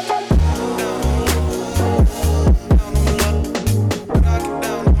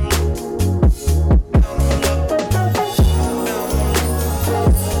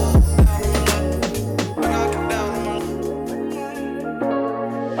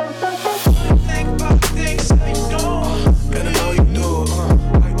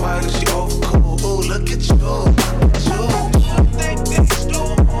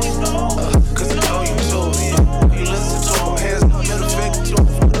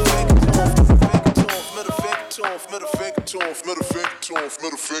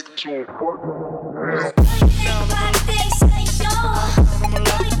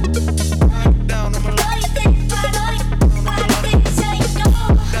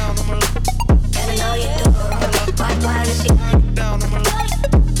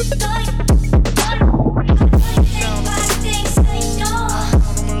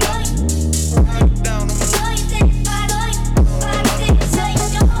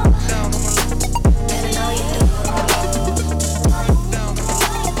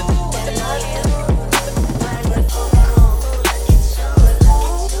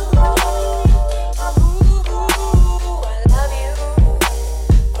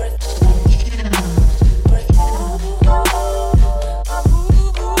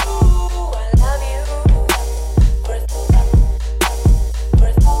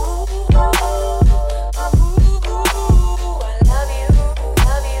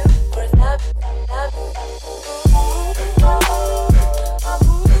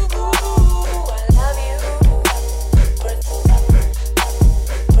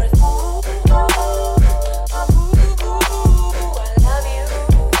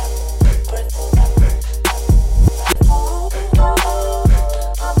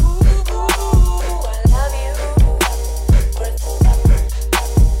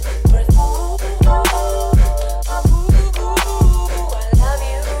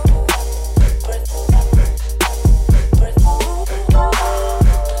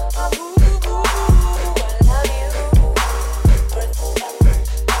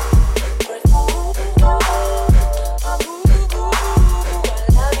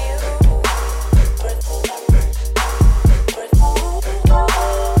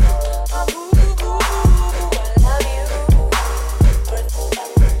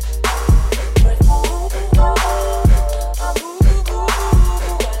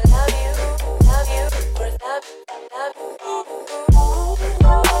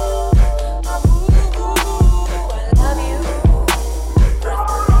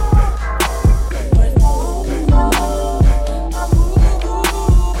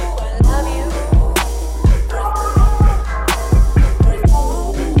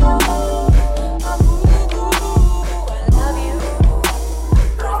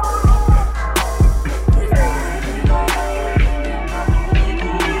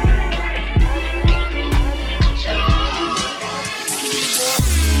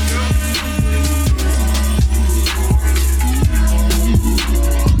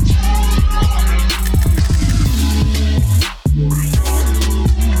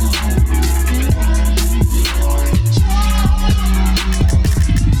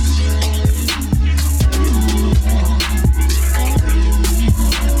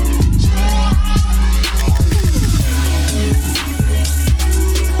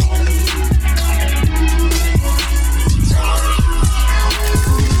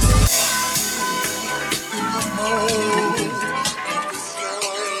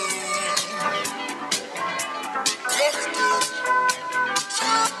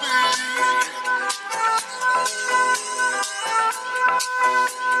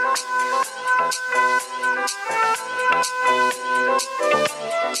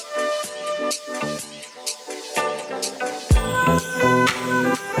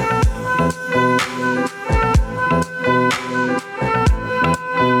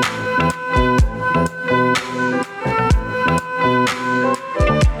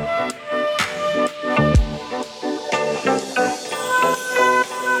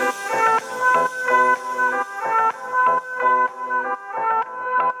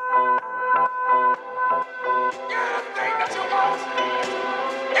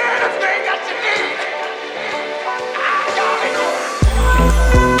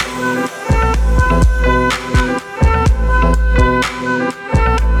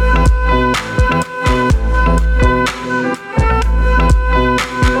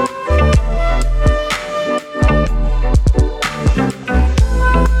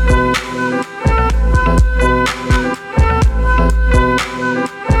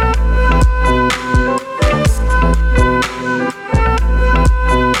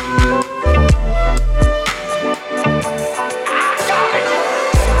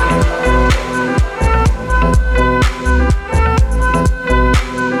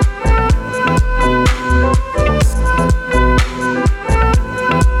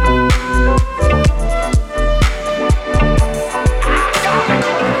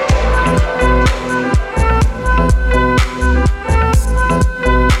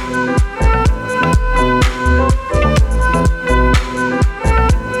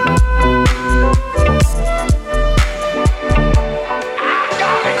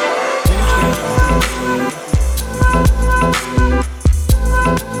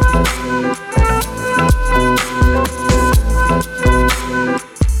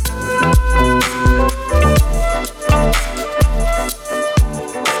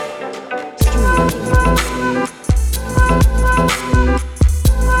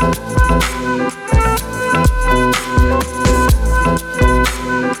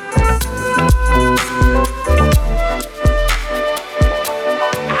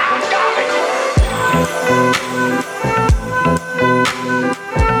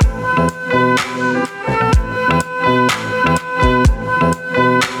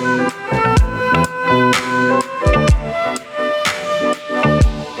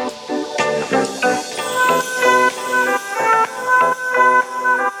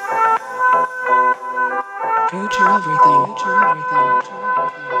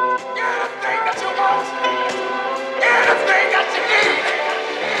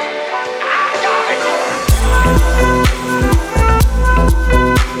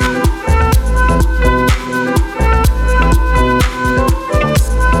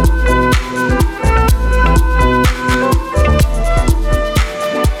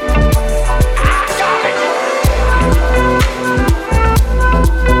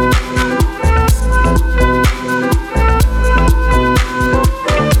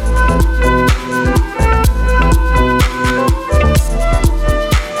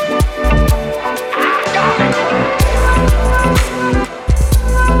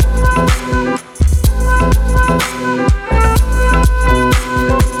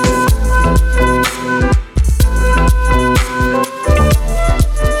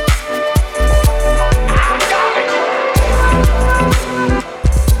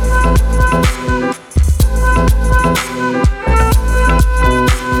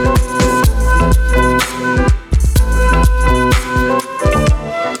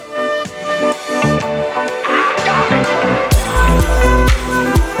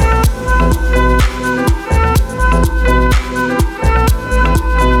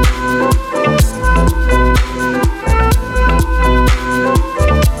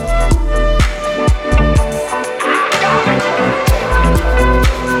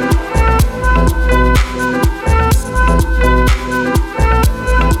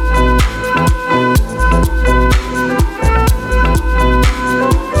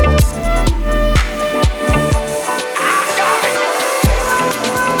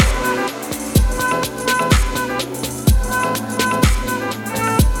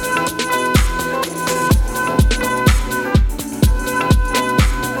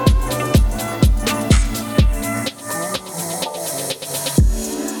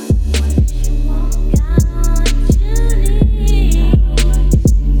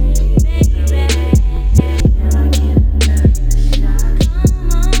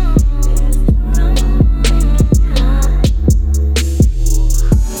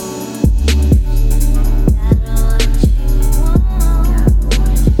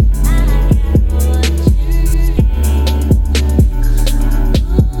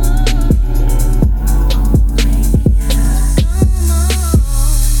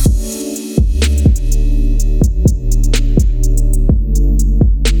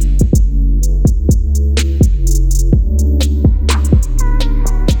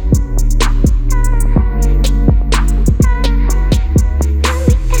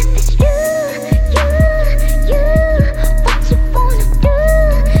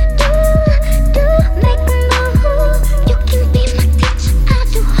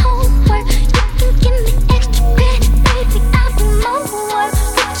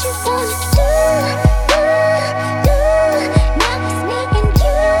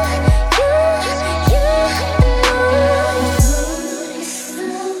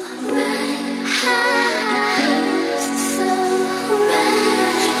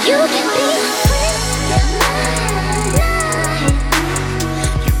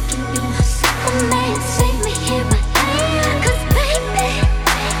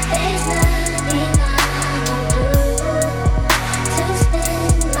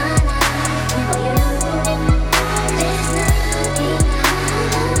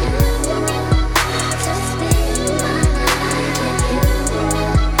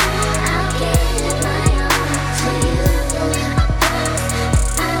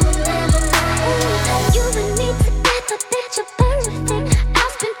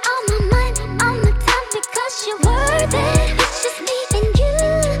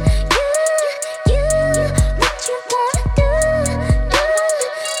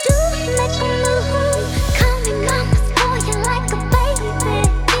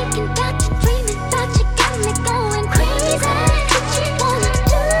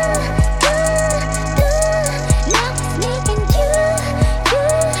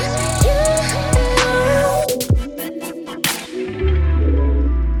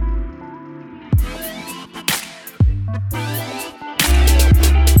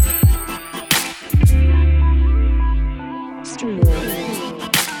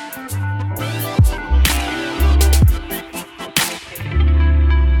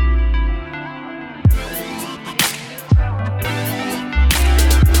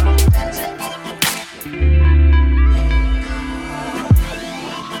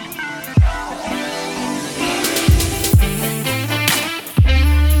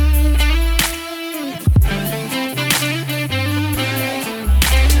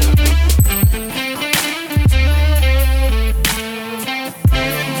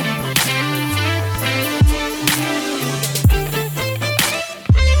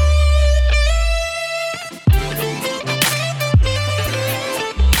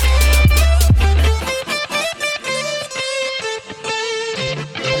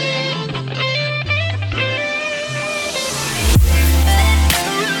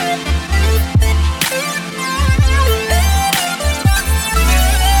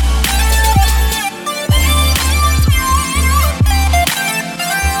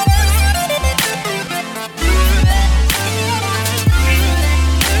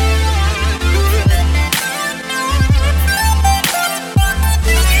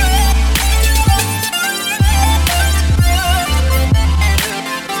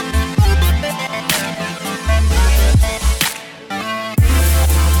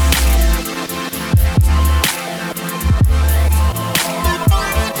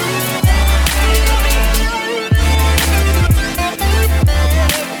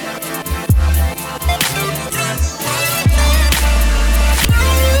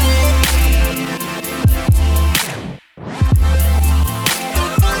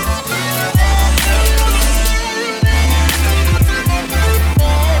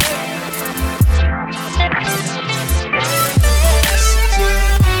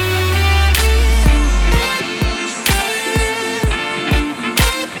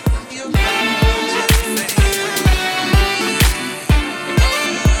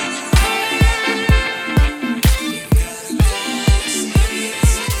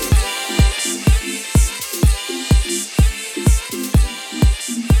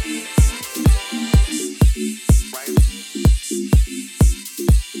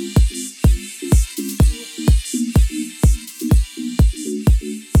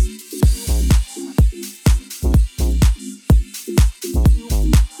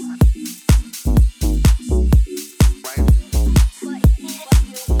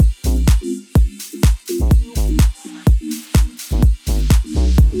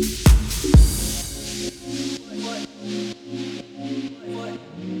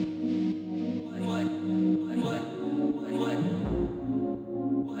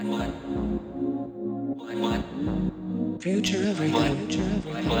 Future everything.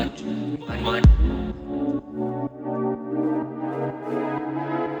 What?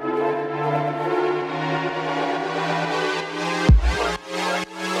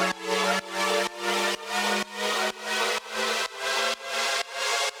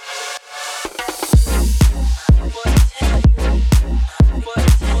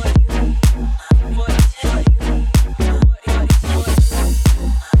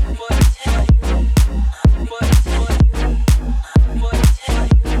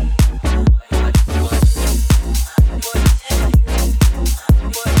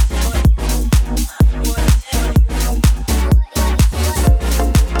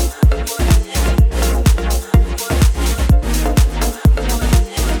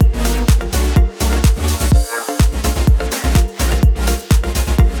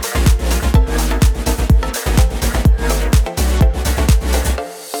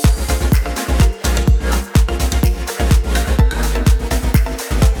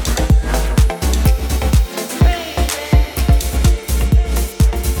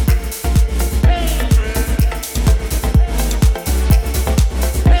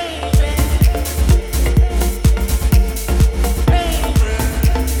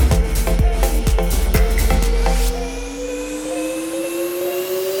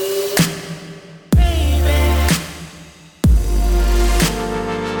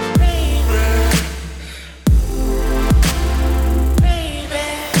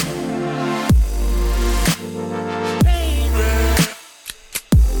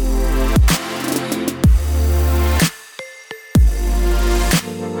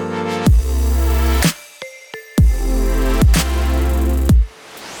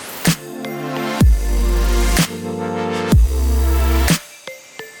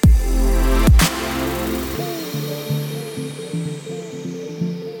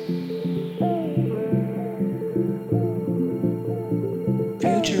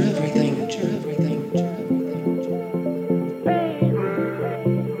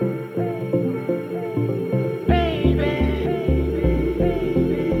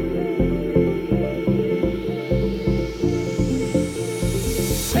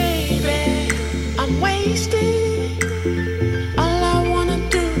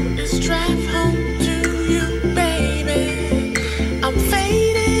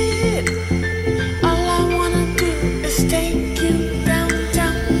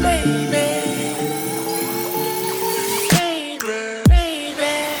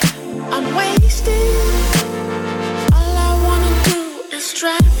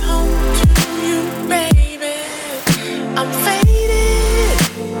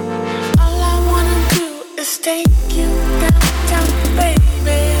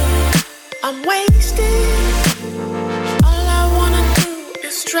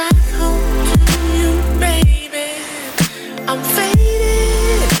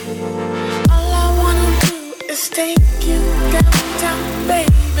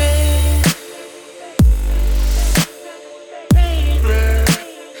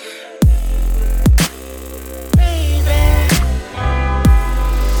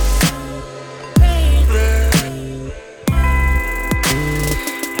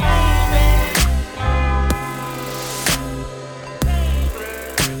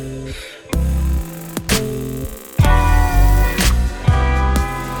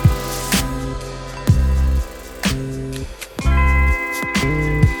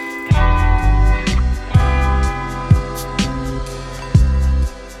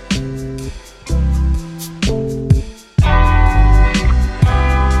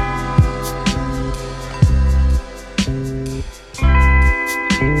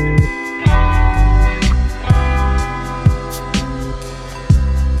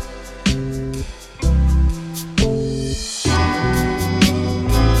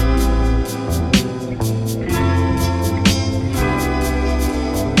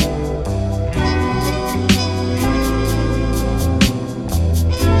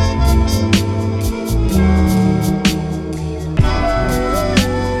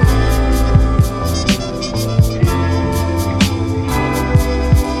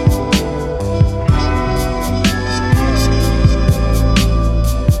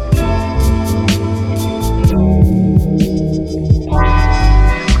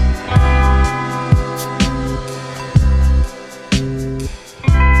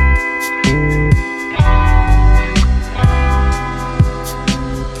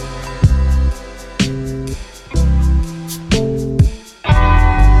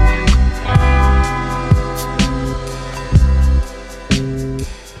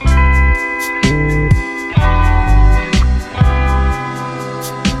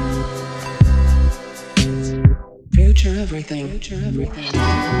 Future everything. Future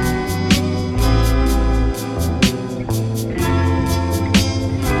everything.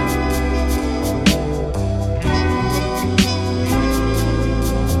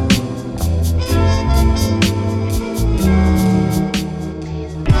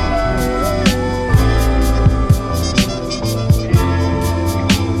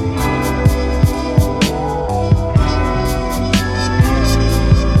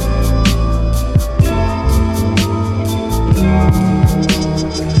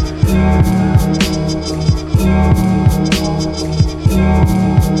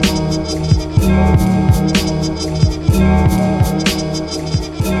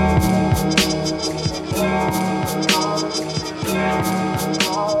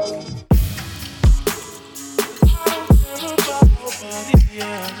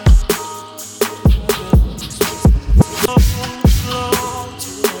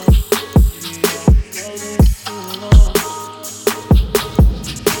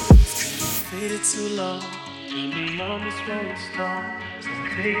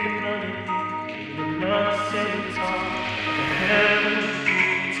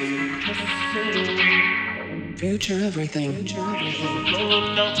 Future everything. Future everything.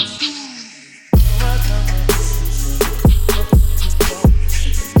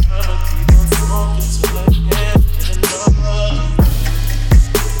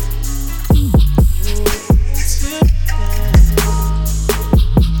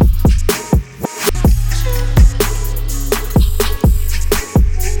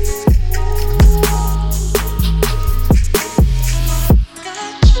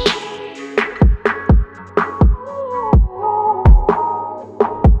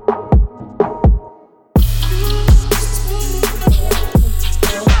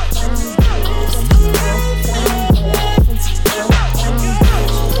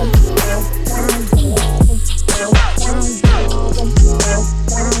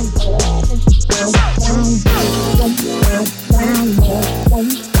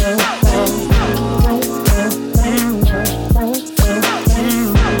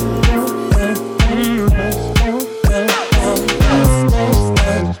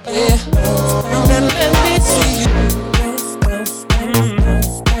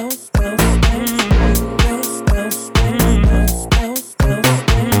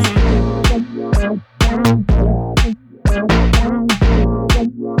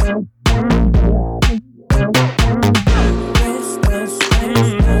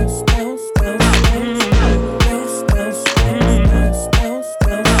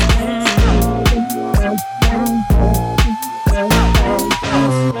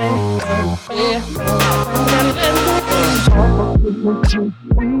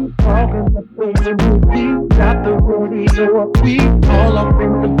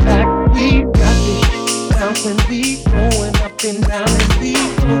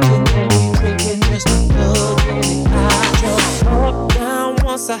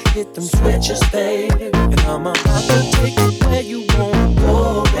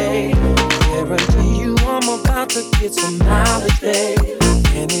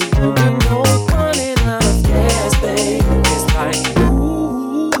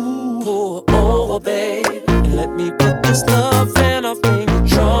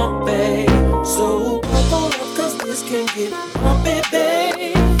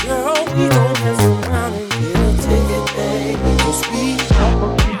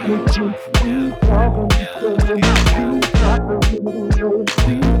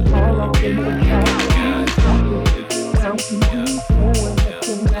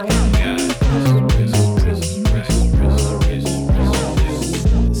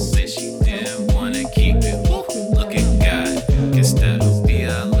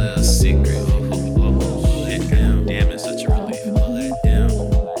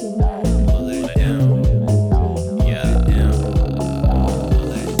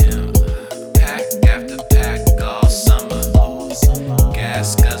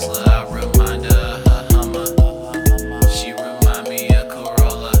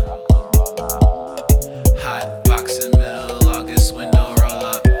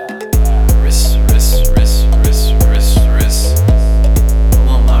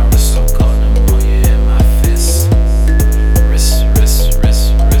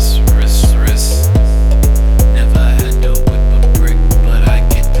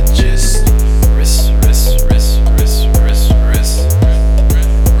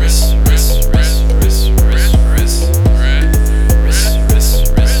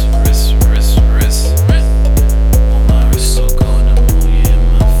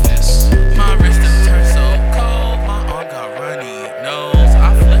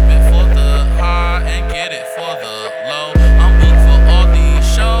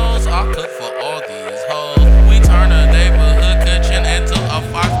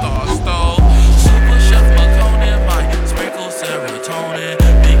 moaning.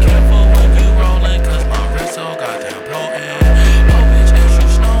 Be careful when you rolling, cause my wrist so goddamn potent. Oh, bitch, ain't you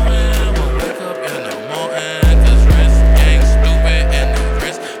snowing? We'll wake up in the morning, cause wrist ain't stupid and the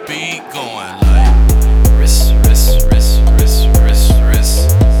wrist be going like wrist, wrist, wrist, wrist, wrist, wrist.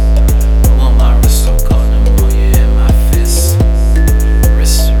 I want my wrist so cold, pneumonia in my fist.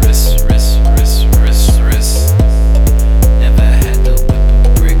 Wrist, wrist, wrist, wrist, wrist, wrist. Never had to whip a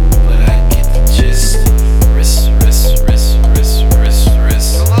brick, but I get the gist. Wrist, wrist, wrist, wrist, wrist,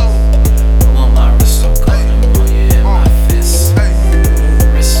 wrist. I want my wrist so cold, pneumonia in my fist.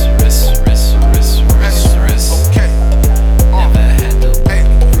 Wrist, wrist, wrist, wrist, wrist, wrist. Never had to whip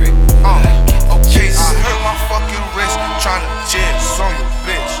a brick, but I get the gist. I hurt my fucking wrist trying to jizz on your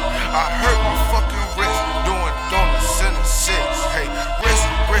bitch. I hurt my fucking wrist doing donuts in the six. Hey, wrist,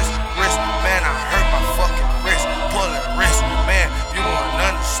 wrist, wrist, man, I hurt my fucking wrist. Pulling wrist, man, you won't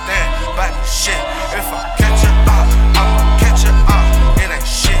understand about this shit. If I catch you out, I'ma catch you out. It ain't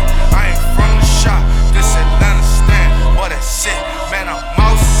shit, I ain't from the shop. This Atlanta stand, but that's it. Man, I'm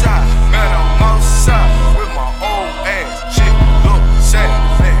outside, with my old ass chick. Look sad,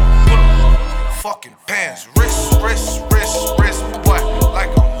 man, pull up fucking pants. Wrist, wrist, wrist, wrist, boy,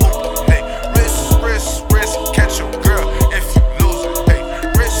 like I'm hooping. Hey, wrist, wrist, wrist, catch your girl if you lose it. Hey,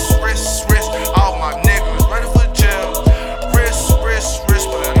 wrist, wrist, wrist, all my niggas ready for jail. Wrist, wrist, wrist,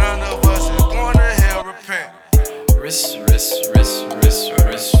 but none of us is going to hell. Repent. Wrist, wrist, wrist, wrist,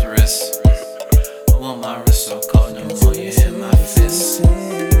 wrist, wrist. I want my wrist so cold, pneumonia in my fist.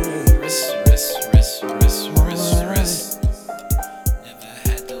 Wrist, wrist, wrist, wrist, wrist, wrist. Never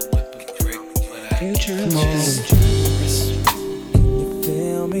had to whip a brick, but I Future get of the gist. Wrist.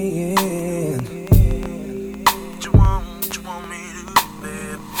 Fill me in. What you want me to do,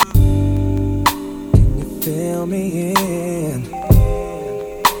 babe? Can you fill me in?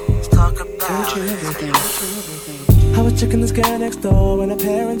 Let's talk about future it. everything. I was checking this girl next door when her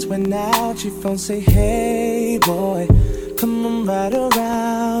parents went out. She phone say, hey boy, come on right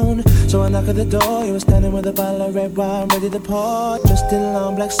around. So I knock at the door, you were standing with a bottle of red wine ready to pour. Dressed in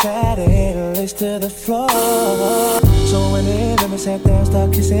long black satin, lace to the floor. So I went in and we sat down,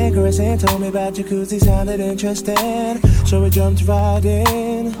 started kissing, caressing. Told me about jacuzzi, sounded interesting. So we jumped right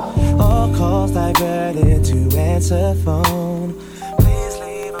in. All calls diverted to answer phone. Please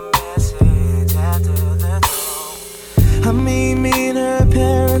leave a message after the tone. I mean, me and her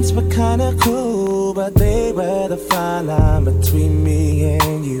parents were kinda cool, but they were the fine line between me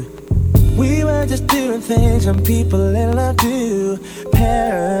and you. We were just doing things some people in love do.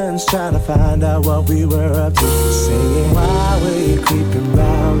 Parents trying to find out what we were up to. Saying, why were you creeping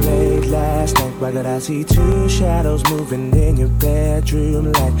round late last night? Why did I see two shadows moving in your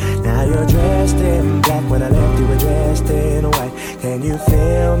bedroom light? Now you're dressed in black, when I left you were dressed in white. Can you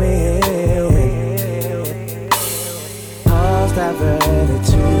feel me? Calls diverted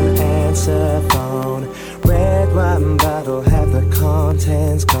to answer phone. Red wine bottle, have the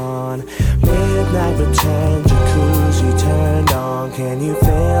contents gone. Midnight return, jacuzzi turned on. Can you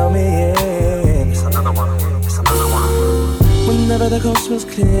feel me in? It's another one. Whenever the coast was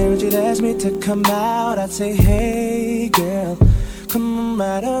clear and you'd ask me to come out, I'd say, hey girl, come on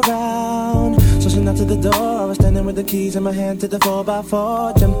right around. So she knocked to the door, I was standing with the keys in my hand to the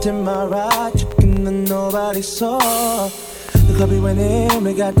 4x4. Jumped in my ride, chicken that nobody saw. The club we went in,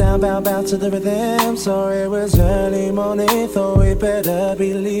 we got down, bound to the rhythm. So it was early morning, thought we better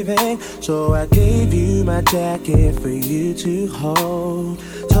be leaving. So I gave you my jacket for you to hold.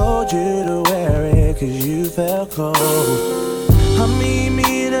 Told you to wear it cause you felt cold. I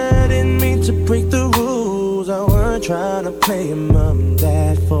mean, I didn't mean to break the rules. I weren't trying to play mom and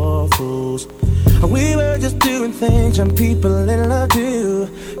dad for fools. We were just doing things some people in love do.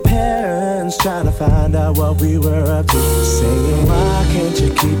 Parents trying to find out what we were up to. Saying, why can't you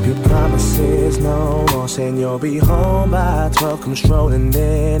keep your promises no more? Saying you'll be home by 12, come strolling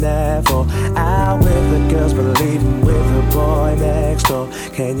in at 4. Out with the girls, but leaving with the boy next door.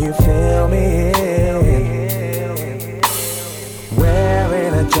 Can you feel me?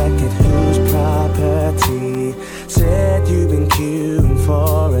 Wearing a jacket whose property. Said you've been queuing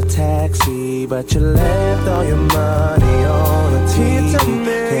for a taxi, but you left all your money on a TV.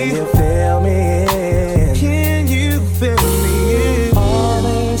 Can you feel me? Can you feel me? All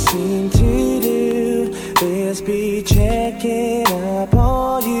they seem to do is be checking up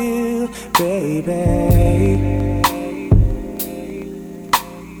on you, baby.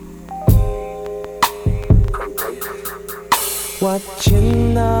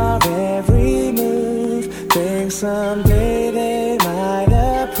 Watching our every move, think someday they might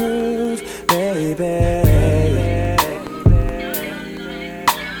approve, baby.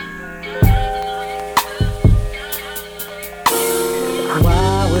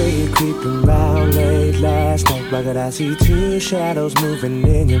 creeping round late last night. Why could I see two shadows moving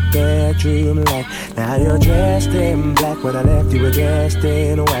in your bedroom light? Now you're dressed in black. When I left you were dressed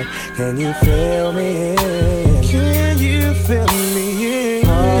in white. Can you feel me in? Can you feel me in?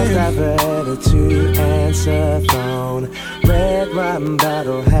 Paused, diverted to answer phone. Red wine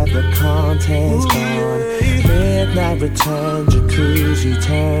bottle, have the contents gone. Midnight return, jacuzzi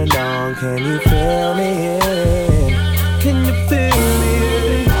turned on. Can you feel me in? Can you feel me in?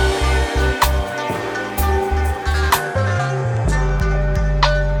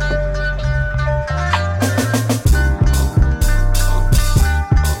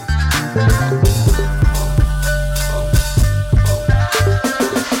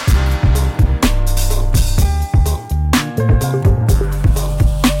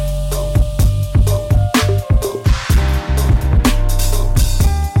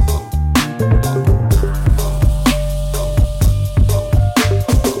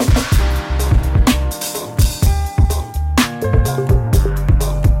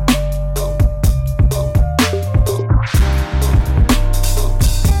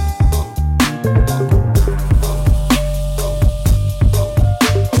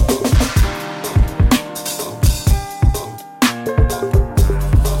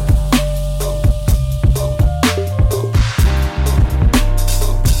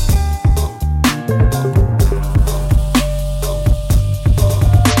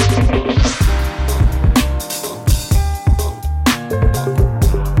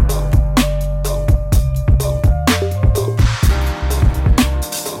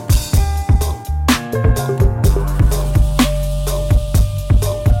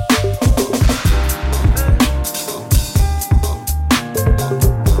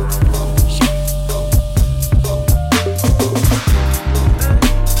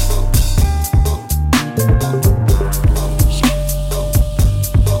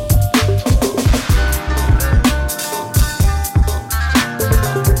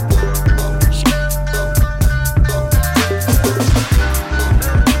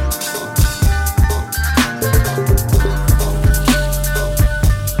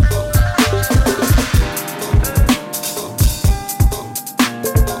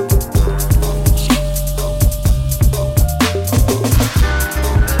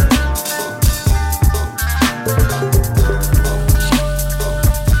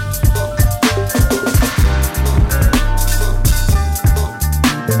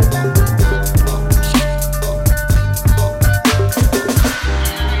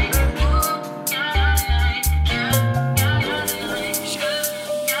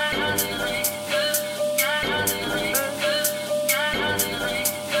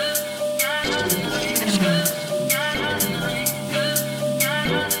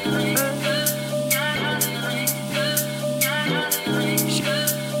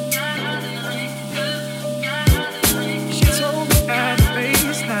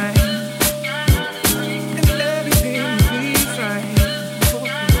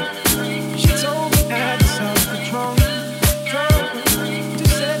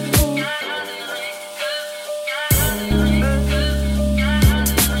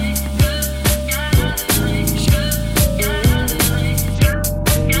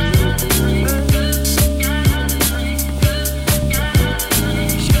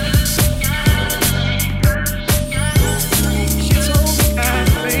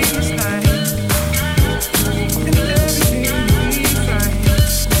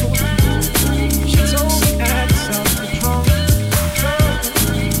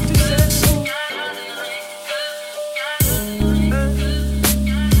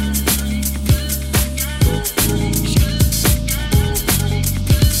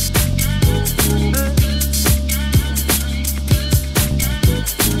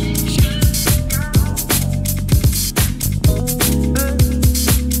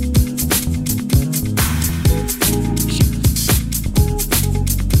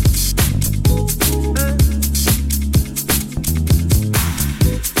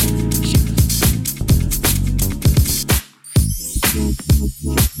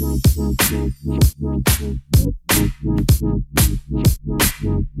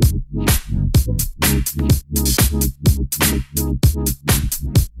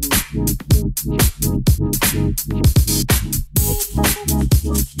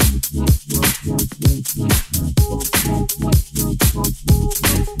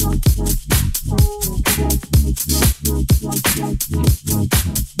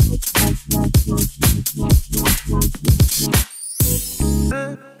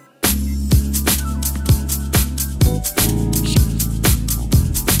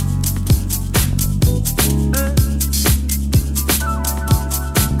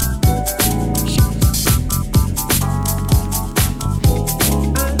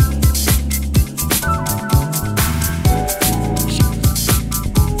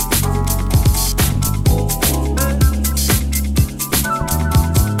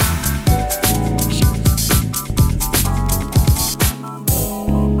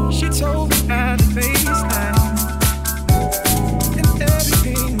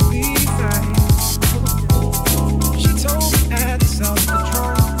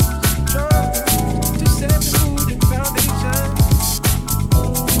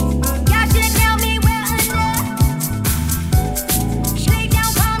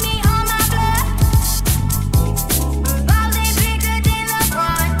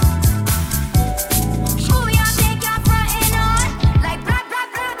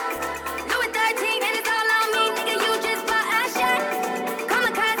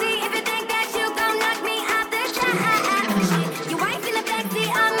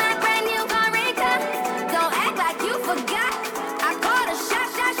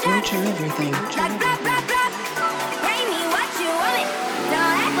 everything. Like blah, blah, blah. Pay me what you want it.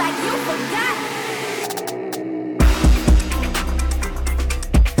 Don't act like you forgot.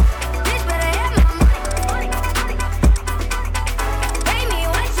 Bitch, better have my money. Pay me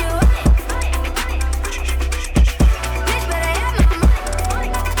what you want it. Bitch, better have my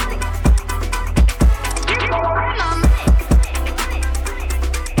money. Bitch, better have my money.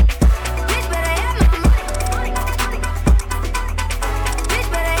 Bitch, better have my money. Bitch,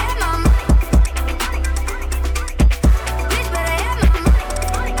 better have my money. Bitch, better have my money.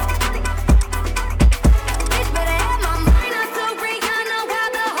 Bitch, better have my money. Not so great, y'all know how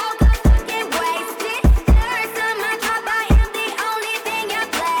the whole club fucking wasted. Every time I drop, I am the only thing you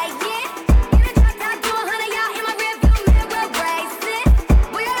play. Yeah, in the drop top, do 100, y'all in my rearview mirror racing.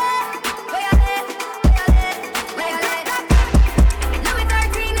 Where y'all at? Where y'all at? Where y'all at? Louis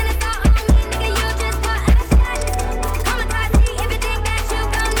 13 and it's all on me, nigga. You just want a shot. Come and try see if you think that you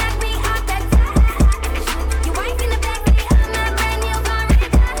gon' knock me off that top. You ain't in the backseat of my brand new foreign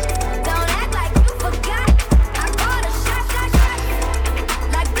car. Don't act like you forgot. I called a shot.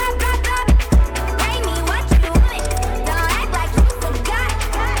 Like blah, blah, blah. Pay me what you want it. Don't act like you forgot.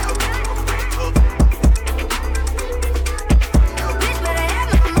 Bitch, better have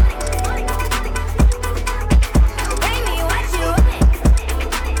my money. Pay me what you want it.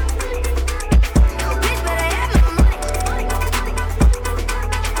 Bitch, better have my money.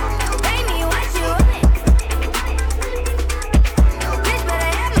 Pay me what you want it. Bitch, better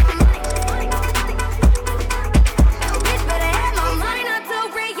have my money. Bitch, better have my money. Not too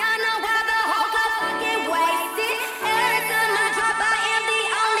great, y'all know how the whole club fucking wasted. Every time I drop, I am the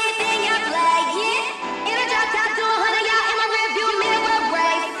only thing you play. Yeah, in the drop top, do 100, y'all in my rearview mirror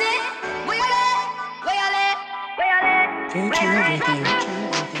racing. Where y'all at? Where y'all at? Where y'all at? Future everything.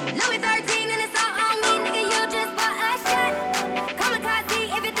 Louis 13 and it's all on me, nigga. You just bought a shot. Come and see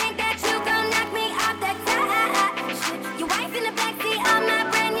if you think that you gon' knock me off that top. Your wife in the backseat of my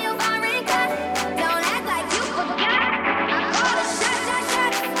brand new foreign car. Don't act like you forgot. I called a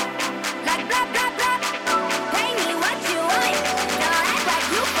shot. Like blah, blah, blah. Pay me what you want. Don't act like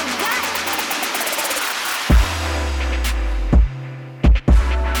you forgot.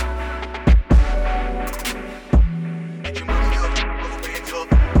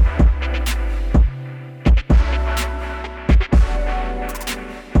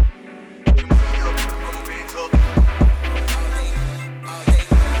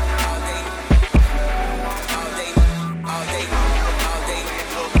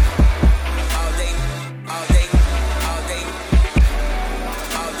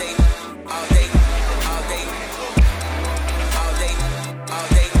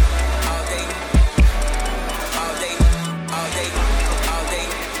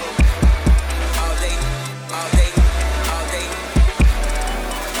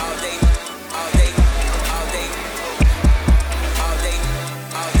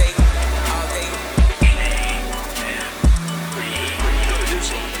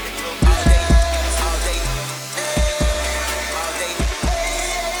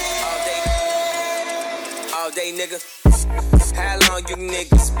 All day, nigga. How long you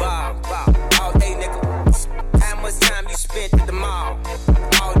niggas ball? All day, nigga. How much time you spent at the mall?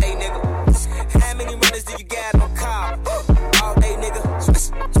 All day, nigga. How many runners do you got on call? All day, nigga.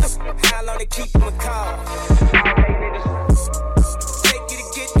 How long they keep them a call? All day, nigga. Take you to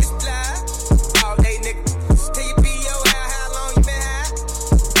get this fly. All day, nigga. Tell your P.O. how long you been high?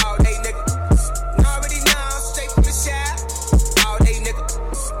 All day, nigga. Already know, straight from the shop. All day, nigga.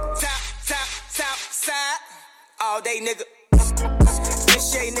 Top, side. All day, nigga. This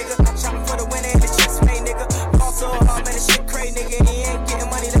shade, nigga. Shopping for the winner in the chest made, nigga. Also, hard man, this shit crazy, nigga. He ain't getting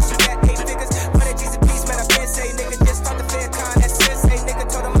money unless you got 8 figures. 100 G's a piece, man, I been say, nigga. Just start the fair con, that's sensei, nigga.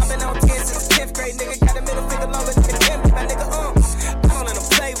 Told him I've been on 10 since 10th grade, nigga. Got a middle finger longer than the 10th, my nigga. I don't let them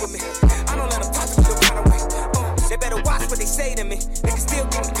play with me. I don't let them talk to me the kind of way. They better watch what they say to me. Niggas still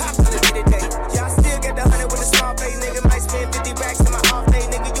getting cops on the day to day. Y'all still get the 100 with a small face, nigga. Might spend 50 racks in my off day,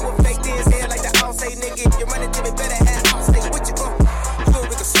 nigga. You a fake this head like the all say, nigga. If you run into me, better have all stay with you. You a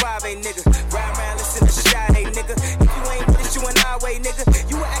nigga suave, nigga. Ride around, listen to shot, hey, nigga. If you ain't with it, you an our way, nigga.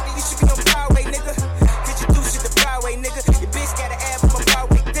 You an actor, you should be on Broadway, nigga. Did you do shit the Broadway, nigga? Your bitch got an ass from a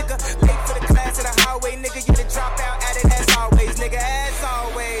Broadway, nigga. Late for the class in the hallway, nigga. You the dropout at it as always, nigga. As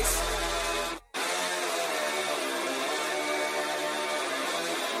always.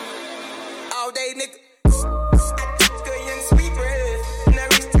 All day, nigga. Good young sweet bread. Now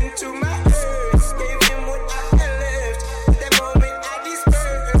reached into my earth. Gave him what I had left. That moment I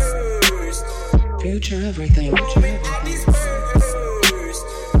dispersed. Future everything. Moment I dispersed.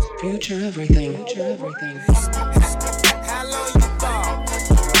 Future everything. Future everything. How long you ball?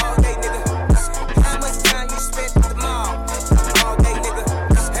 All day, nigga.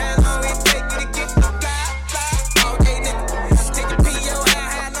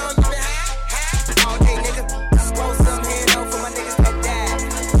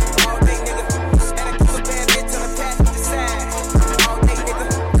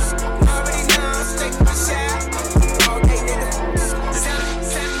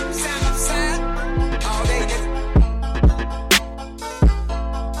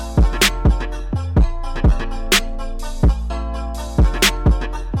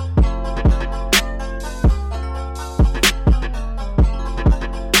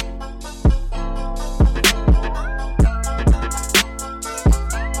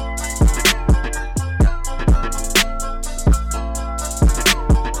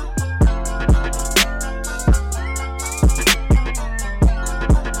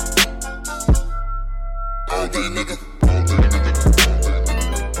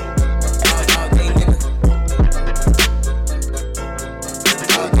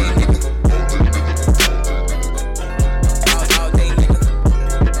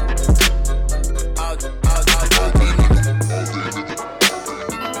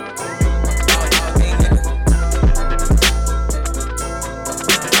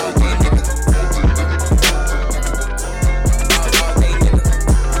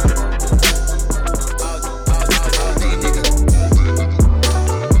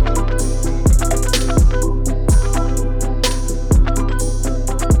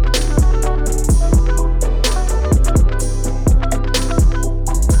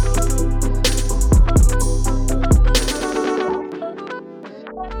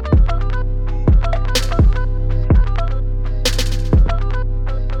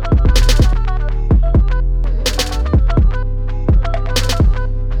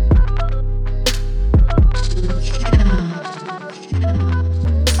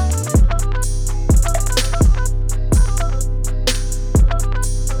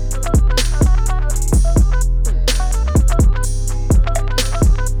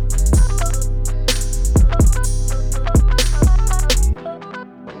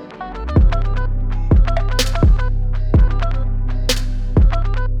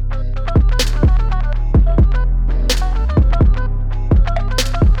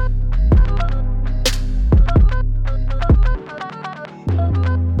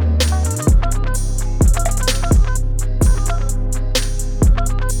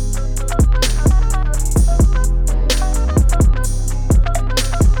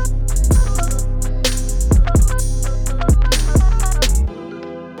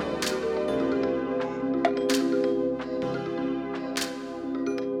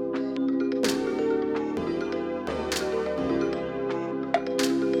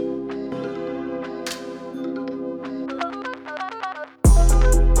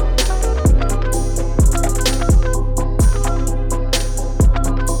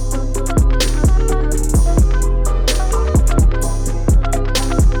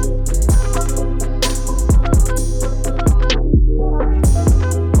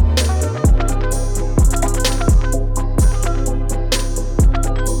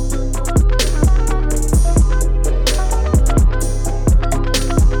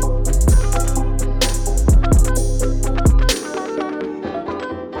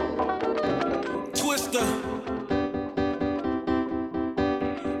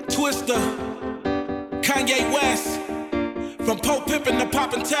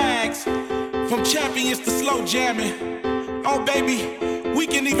 bags. From champions to slow jamming. Oh, baby, we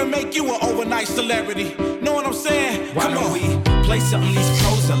can even make you an overnight celebrity. Know what I'm saying? Why don't we play something these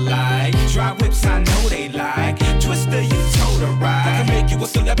pros are like? Dry whips, I know they like. Twister, you told a ride. I can make you a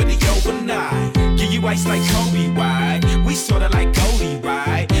celebrity overnight. Give you ice like Kobe, right? We sorta like Goldie,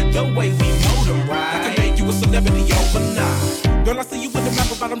 right? The way we mold them, right? I can make you a celebrity overnight. Girl, I see you with the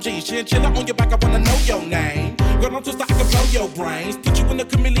rap about them jeans. Chinchilla on your back, I wanna know your name. Girl, I'm twisted, I can blow your brains. Put you in the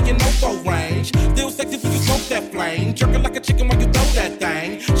chameleon no-go range. Still sexy when you smoke that flame. Jerking like a chicken when you throw that thing.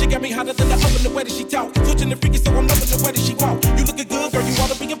 She got me hotter than the oven, the way that she talk. Switching the freaky, so I'm loving the way that she walk. You looking good, girl, you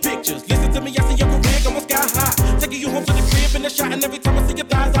oughta be in pictures. Listen to me, I see your career going sky high. Taking you home to the crib in the shot, and every time I see your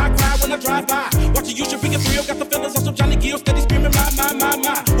thighs, I cry when I drive by. Watching you should be a thrill, got the feelings on some Johnny Gill, steady screaming, my.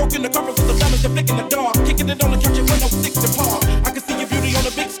 Walking the car with the diamonds, you're flicking the dog. Kicking it on the couch, and 106 to park. I can see your beauty on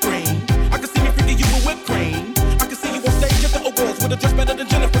the big screen. I can see me freaking you with whipped cream. I can see you on stage at the awards with a dress better than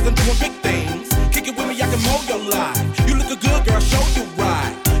Jennifer's and doing big things. Kick it with me, I can mold your life. You look good, girl, show you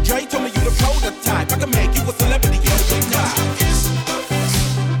right. Dre told me you the prototype. I can make you a celebrity overnight.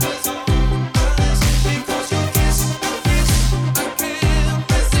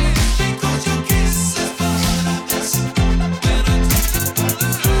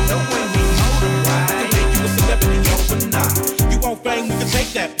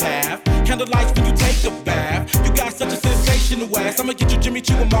 That path, candlelights when you take a bath. You got such a sensational ass. I'ma get you Jimmy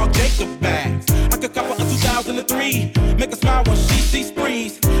Choo and Marc Jacob bags. I could couple a 2003, make a smile when she sees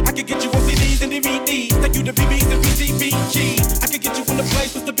sprees. I could get you on CDs and DVDs, take you to BBs and PCBGs. I could get you from the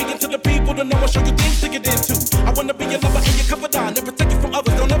places to begin to the people to know and show you things to get into. I wanna be your lover and your confidant, never take you from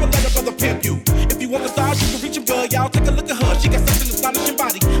others. Don't ever let a brother pimp you. If you want the stars, you can reach him, girl. Y'all take a look at her. She got such an astonishing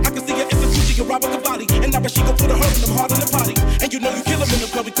body. I can see her in the Gucci and Robert Cavalli, and I bet she gon' put her hurt in them hard in the party. And you know you kill him in the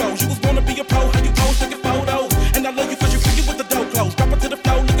clubby clothes. You was born to be a pro, how you pose, taking photos. And I love you cause you freaky with the dough clothes. Drop it to the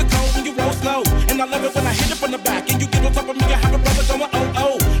floor, look cold when you roll slow. And I love it when I hit it from the back. And you get on top of me, I have a brother going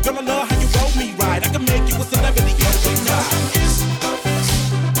oh. Girl, I love how you roll me right. I can make you a celebrity overnight.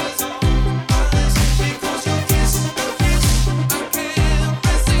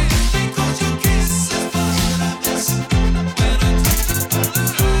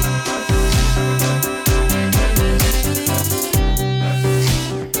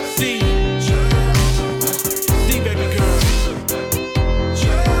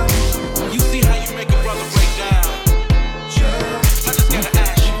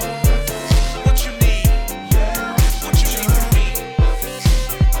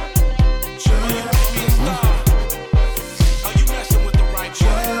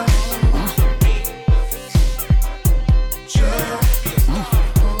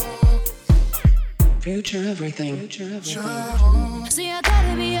 Future everything. See, I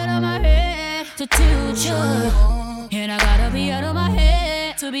gotta be out of my head to tilt you, and I gotta be out of my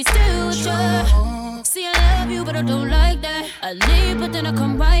head to be still with you. See, I love you, but I don't like that. I leave, but then I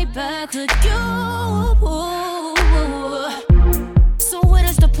come right back to you. So what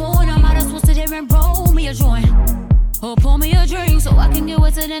is the point? I might as well sit here and roll me a joint, or pour me a drink so I can get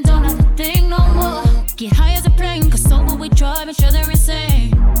wasted and don't have to think no more. Get high as a plane, cause so what we drive each other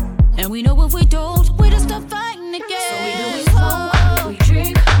insane. And we know if we don't, we just stop fighting again. So we do we smoke, we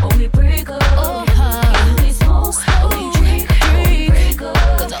drink, or we break up. Either we smoke, or we drink,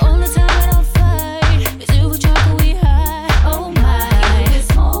 cause the only time I don't fight is if we drunk or we high. Oh my, either we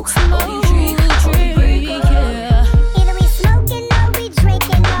smoke, or we drink, or we break up. Yeah. Either we smoking, or we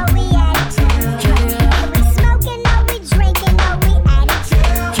drinking, or we attitude. Either we smoking, or we drinking, or we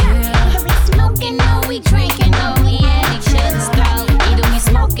attitude. Either we smoking, or we drinking, or we at each other's throat. Either we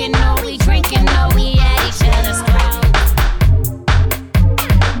smoking, or we drinking, or we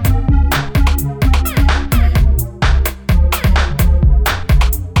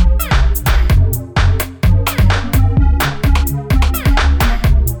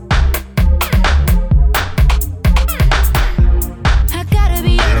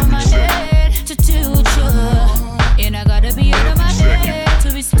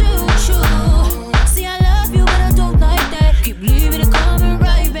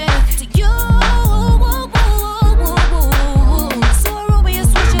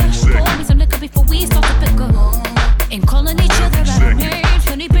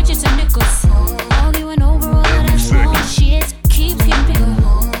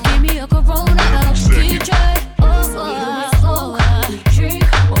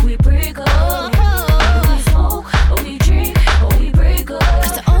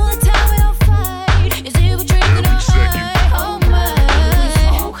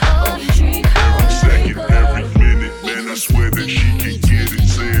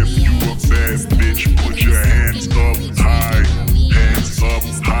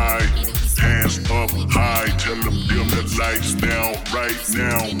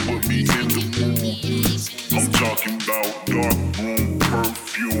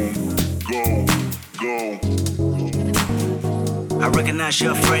recognize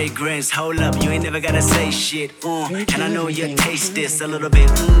your fragrance. Hold up, you ain't never gotta say shit. And I know you taste this a little bit.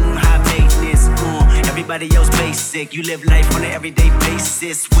 High maintenance. Everybody else basic. You live life on an everyday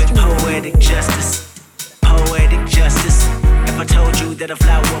basis with poetic justice. Poetic justice. If I told you that a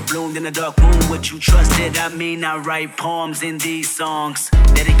flower bloomed in a dark room, would you trust it? I mean, I write poems in these songs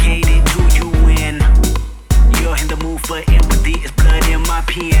dedicated to you when you're in the mood for empathy. It's blood in my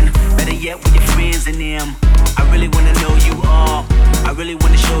pen. Better yet with your friends and them. I really wanna know you all. I really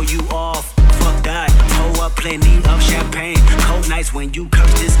wanna show you off. Fuck that, pour up plenty of champagne. Cold nights when you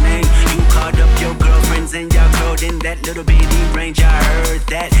curse this name. You called up your girlfriends and y'all curled in that little bitty range. I heard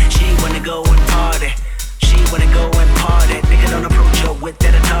that she wanna go and party. She wanna go and party. Nigga don't approach her with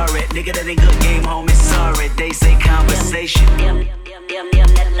that Atari. Nigga that ain't good game, homie, sorry. They say conversation. Dim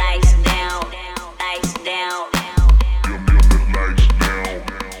the lights down, lights down.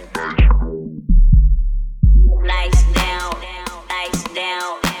 Lights down, lights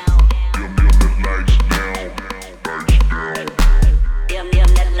down. Dim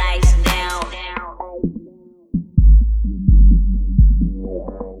the lights down.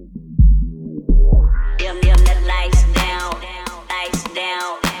 Dim the lights down, lights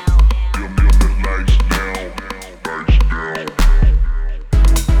down.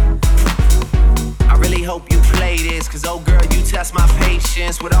 I really hope you play this, cause oh girl, you test my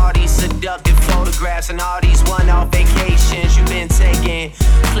patience with all these seductive photographs and all these one-off vacations you've been taking.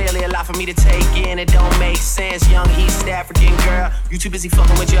 Clearly a lot for me to take in, it don't make sense. Young East African girl, you too busy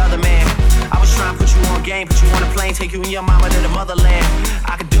fucking with your other man. I was trying to put you on game, put you on a plane, take you and your mama to the motherland.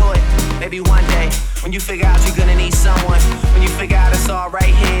 I could do it, maybe one day, when you figure out you're gonna need someone. When you figure out it's all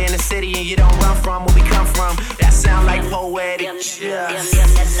right here in the city and you don't run from where we come from. That sound like poetic justice. Dim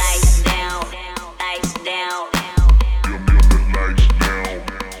the lights down, lights down.